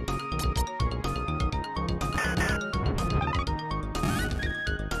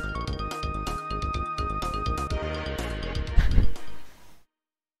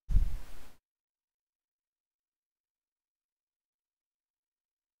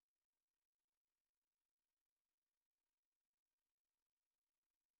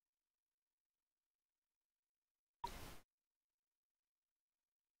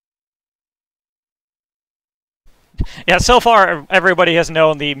 Yeah, so far everybody has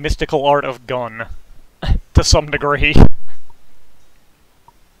known the mystical art of gun, to some degree.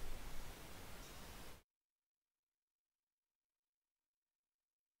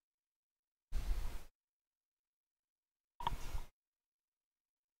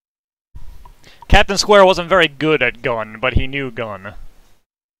 Captain Square wasn't very good at gun, but he knew gun.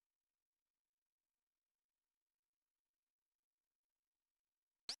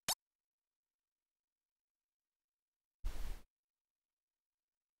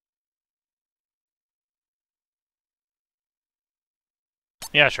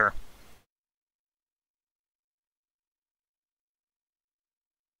 Yeah, sure.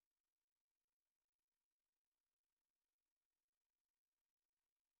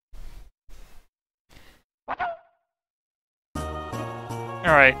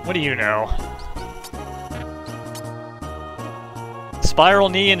 Alright, what do you know? Spiral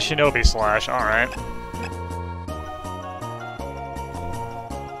Knee and Shinobi Slash, alright.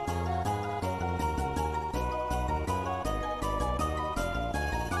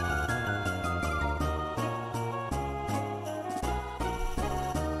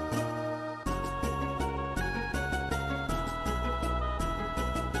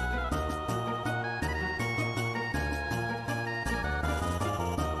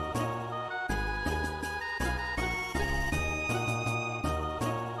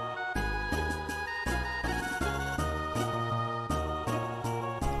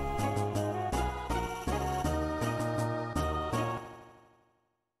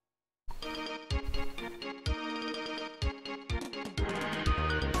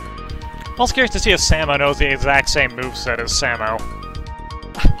 I was curious to see if Samo knows the exact same moveset as Samo.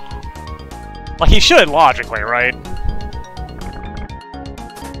 Like, he should, logically, right?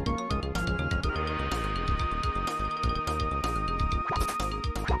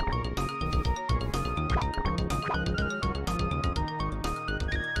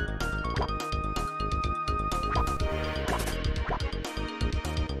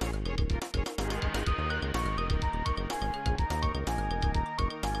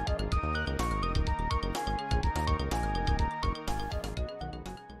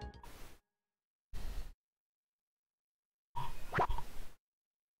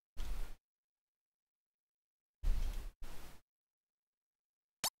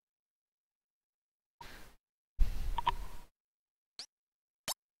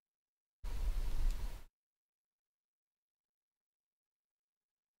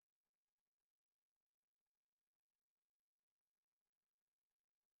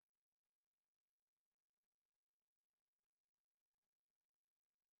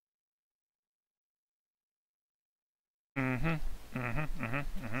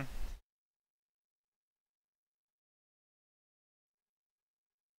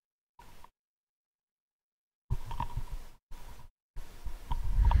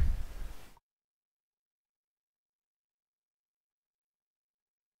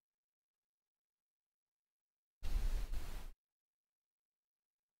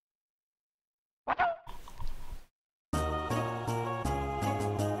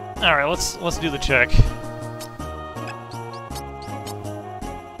 Alright, let's do the check.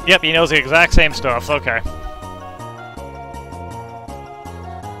 Yep, he knows the exact same stuff, okay.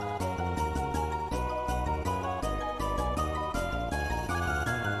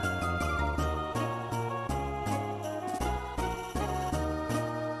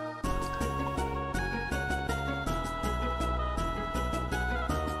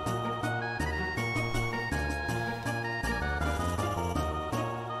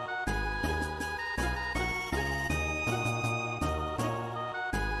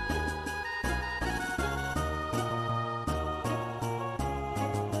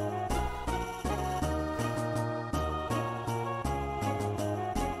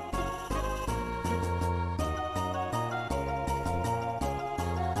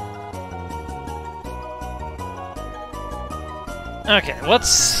 Okay,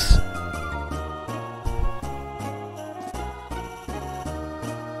 let's...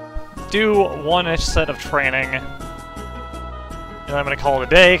 do one-ish set of training. And I'm gonna call it a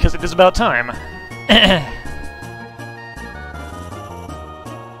day, because it is about time.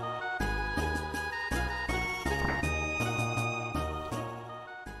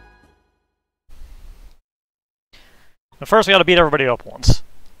 But first we gotta beat everybody up once.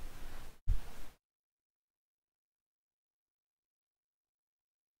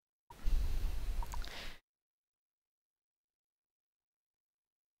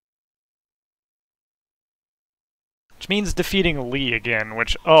 Which means defeating Lee again,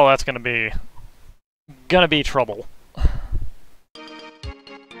 which, oh, that's gonna be trouble.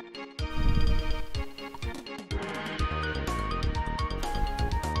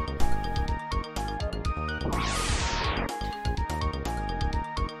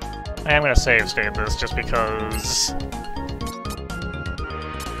 I am gonna save state this just because...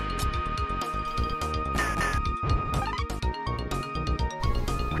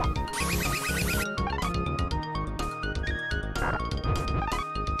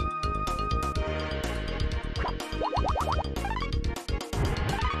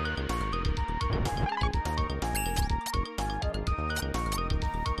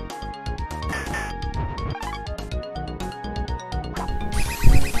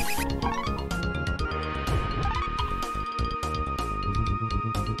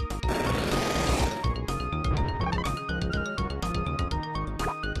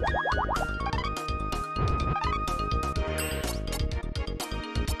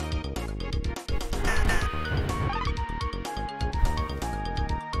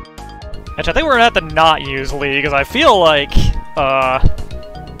 Which I think we're gonna have to not use Lee, because I feel like,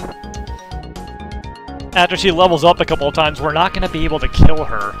 after she levels up a couple of times, we're not gonna be able to kill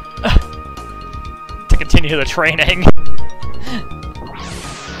her to continue the training.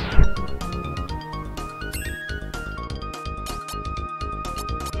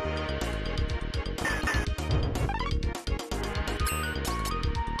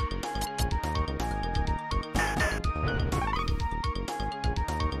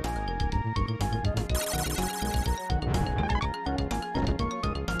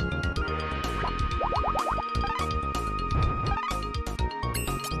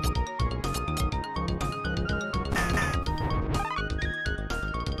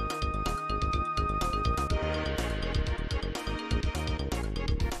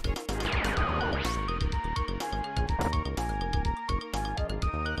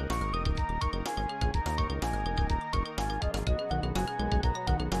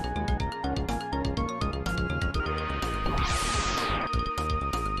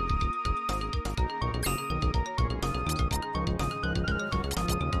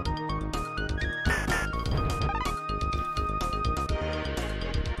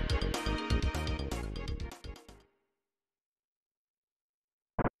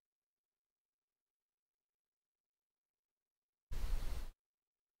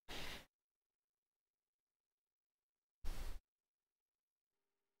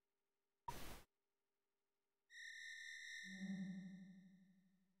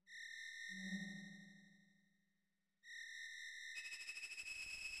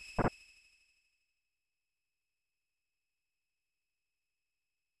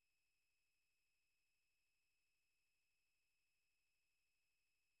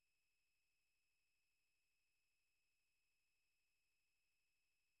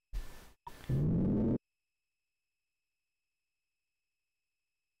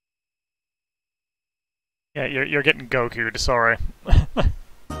 Yeah, you're getting Goku'd, sorry.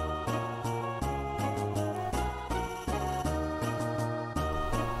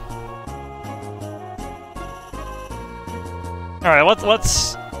 Alright,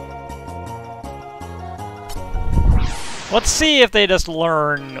 let's see if they just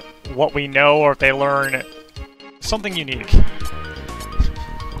learn what we know, or if they learn something unique.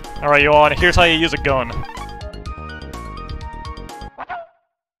 Alright, Yuan, here's how you use a gun.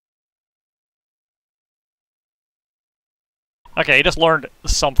 Okay, he just learned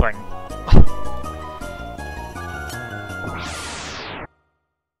something. I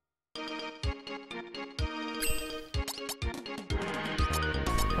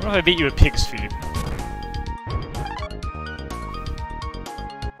wonder if I beat you with pig's feet.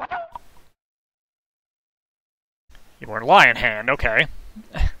 You learned lion hand, okay.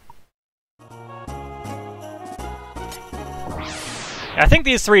 I think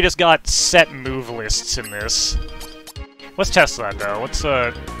these three just got set move lists in this. Let's test that, though. Let's,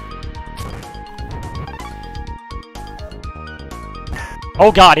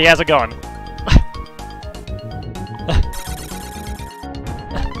 Oh god, he has a gun!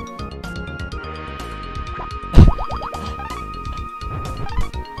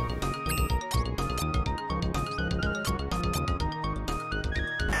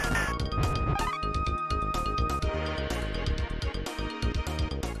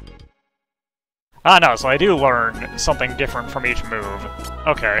 Ah, no, so I do learn something different from each move.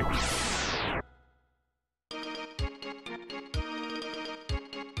 Okay.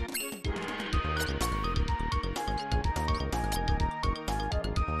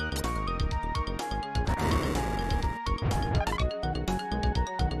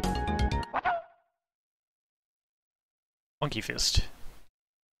 Monkey Fist.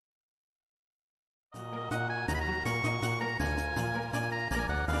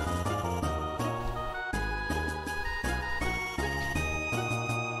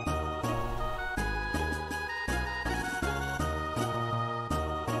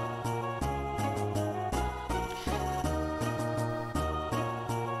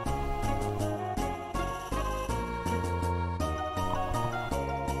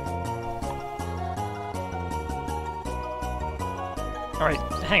 Alright,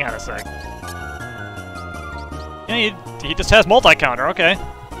 hang on a sec. Yeah, he just has multi-counter, okay.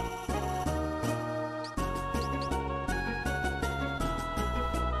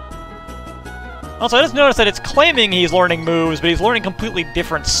 Also, I just noticed that it's claiming he's learning moves, but he's learning completely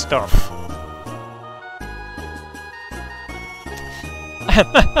different stuff.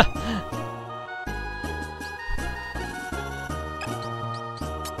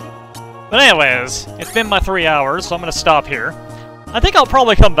 But anyways, it's been my 3 hours, so I'm gonna stop here. I think I'll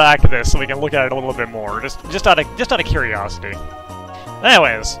probably come back to this so we can look at it a little bit more, just out of curiosity.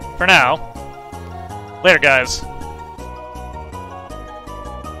 Anyways, for now, Later, guys.